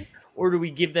moment, or do we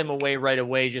give them away right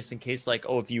away just in case, like,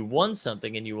 oh, if you won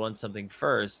something and you won something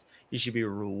first, you should be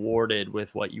rewarded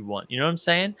with what you want. You know what I'm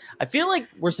saying? I feel like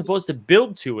we're supposed to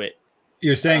build to it.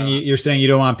 You're saying you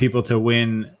don't want people to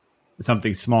win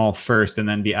something small first and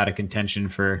then be out of contention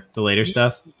for the later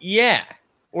stuff? Yeah.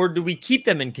 Or do we keep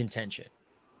them in contention?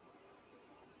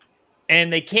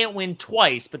 And they can't win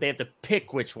twice, but they have to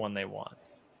pick which one they want.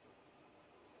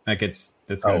 Like that's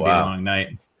gonna be a long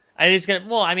night. What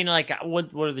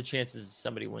are the chances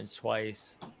somebody wins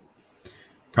twice?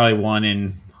 Probably 1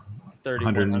 in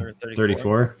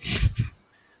 134.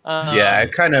 I'm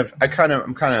kind of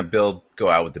go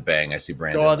out with the bang. I see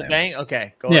Brandon. Go out with the bang.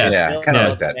 Okay. Kind of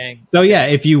like that. Bang. So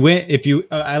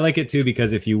I like it too,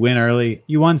 because if you win early,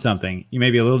 you won something. You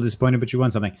may be a little disappointed, but you won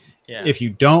something. Yeah. If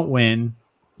you don't win,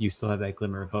 you still have that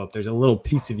glimmer of hope. There's a little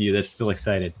piece of you that's still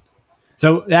excited.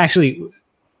 So actually,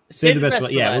 save the best.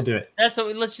 Yeah, we'll do it. Let's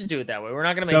just do it that way. We're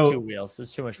not going to make 2 wheels.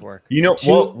 It's too much work.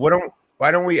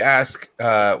 Why don't we ask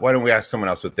someone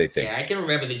else what they think? Yeah, I can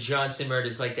remember the Johnson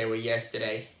murders like they were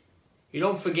yesterday. You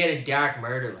don't forget a dark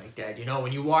murder like that. You know,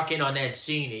 when you walk in on that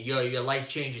scene, your life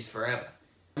changes forever.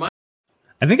 I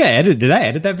think did I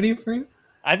edit that video for you?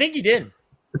 I think you did.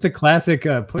 It's a classic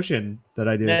push-in that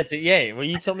I do. That's it. Yeah. Well,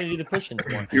 you told me to do the push-ins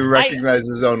more. You recognize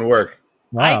his own work.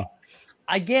 Wow.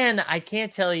 I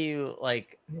can't tell you,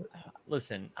 like,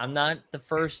 listen, I'm not the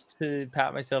first to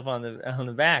pat myself on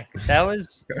the back. That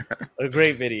was a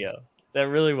great video. That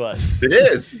really was. It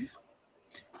is.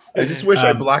 I just wish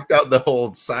I blocked out the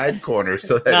whole side corner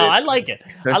so that. No, I like it.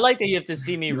 I like that you have to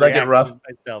see me like it rough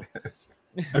myself.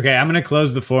 Okay, I'm going to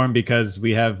close the forum because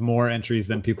we have more entries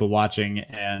than people watching,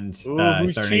 and starting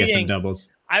to get some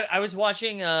doubles. I was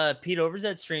watching Pete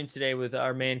Overzet stream today with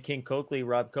our man King Coakley,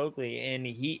 Rob Coakley, and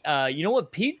he, you know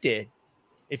what Pete did?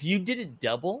 If you did a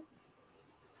double,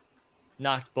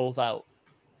 knocked both out.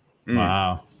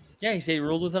 Wow. Yeah, he said he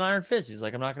ruled with an iron fist. He's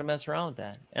like, I'm not going to mess around with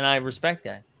that, and I respect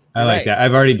that. I like that.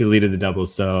 I've already deleted the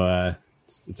doubles, so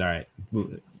it's all right.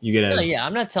 You get a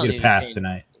I'm not telling you to pass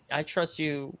tonight. I trust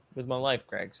you with my life,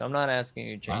 Greg. So I'm not asking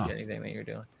you to change anything that you're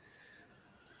doing.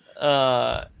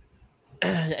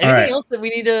 Anything else that we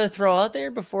need to throw out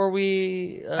there before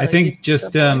we? I think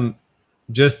just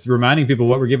reminding people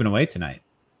what we're giving away tonight.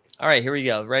 All right, here we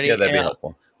go. Ready? Yeah, that'd be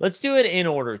helpful. Let's do it in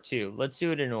order too.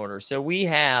 So we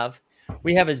have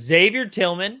a Xavier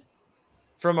Tillman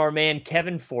from our man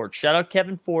Kevin Forge. Shout out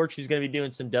Kevin Forge, who's going to be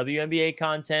doing some WNBA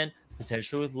content,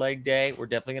 potentially with Leg Day. We're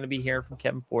definitely going to be hearing from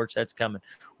Kevin Forge. That's coming.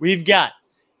 We've got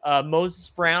Moses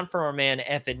Brown from our man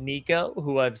F and Nico,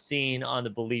 who I've seen on the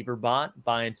Believer bot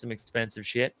buying some expensive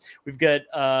shit. We've got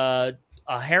a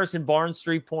Harrison Barnes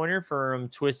 3-pointer from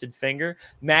Twisted Finger.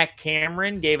 Matt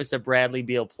Cameron gave us a Bradley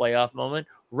Beal playoff moment.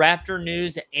 Raptor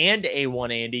News and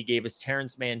A1 Andy gave us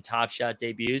Terrence Mann Top Shot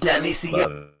debuts. Let me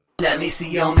see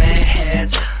your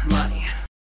man's money.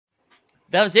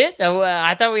 That was it?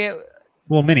 I thought we had a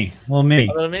little mini. A little mini?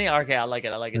 Okay, I like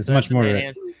it. There's much more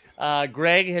to it.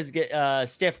 Greg has get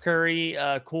Steph Curry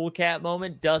cool cat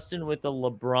moment. Dustin with the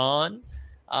LeBron.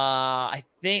 I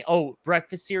think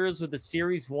breakfast cereals with the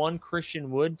Series 1 Christian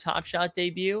Wood Top Shot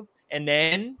debut. And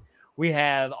then we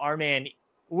have our man.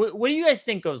 What do you guys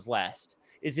think goes last?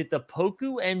 Is it the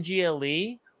Poku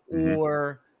MGLE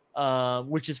or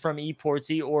which is from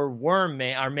ePortsy, or Worm,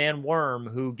 our man Worm,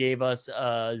 who gave us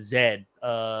a Zed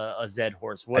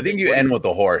horse? I think you end with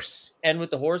the horse. End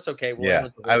with the horse? Okay.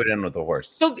 I would end with the horse.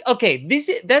 So, okay,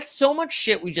 that's so much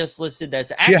shit we just listed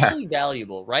that's actually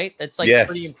valuable, right? That's like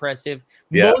pretty impressive.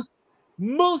 Yeah.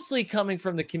 Mostly coming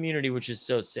from the community, which is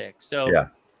so sick. So,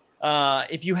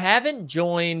 if you haven't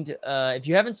joined, if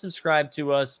you haven't subscribed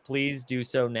to us, please do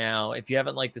so now. If you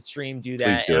haven't liked the stream, do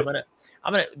that.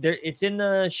 I'm gonna it's in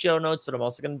the show notes, but I'm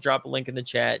also gonna drop a link in the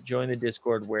chat. Join the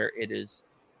Discord where it is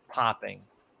popping.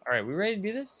 All right, we ready to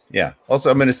do this? Yeah. Also,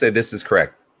 I'm gonna say this is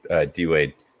correct. D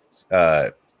Wade,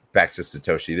 back to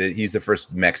Satoshi. He's the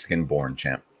first Mexican-born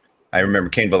champ. I remember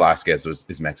Cain Velasquez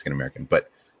is Mexican American,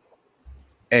 but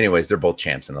anyways, they're both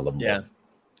champs, and I love them both.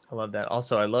 I love that.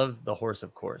 Also, I love the horse,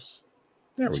 of course.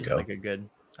 There we go.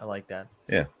 I like that.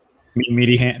 Yeah.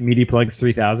 Meaty Plugs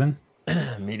 3000.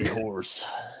 Meaty horse.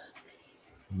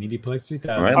 Meaty Plugs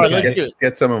 3000. All right, let's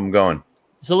get some of them going.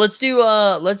 So let's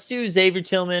do Xavier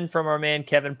Tillman from our man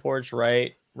Kevin Porch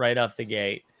right off the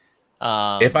gate.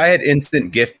 If I had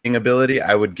instant gifting ability,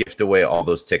 I would gift away all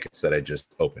those tickets that I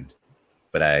just opened,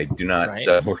 but I do not. Right.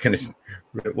 So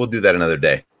we'll do that another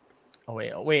day. Oh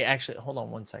wait, actually, hold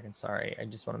on 1 second. Sorry, I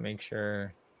just want to make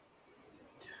sure.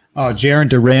 Oh, Jaron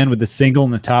Duran with the single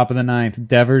in the top of the ninth.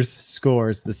 Devers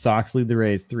scores. The Sox lead the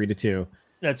Rays 3-2.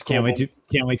 That's cool. Can't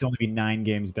wait to only be 9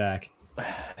 games back.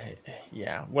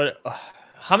 Yeah. What?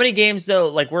 How many games though?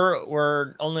 Like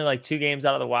we're only like 2 games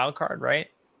out of the wild card, right?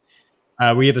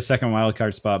 We have the second wild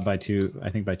card spot by 2. I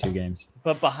think by 2 games.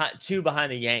 But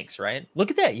behind the Yanks, right?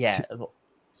 Look at that. Yeah.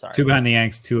 Sorry. 2 behind the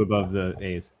Yanks, 2 above the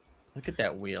A's. Look at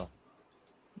that wheel.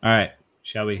 All right,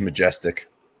 shall we? It's majestic.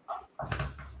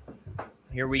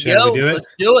 Here we go.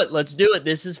 Let's do it.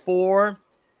 This is for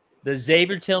the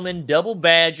Xavier Tillman Double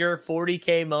Badger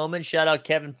 40K moment. Shout out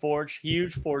Kevin Forge.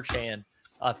 Huge Forge hand.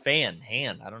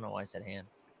 Hand. I don't know why I said hand.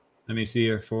 Let me see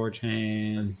your Forge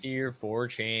hand. Let me see your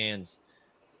Forge hands.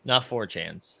 Not Forge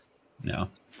hands. No.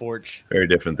 Forge. Very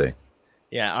different thing.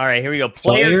 Yeah. All right. Here we go.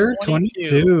 Player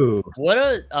 22. What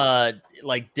a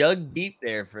Doug beat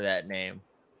there for that name.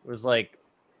 It was like,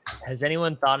 has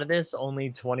anyone thought of this? Only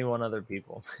 21 other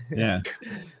people. Yeah.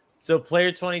 So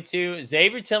player 22,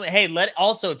 Xavier Tillman. Hey,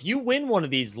 if you win one of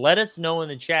these, let us know in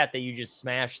the chat that you just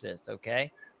smashed this,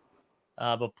 okay?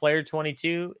 But player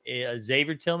 22,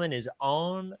 Xavier Tillman is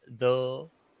on the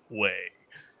way.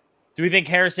 Do we think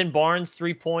Harrison Barnes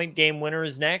 3-point game winner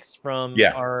is next from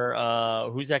our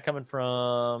who's that coming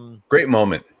from? Great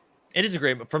moment. It is a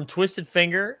great from Twisted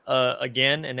Finger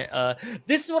again, and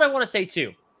this is what I want to say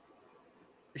too.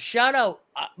 Shout out!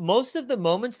 Most of the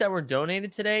moments that were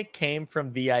donated today came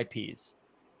from VIPs.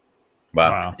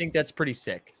 Wow. I think that's pretty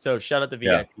sick. So shout out the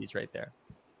VIPs right there.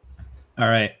 All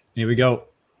right, here we go.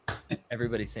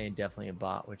 Everybody's saying definitely a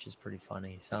bot, which is pretty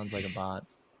funny. Sounds like a bot.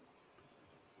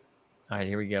 All right,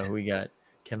 here we go. Who we got?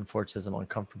 Kevin Ford says I'm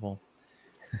uncomfortable.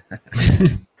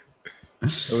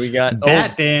 Who we got?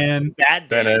 Bat Dan. Bat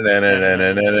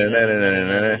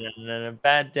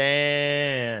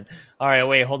Dan. All right,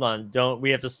 wait, hold on. We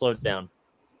have to slow it down.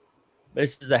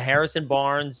 This is the Harrison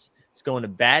Barnes. It's going to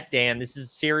Bat Dan. This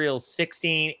is serial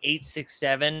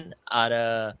 16867 out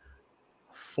of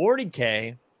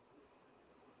 40K.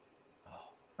 Oh,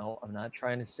 no, I'm not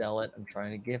trying to sell it. I'm trying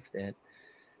to gift it.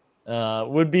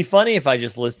 Would be funny if I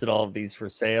just listed all of these for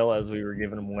sale as we were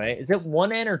giving them away. Is it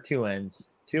one N or two N's?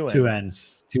 Two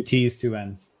N's. Two T's, two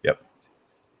N's. Yep.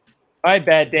 All right,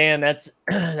 Bad Dan. That's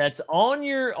on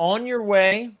your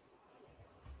way.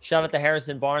 Shout out to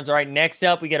Harrison Barnes. All right, next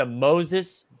up we get a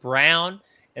Moses Brown,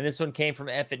 and this one came from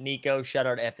F at Nico. Shout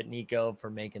out F at Nico for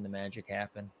making the magic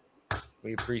happen.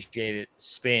 We appreciate it.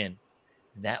 Spin.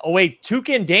 That. Oh wait,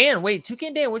 Toucan Dan. Wait,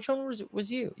 Toucan Dan. Which one was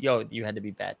you? Yo, you had to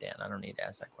be Bad Dan. I don't need to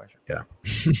ask that question. Yeah.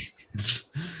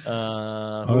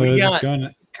 Who we got?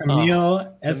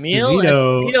 Camille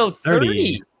Esposito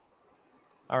 30.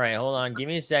 All right, hold on. Give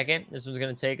me a second. This one's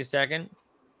gonna take a second.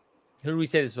 Who do we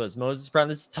say this was? Moses Brown.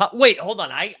 This is top. Wait, hold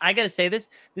on. I gotta say this.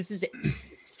 This is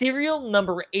serial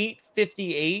number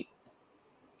 858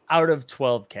 out of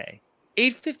 12K.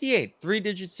 858,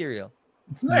 3-digit serial.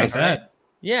 It's nice. Right.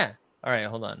 Yeah. All right,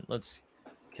 hold on. Let's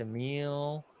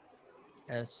Camille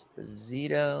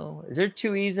Esposito. Is there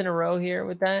 2 E's in a row here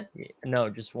with that? No,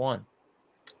 just one.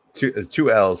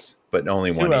 Two L's, but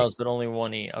only one. 2 L's, but only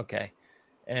 1 E. Okay.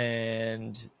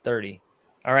 And 30.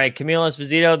 All right, Camille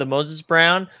Esposito, the Moses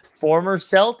Brown, former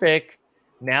Celtic,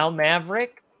 now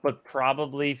Maverick, but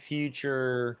probably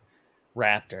future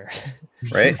Raptor.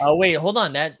 Right? Oh, wait, hold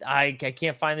on. That I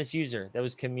can't find this user. That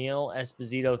was Camille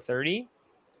Esposito 30.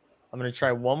 I'm going to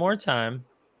try one more time.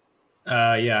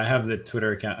 Yeah, I have the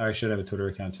Twitter account. I should have a Twitter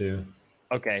account too.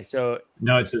 Okay, so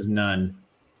no, it says none.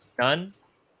 None?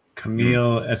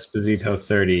 Camille Esposito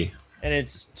 30. And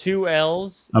it's 2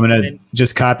 L's. I'm going to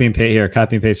just copy and paste here.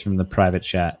 Copy and paste from the private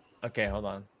chat. Okay, hold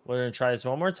on. We're going to try this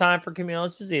one more time for Camille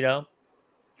Esposito.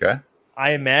 Okay.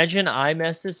 I imagine I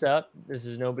messed this up. This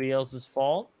is nobody else's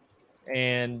fault.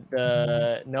 And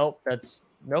nope.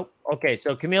 Okay,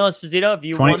 so Camille Esposito, if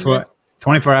you want this,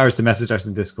 24 hours to message us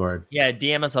in Discord. yeah,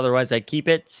 DM us. Otherwise, I keep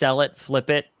it, sell it, flip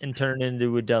it, and turn it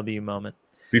into a W moment.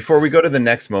 Before we go to the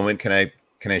next moment, can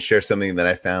I share something that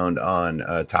I found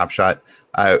on Top Shot?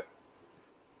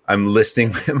 I'm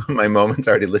listing my moments.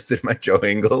 I already listed my Joe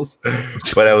Ingles,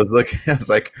 but I was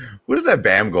like, what is that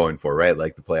BAM going for, right?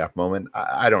 Like the playoff moment.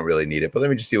 I don't really need it, but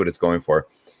let me just see what it's going for.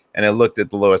 And I looked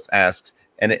at the lowest asks,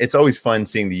 and it's always fun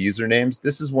seeing the usernames.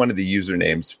 This is one of the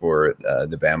usernames for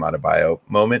the BAM Adebayo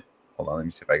moment. Hold on, let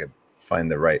me see if I can find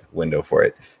the right window for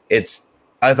it.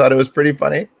 I thought it was pretty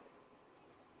funny.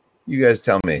 You guys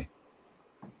tell me.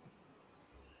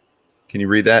 Can you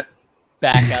read that?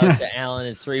 Back out to Allen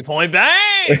is 3-point bang.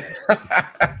 Isn't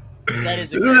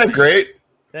that great?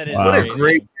 That is what a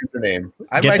great username.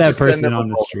 I Get might that just send person them on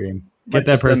the stream. Get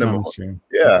that person on the stream.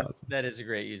 Yeah, awesome. That is a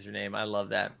great username. I love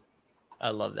that.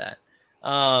 I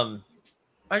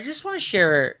just want to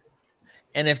share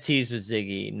NFTs with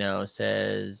Ziggy. No,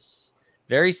 says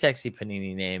very sexy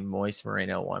Panini name, Moist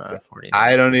Moreno 1 out of 49.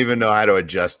 I don't even know how to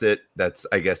adjust it.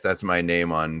 I guess that's my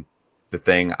name on the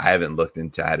thing. I haven't looked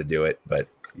into how to do it, but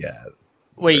yeah.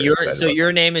 Wait,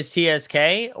 your name is TSK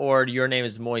or your name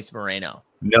is Moist Moreno?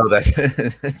 No,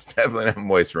 it's definitely not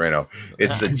Moist Moreno.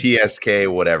 It's the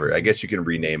TSK whatever. I guess you can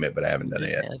rename it, but I haven't done it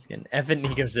yet. Asking. Evan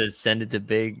Nico says send it to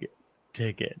Big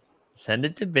Ticket. Send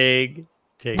it to Big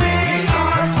Ticket.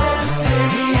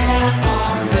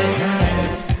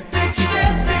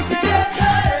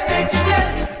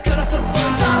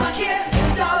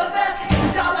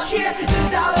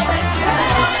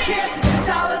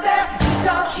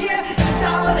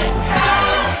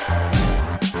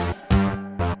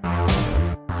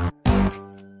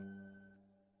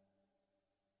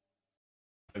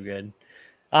 Good.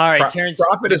 All right, Terrence.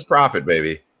 Profit is profit,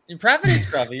 baby. Profit is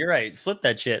profit. You're right. Flip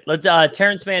that shit. Let's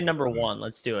Terrence Man number 1.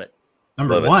 Let's do it.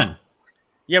 Number 1.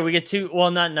 Yeah, we get 2. Well,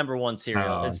 not number 1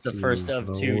 cereal. It's the first of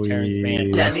 2 Terrence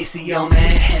Man. Let me see your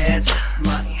man's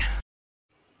money.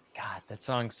 God, that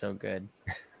song's so good.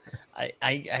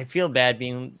 I feel bad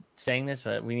saying this,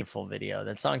 but we need full video.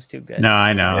 That song's too good. No,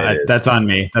 I know. That's on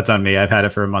me. That's on me. I've had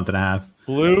it for a month and a half.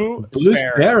 Blue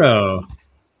Sparrow.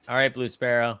 All right, Blue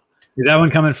Sparrow. Is that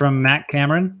one coming from Matt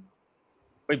Cameron?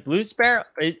 Wait, Blue Sparrow.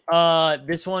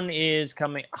 This one is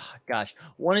coming. Oh, gosh,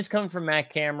 one is coming from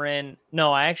Matt Cameron.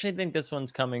 No, I actually think this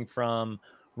one's coming from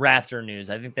Raptor News.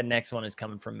 I think the next one is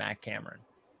coming from Matt Cameron.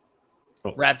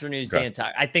 Cool. Raptor News, okay. Dan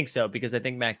Talk. I think so because I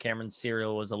think Matt Cameron's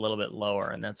serial was a little bit lower,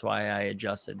 and that's why I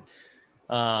adjusted.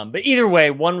 But either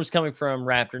way, one was coming from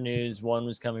Raptor News, one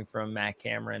was coming from Matt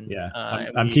Cameron. Yeah,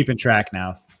 I'm keeping track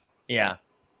now. Yeah.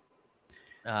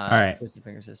 All right. Twisted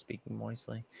Finger says speaking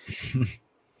moistly.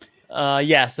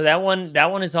 Yeah, so that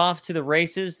one is off to the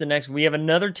races. The next we have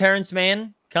another Terrence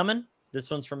Man coming. This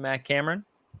one's from Matt Cameron.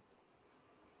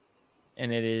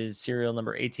 And it is serial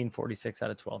number 1846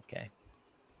 out of 12K.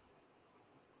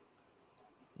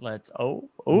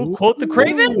 Quote the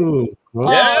Craven. Quote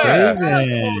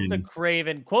the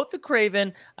Craven. Quote the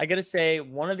Craven. I gotta say,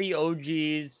 one of the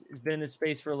OGs has been in this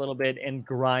space for a little bit and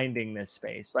grinding this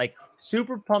space. Like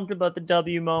super pumped about the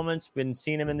W moments. Been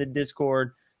seeing him in the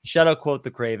Discord. Shout out Quote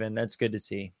the Craven. That's good to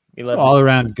see. All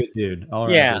around good dude.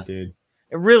 Good dude.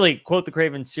 It really, Quote the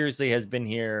Craven seriously has been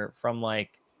here from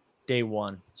like day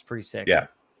one. It's pretty sick. Yeah.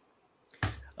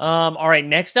 All right,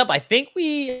 next up, I think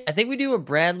we do a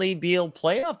Bradley Beal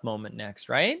playoff moment next,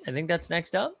 right? I think that's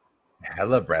next up. I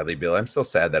love Bradley Beal. I'm still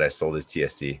sad that I sold his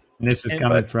TSD. And this is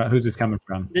coming from who's this coming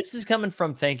from? This is coming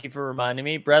from, thank you for reminding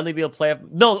me, Bradley Beal playoff.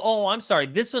 No, I'm sorry.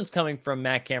 This one's coming from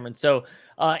Matt Cameron. So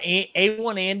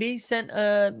A1 Andy sent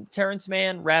a Terrence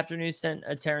Mann, Raptor News sent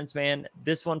a Terrence Mann.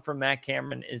 This one from Matt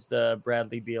Cameron is the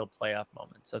Bradley Beal playoff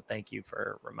moment. So thank you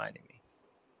for reminding me.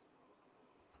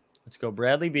 Let's go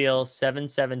Bradley Beal,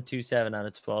 7727 out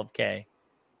of 12K.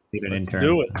 Let's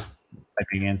do it.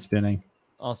 Typing and spinning.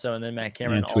 Also, and then Matt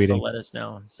Cameron also let us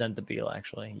know. Sent the Beal,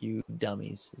 actually. You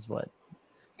dummies is what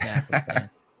Matt was saying.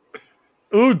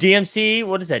 Ooh, DMC.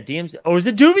 What is that? DMC. Oh, is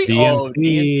it Doobie?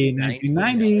 DMC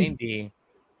 1990.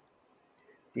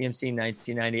 DMC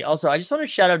 1990. Also, I just want to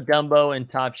shout out Dumbo and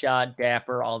Top Shot,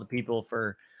 Dapper, all the people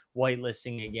for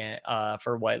whitelisting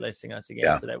us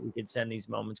again so that we could send these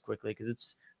moments quickly because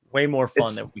it's way more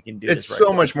fun that we can do. It's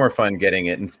so much more fun getting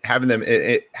it and having them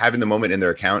having the moment in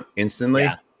their account instantly.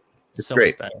 Yeah, it's so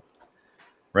great,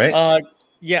 right?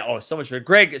 So much better,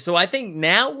 Greg. So I think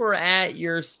now we're at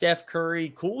your Steph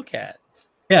Curry Cool Cat.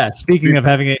 Yeah. Speaking of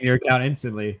having it in your account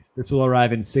instantly, this will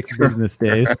arrive in 6 business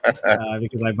days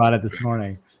because I bought it this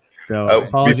morning. So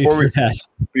apologies for that.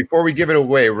 Before we give it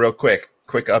away, real quick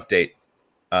update.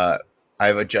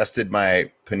 I've adjusted my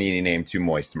Panini name to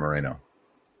Moist Moreno.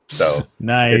 So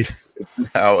nice.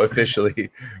 It's now officially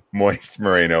Moist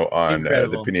Moreno on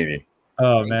the Panini.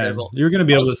 Oh man, you're gonna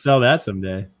be able to sell that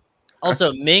someday.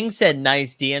 Also, Ming said,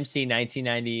 "Nice DMC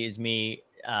 1990 is me."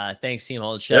 Thanks, Team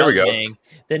Hold. There we go. Ming.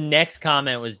 The next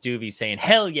comment was Doobie saying,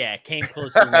 "Hell yeah, came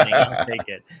close to winning. I'll take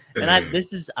it." And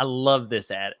I love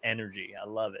this energy. I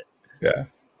love it. Yeah,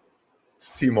 it's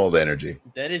Team Hold energy.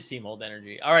 That is Team Hold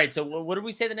energy. All right, so what did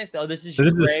we say the next? Oh, this is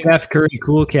the Steph Curry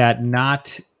Cool Cat,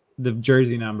 not the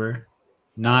jersey number,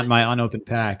 not my unopened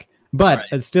pack, but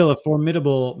it's still a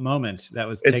formidable moment that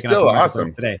was taken. It's still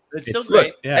awesome today. It's still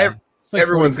great.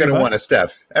 Everyone's going to want a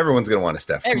Steph. Everyone's going to want a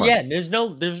Steph. Yeah, there's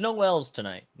no Wells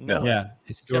tonight. No. Yeah,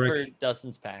 historic. Except for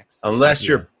Dustin's packs. Unless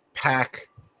your pack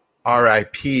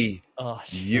RIP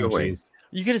Ewing.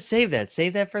 You could have saved that.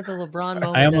 Save that for the LeBron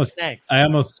moment. I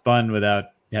almost spun without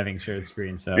having shared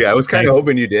screen. So yeah, I was kind of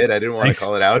hoping you did. I didn't want to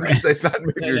call it out because I thought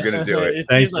maybe you were going to do it.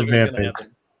 Thanks for vamping.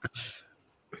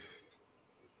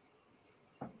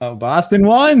 Oh, Boston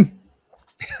won.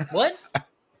 What?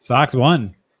 Sox won.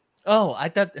 Oh, I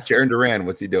thought Jaron Duran.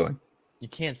 What's he doing? You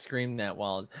can't scream that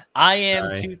while I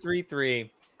am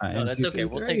 233. No, that's okay.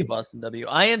 We'll take a Boston W.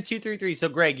 I am 233. So,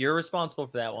 Greg, you're responsible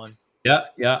for that one. Yeah.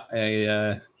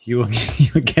 You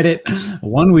will get it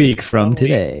 1 week from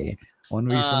today. 1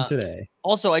 week from today.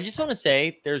 Also, I just want to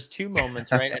say there's 2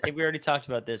 moments, right? I think we already talked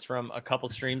about this from a couple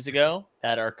streams ago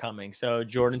that are coming. So,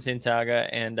 Jordan Santaga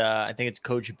and I think it's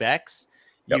Coach Bex.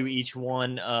 You each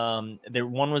won.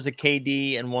 One was a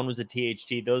KD and one was a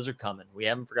THT. Those are coming. We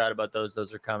haven't forgot about those.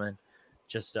 Those are coming.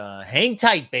 Just hang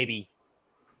tight, baby.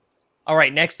 All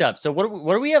right, next up. So what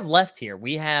do we have left here?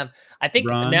 We have, I think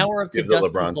now we're up to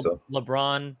LeBron.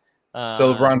 LeBron.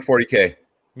 So LeBron 40K.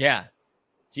 Yeah.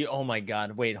 Oh my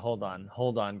God. Wait, hold on,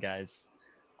 guys.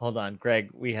 Hold on,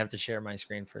 Greg. We have to share my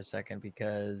screen for a second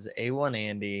because A1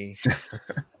 Andy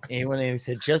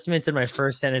said, just minted my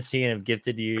first NFT and have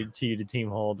gifted you to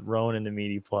Team Hold. Rowan and the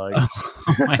Meaty Plugs.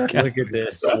 Oh my God. Look at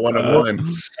this.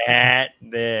 1-on-1. At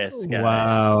this, guys.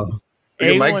 Wow.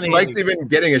 Mike's even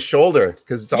getting a shoulder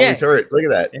because it's always hurt. Look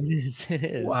at that. It is.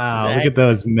 Wow. Exactly. Look at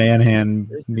those man-hand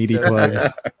meaty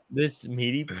plugs. This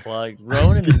meaty plug.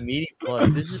 Rowan and the Meaty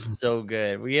Plugs. This is so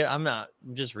good. I'm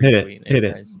just retweeting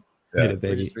it, guys. Hit it,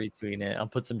 baby. We're just retweeting it. I'll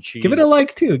put some cheese. Give it a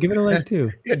like too.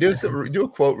 Yeah, do a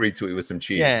quote retweet with some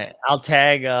cheese. Yeah, I'll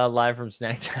tag live from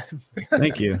Snack Time.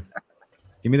 Thank you.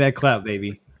 Give me that clout,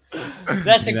 baby.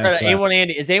 That's incredible. A1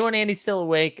 Andy. Is A1 Andy still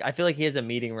awake? I feel like he has a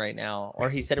meeting right now. Or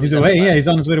he said it was he's awake. Yeah, he's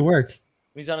on his way to work.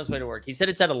 He's on his way to work. He said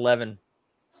it's at 11.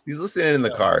 He's listening in the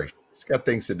car. He's got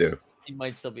things to do. He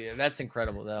might still be there. That's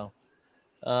incredible though.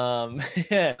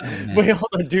 Wait,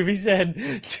 hold on. Doobie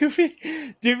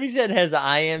said has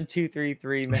I am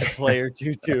 233 Met player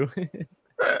 22.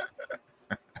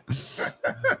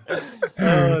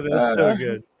 Oh, that's so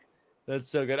good. That's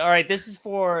so good. All right, this is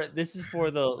for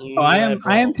the. I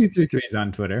am 233s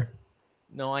on Twitter.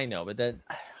 No, I know, but that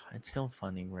It's still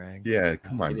funny, Greg. Yeah,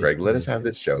 come on, Greg. Let us have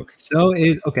this joke. So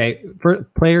for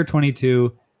Player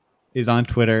 22 is on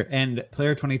Twitter, and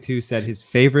Player 22 said his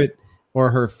favorite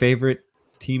or her favorite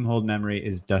team hold memory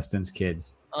is Dustin's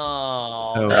kids.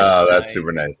 Oh, that's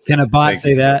super nice. Can a bot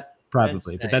say that?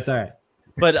 Probably, but that's all right.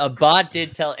 But a bot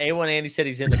did tell A1 Andy said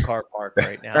he's in the car park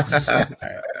right now. All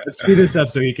right. Let's speed this up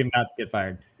so he can not get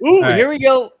fired. Ooh, here we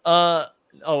go.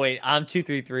 Oh wait, I'm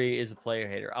 233 is a player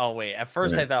hater. Oh wait, at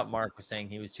first I thought Mark was saying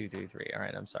he was 233. All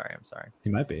right, I'm sorry. He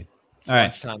might be. It's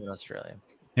lunchtime in Australia.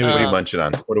 What are we munching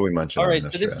on? What are we munching on? All right,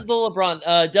 so this is the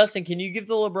LeBron. Dustin, can you give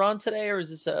the LeBron today, or is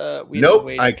this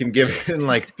Nope, I can give it in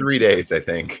like 3 days, I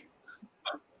think.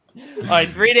 All right,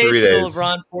 3 days for the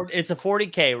LeBron. It's a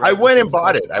 40K, right? I went and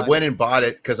bought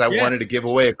it because I wanted to give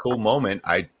away a cool moment.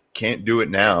 I can't do it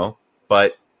now,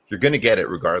 but you're going to get it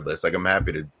regardless. Like, I'm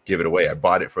happy to give it away. I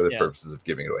bought it for the purposes of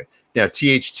giving it away. Now,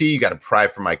 THT, you got to pry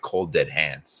from my cold, dead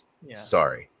hands. Yeah.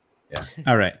 Sorry. Yeah.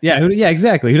 All right. Yeah. Yeah,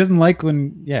 exactly. Who doesn't like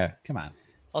when, come on.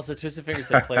 Also, Twisted Fingers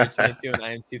said Player 22 and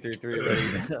I am 233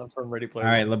 ready from Ready Player.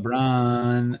 All right,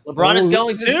 LeBron. LeBron is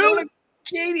going to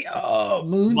Katie. Oh,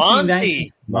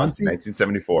 Moonsey.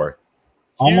 1974.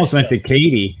 Almost went to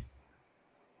Katie.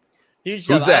 Huge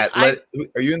Who's that?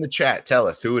 Are you in the chat? Tell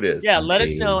us who it is. Yeah, let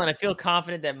us know. And I feel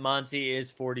confident that Monty is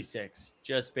 46,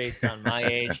 just based on my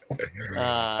age.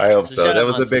 I hope so. That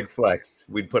was Monty. A big flex.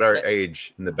 We'd put our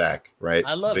age in the back, right?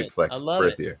 I love it's a big flex. I love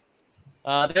it. Year.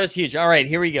 That was huge. All right,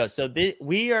 here we go. So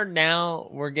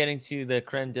we're getting to the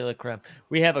creme de la creme.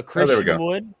 We have a Christian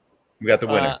Wood. We got the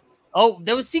winner.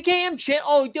 That was CKM channel.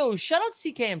 Oh, yo, shout out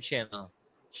CKM channel.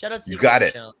 Shout out CKM. You got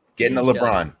it. Channel. Getting a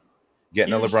LeBron.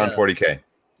 Getting a LeBron 40K.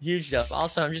 Huge stuff.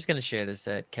 Also, I'm just gonna share this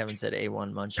that Kevin said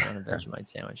A1 munching on a Vegemite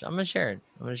sandwich. I'm gonna share it.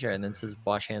 And then it says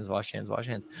wash hands, wash hands, wash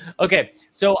hands. Okay,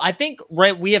 so I think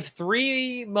we have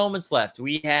 3 moments left.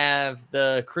 We have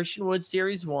the Christian Wood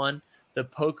Series 1, the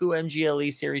Poku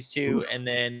MGLE Series 2, and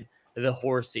then the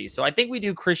Horsey. So I think we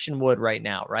do Christian Wood right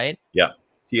now, right? Yeah.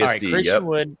 TSD. All right, Christian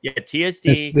Wood. Yeah,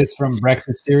 TSD. This from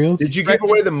Breakfast Cereals. Did you give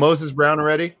away the Moses Brown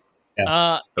already?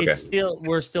 Yeah. It's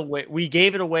we're still we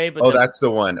gave it away, but that's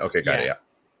the one. Okay, got it. Yeah.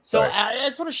 So I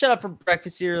just want to shout out for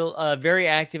Breakfast Cereal. Very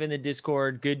active in the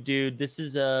Discord. Good dude. This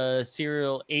is a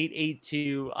Cereal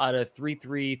 882 out of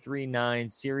 3339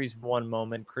 Series 1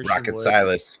 moment. Christian Rocket Wood.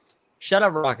 Silas. Shout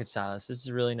out Rocket Silas. This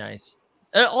is really nice.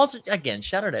 Also, again,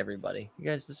 shout out everybody. You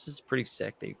guys, this is pretty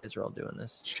sick that you guys are all doing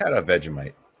this. Shout out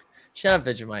Vegemite. Shout out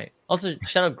Vegemite. Also,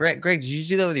 shout out Greg. Greg, did you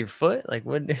do that with your foot? Like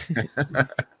what?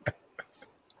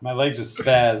 My leg just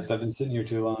spazzed. I've been sitting here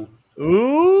too long.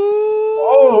 Ooh.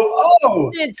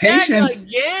 Oh, patience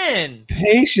again.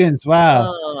 Patience.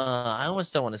 Wow. I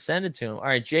almost don't want to send it to him. All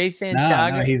right, Jay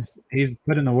Santiago. No, he's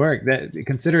put in the work.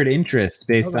 Consider it interest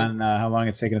based on how long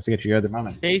it's taken us to get your other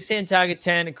moment. Jay Santiago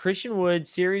 10, Christian Wood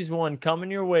Series 1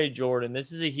 coming your way, Jordan.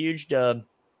 This is a huge dub.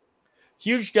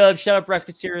 Huge dub. Shout out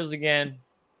Breakfast Cereals again.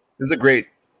 This is a great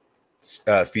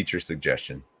feature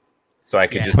suggestion. So I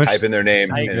could just type in their name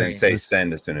and then say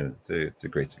send as soon as it's a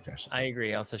great suggestion. I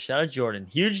agree. Also, shout out Jordan.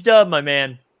 Huge dub, my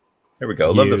man. There we go.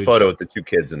 Huge. Love the photo with the 2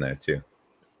 kids in there too.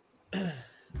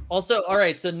 Also, all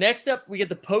right. So next up, we get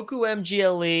the Poku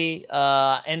MGLE.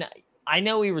 And I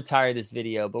know we retired this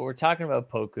video, but we're talking about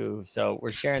Poku. So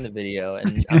we're sharing the video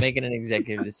and I'm making an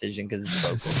executive decision because it's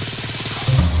Poku.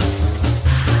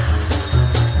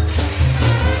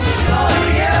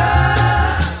 Oh, yeah.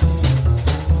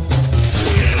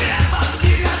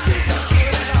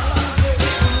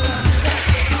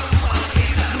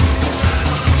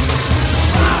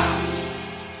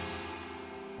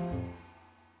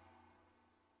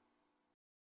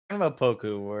 About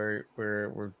Poku,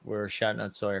 we're shouting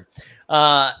out Sawyer.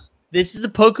 This is the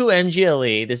Poku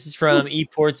MGLE. This is from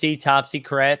ePortsy Topsy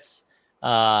Kretz.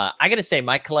 I gotta say,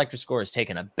 my collector score is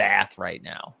taking a bath right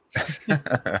now.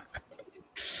 All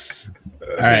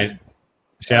right,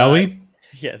 shall we?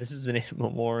 Yeah, this is an in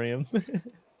memoriam.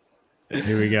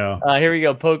 Here we go. Here we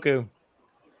go. Poku.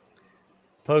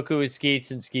 Poku is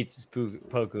Skeets and Skeets is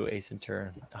Poku. Ace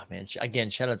Ventura. Oh man! Again,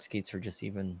 shout out Skeets for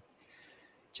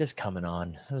just coming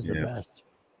on. That was the best.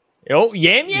 Oh,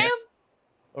 Yam Yam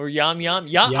or Yam Yam?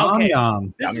 Yam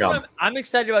Yam. I'm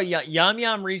excited about Yam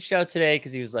Yam. Reached out today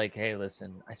because he was like, "Hey,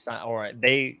 listen, I signed." All right,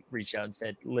 they reached out and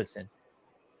said, "Listen,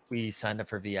 we signed up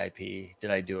for VIP.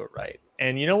 Did I do it right?"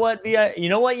 And you know what,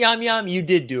 Yam Yam, you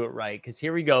did do it right because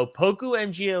here we go. Poku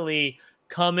MGLE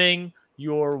coming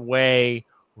your way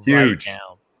right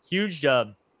now. Huge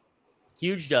dub.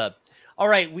 Huge dub. All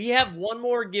right, we have one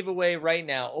more giveaway right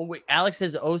now. Oh wait, Alex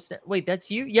says, "Oh, wait, that's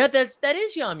you." Yeah, that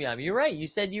is Yam Yam. You're right. You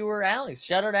said you were Alex.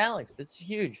 Shout out Alex. That's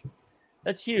huge.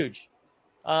 That's huge.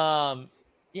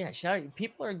 Yeah, shout out.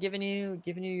 People are giving you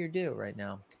your due right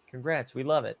now. Congrats. We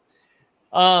love it.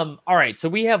 All right. So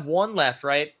we have one left,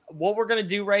 right? What we're gonna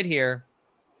do right here.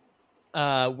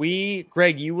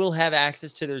 Greg, you will have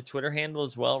access to their Twitter handle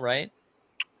as well, right?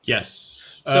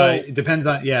 Yes. So it depends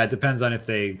on if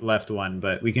they left one,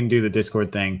 but we can do the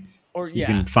Discord thing. Or you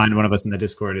can find one of us in the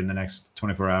Discord in the next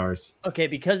 24 hours. Okay,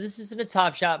 because this isn't a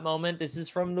Top Shot moment. This is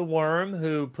from the Worm,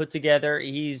 who put together.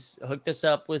 He's hooked us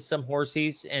up with some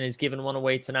horsies and is giving one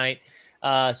away tonight.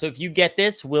 So if you get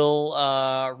this, we'll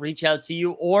reach out to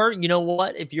you. Or you know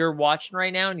what? If you're watching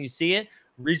right now and you see it,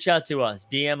 reach out to us,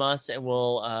 DM us, and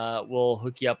we'll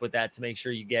hook you up with that to make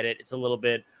sure you get it. It's a little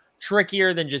bit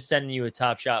trickier than just sending you a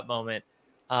Top Shot moment.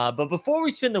 But before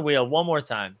we spin the wheel one more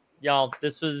time, y'all,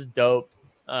 this was dope.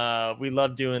 We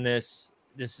love doing this.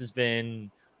 This has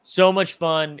been so much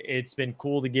fun. It's been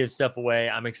cool to give stuff away.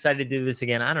 I'm excited to do this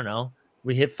again. I don't know.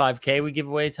 We hit 5K. We give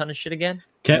away a ton of shit again.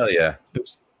 Hell yeah.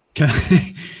 Oops.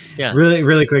 Yeah. Really,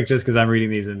 really quick, just because I'm reading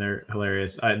these and they're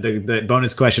hilarious. The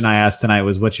bonus question I asked tonight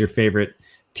was, what's your favorite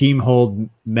team hold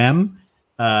mem?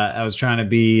 I was trying to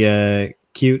be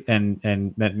cute and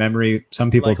meant memory.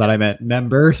 Some people thought I meant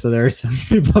member, so there are some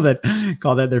people that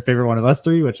call that their favorite one of us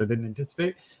three, which I didn't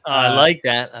anticipate. I like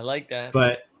that.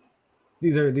 But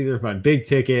these are fun. Big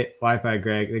ticket, Wi-Fi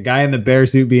Greg, the guy in the bear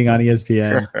suit being on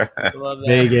ESPN,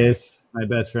 Vegas, my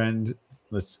best friend.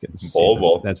 Let's get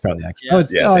that's probably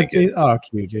actually. Yeah.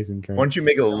 Cute, Jason Kern. Why don't you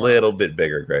make it a little bit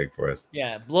bigger, Greg, for us?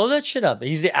 Yeah, blow that shit up.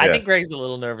 I think Greg's a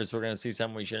little nervous. We're gonna see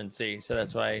something we shouldn't see, so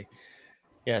that's why.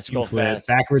 Yeah, scroll fast.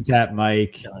 Backwards hat,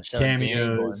 Mike.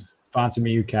 Cameos. Sponsor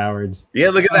me, you cowards. Yeah,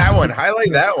 look at that one.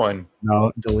 Highlight that one.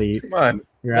 No, delete. Come on.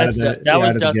 That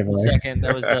was Dustin's second.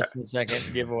 That was Dustin's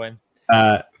second giveaway.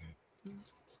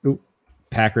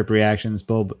 Pack rip reactions.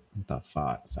 Bulb. What the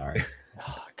fuck? Sorry.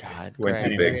 Oh God. Went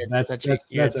too big. That's such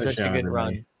a good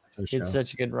run. It's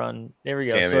such a good run. There we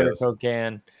go. Sort of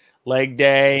cocaine. Leg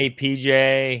day,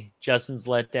 PJ, Justin's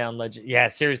letdown legend. Yeah,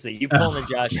 seriously, you pulling the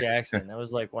Josh Jackson. That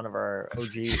was like one of our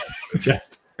OGs.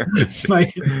 Just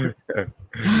Mike.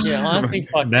 Yeah, honestly,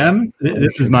 fuck them.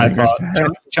 This is my fault.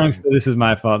 Chunks, this is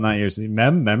my fault, not yours.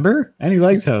 Member? Any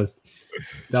legs host.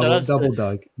 Double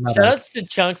Doug. Shout outs to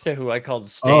Chunkster, who I called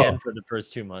Stan for the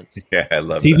first 2 months. Yeah, I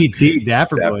love TBT,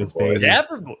 Dapper Boys, baby.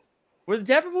 Dapper Boy. Were the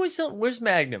Dapper Boys still? Where's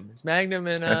Magnum? It's Magnum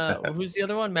and who's the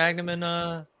other one? Magnum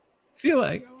and feel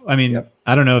like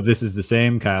I don't know if this is the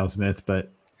same Kyle Smith,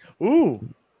 but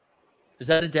is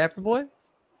that a Dapper Boy?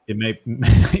 It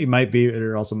might be.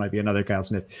 There also might be another Kyle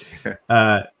Smith.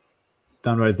 Don't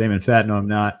know his name in fat. No, I'm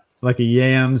not. Lucky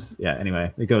Yams. Yeah.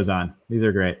 Anyway, it goes on. These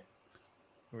are great.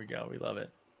 Here we go. We love it.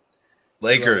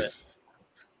 Lakers.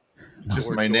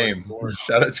 Just my name.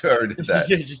 Shout out to whoever did that.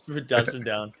 Just put Dustin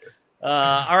down.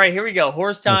 All right, here we go.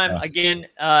 Horse time. Okay. Again,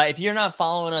 if you're not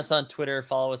following us on Twitter,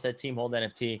 follow us at Team Hold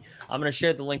NFT. I'm going to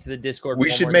share the link to the Discord. We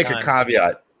should make a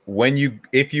caveat.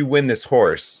 If you win this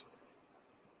horse,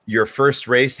 your first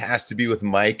race has to be with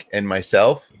Mike and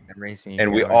myself.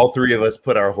 And we all three of us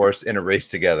put our horse in a race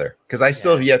together. Because I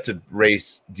still have yet to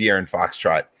race De'Aaron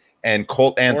Foxtrot. And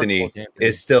Colt Anthony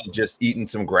is still just eating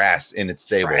some grass in its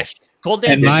stable. Colt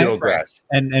Anthony, digital grass.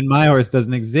 And my horse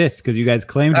doesn't exist because you guys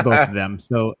claimed both of them.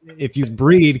 So if you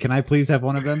breed, can I please have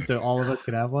one of them so all of us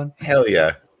can have one? Hell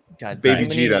yeah. God, Baby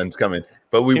G-Dun's coming.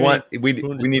 But we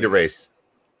need a race.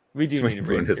 We do need a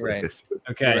race. Right.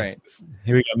 Okay. Right.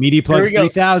 Here we go. Meaty Plugs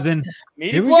 3000.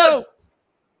 Meaty Plugs.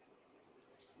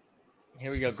 Here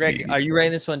we go. Greg, are you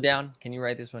writing this one down? Can you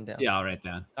write this one down? Yeah, I'll write it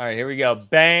down. All right, here we go.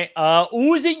 Bang.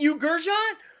 Is it you,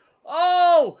 Gershot?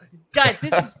 Oh, guys,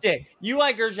 this is sick.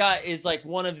 UI Gershot is like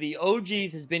one of the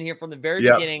OGs, has been here from the very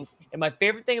beginning. And my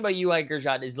favorite thing about UI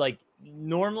Gershot is like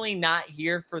normally not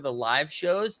here for the live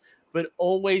shows, but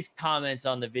always comments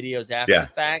on the videos after the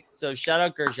fact. So shout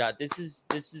out Gershot. This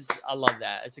is I love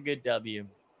that. It's a good W.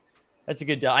 That's a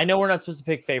good W. I know we're not supposed to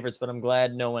pick favorites, but I'm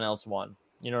glad no one else won.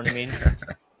 You know what I mean?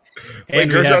 Wait,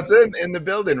 Gershot's in the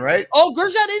building, right? Oh,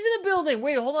 Gershot is in the building.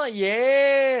 Wait, hold on.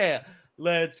 Yeah.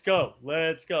 Let's go.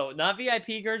 Not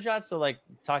VIP Gershot, so like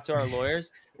talk to our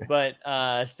lawyers, but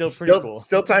still pretty cool.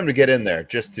 Still time to get in there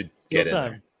just to get in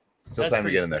there. Still time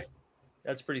to get in there.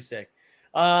 That's pretty sick.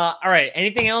 All right.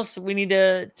 Anything else we need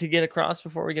to get across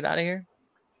before we get out of here?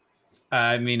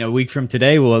 I mean, a week from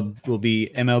today will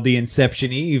be MLB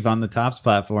Inception Eve on the Topps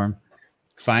platform.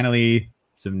 Finally,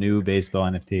 some new baseball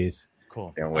NFTs.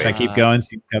 Cool. Should I keep going? So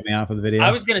you can cut me off with the video.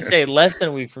 I was going to say less than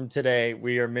a week from today,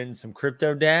 we are minting some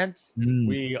crypto dads.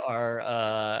 We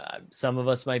are, some of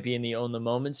us might be in the Own the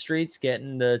Moment streets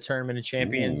getting the Tournament of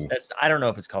Champions. I don't know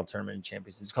if it's called Tournament of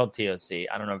Champions. It's called TOC.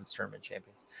 I don't know if it's Tournament of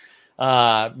Champions.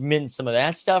 Mint some of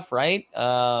that stuff, right?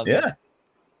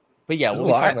 But But yeah, we'll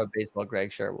be talking about baseball,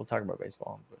 Greg. Sure, we'll talk about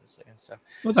baseball in a second. So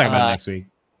we'll talk about it next week.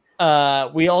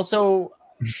 We also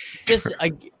Chris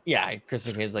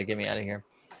McCabe's like, get me out of here.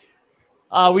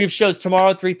 We have shows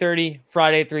tomorrow, 3:30,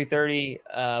 Friday,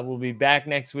 3:30. We'll be back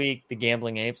next week. The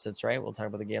Gambling Apes. That's right. We'll talk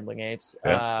about the Gambling Apes.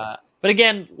 Yeah. But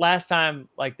again, last time,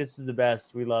 like, this is the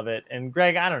best. We love it. And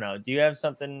Greg, I don't know. Do you have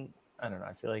something? I don't know.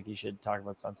 I feel like you should talk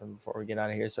about something before we get out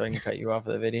of here so I can cut you off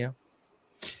of the video.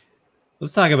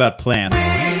 Let's talk about plants.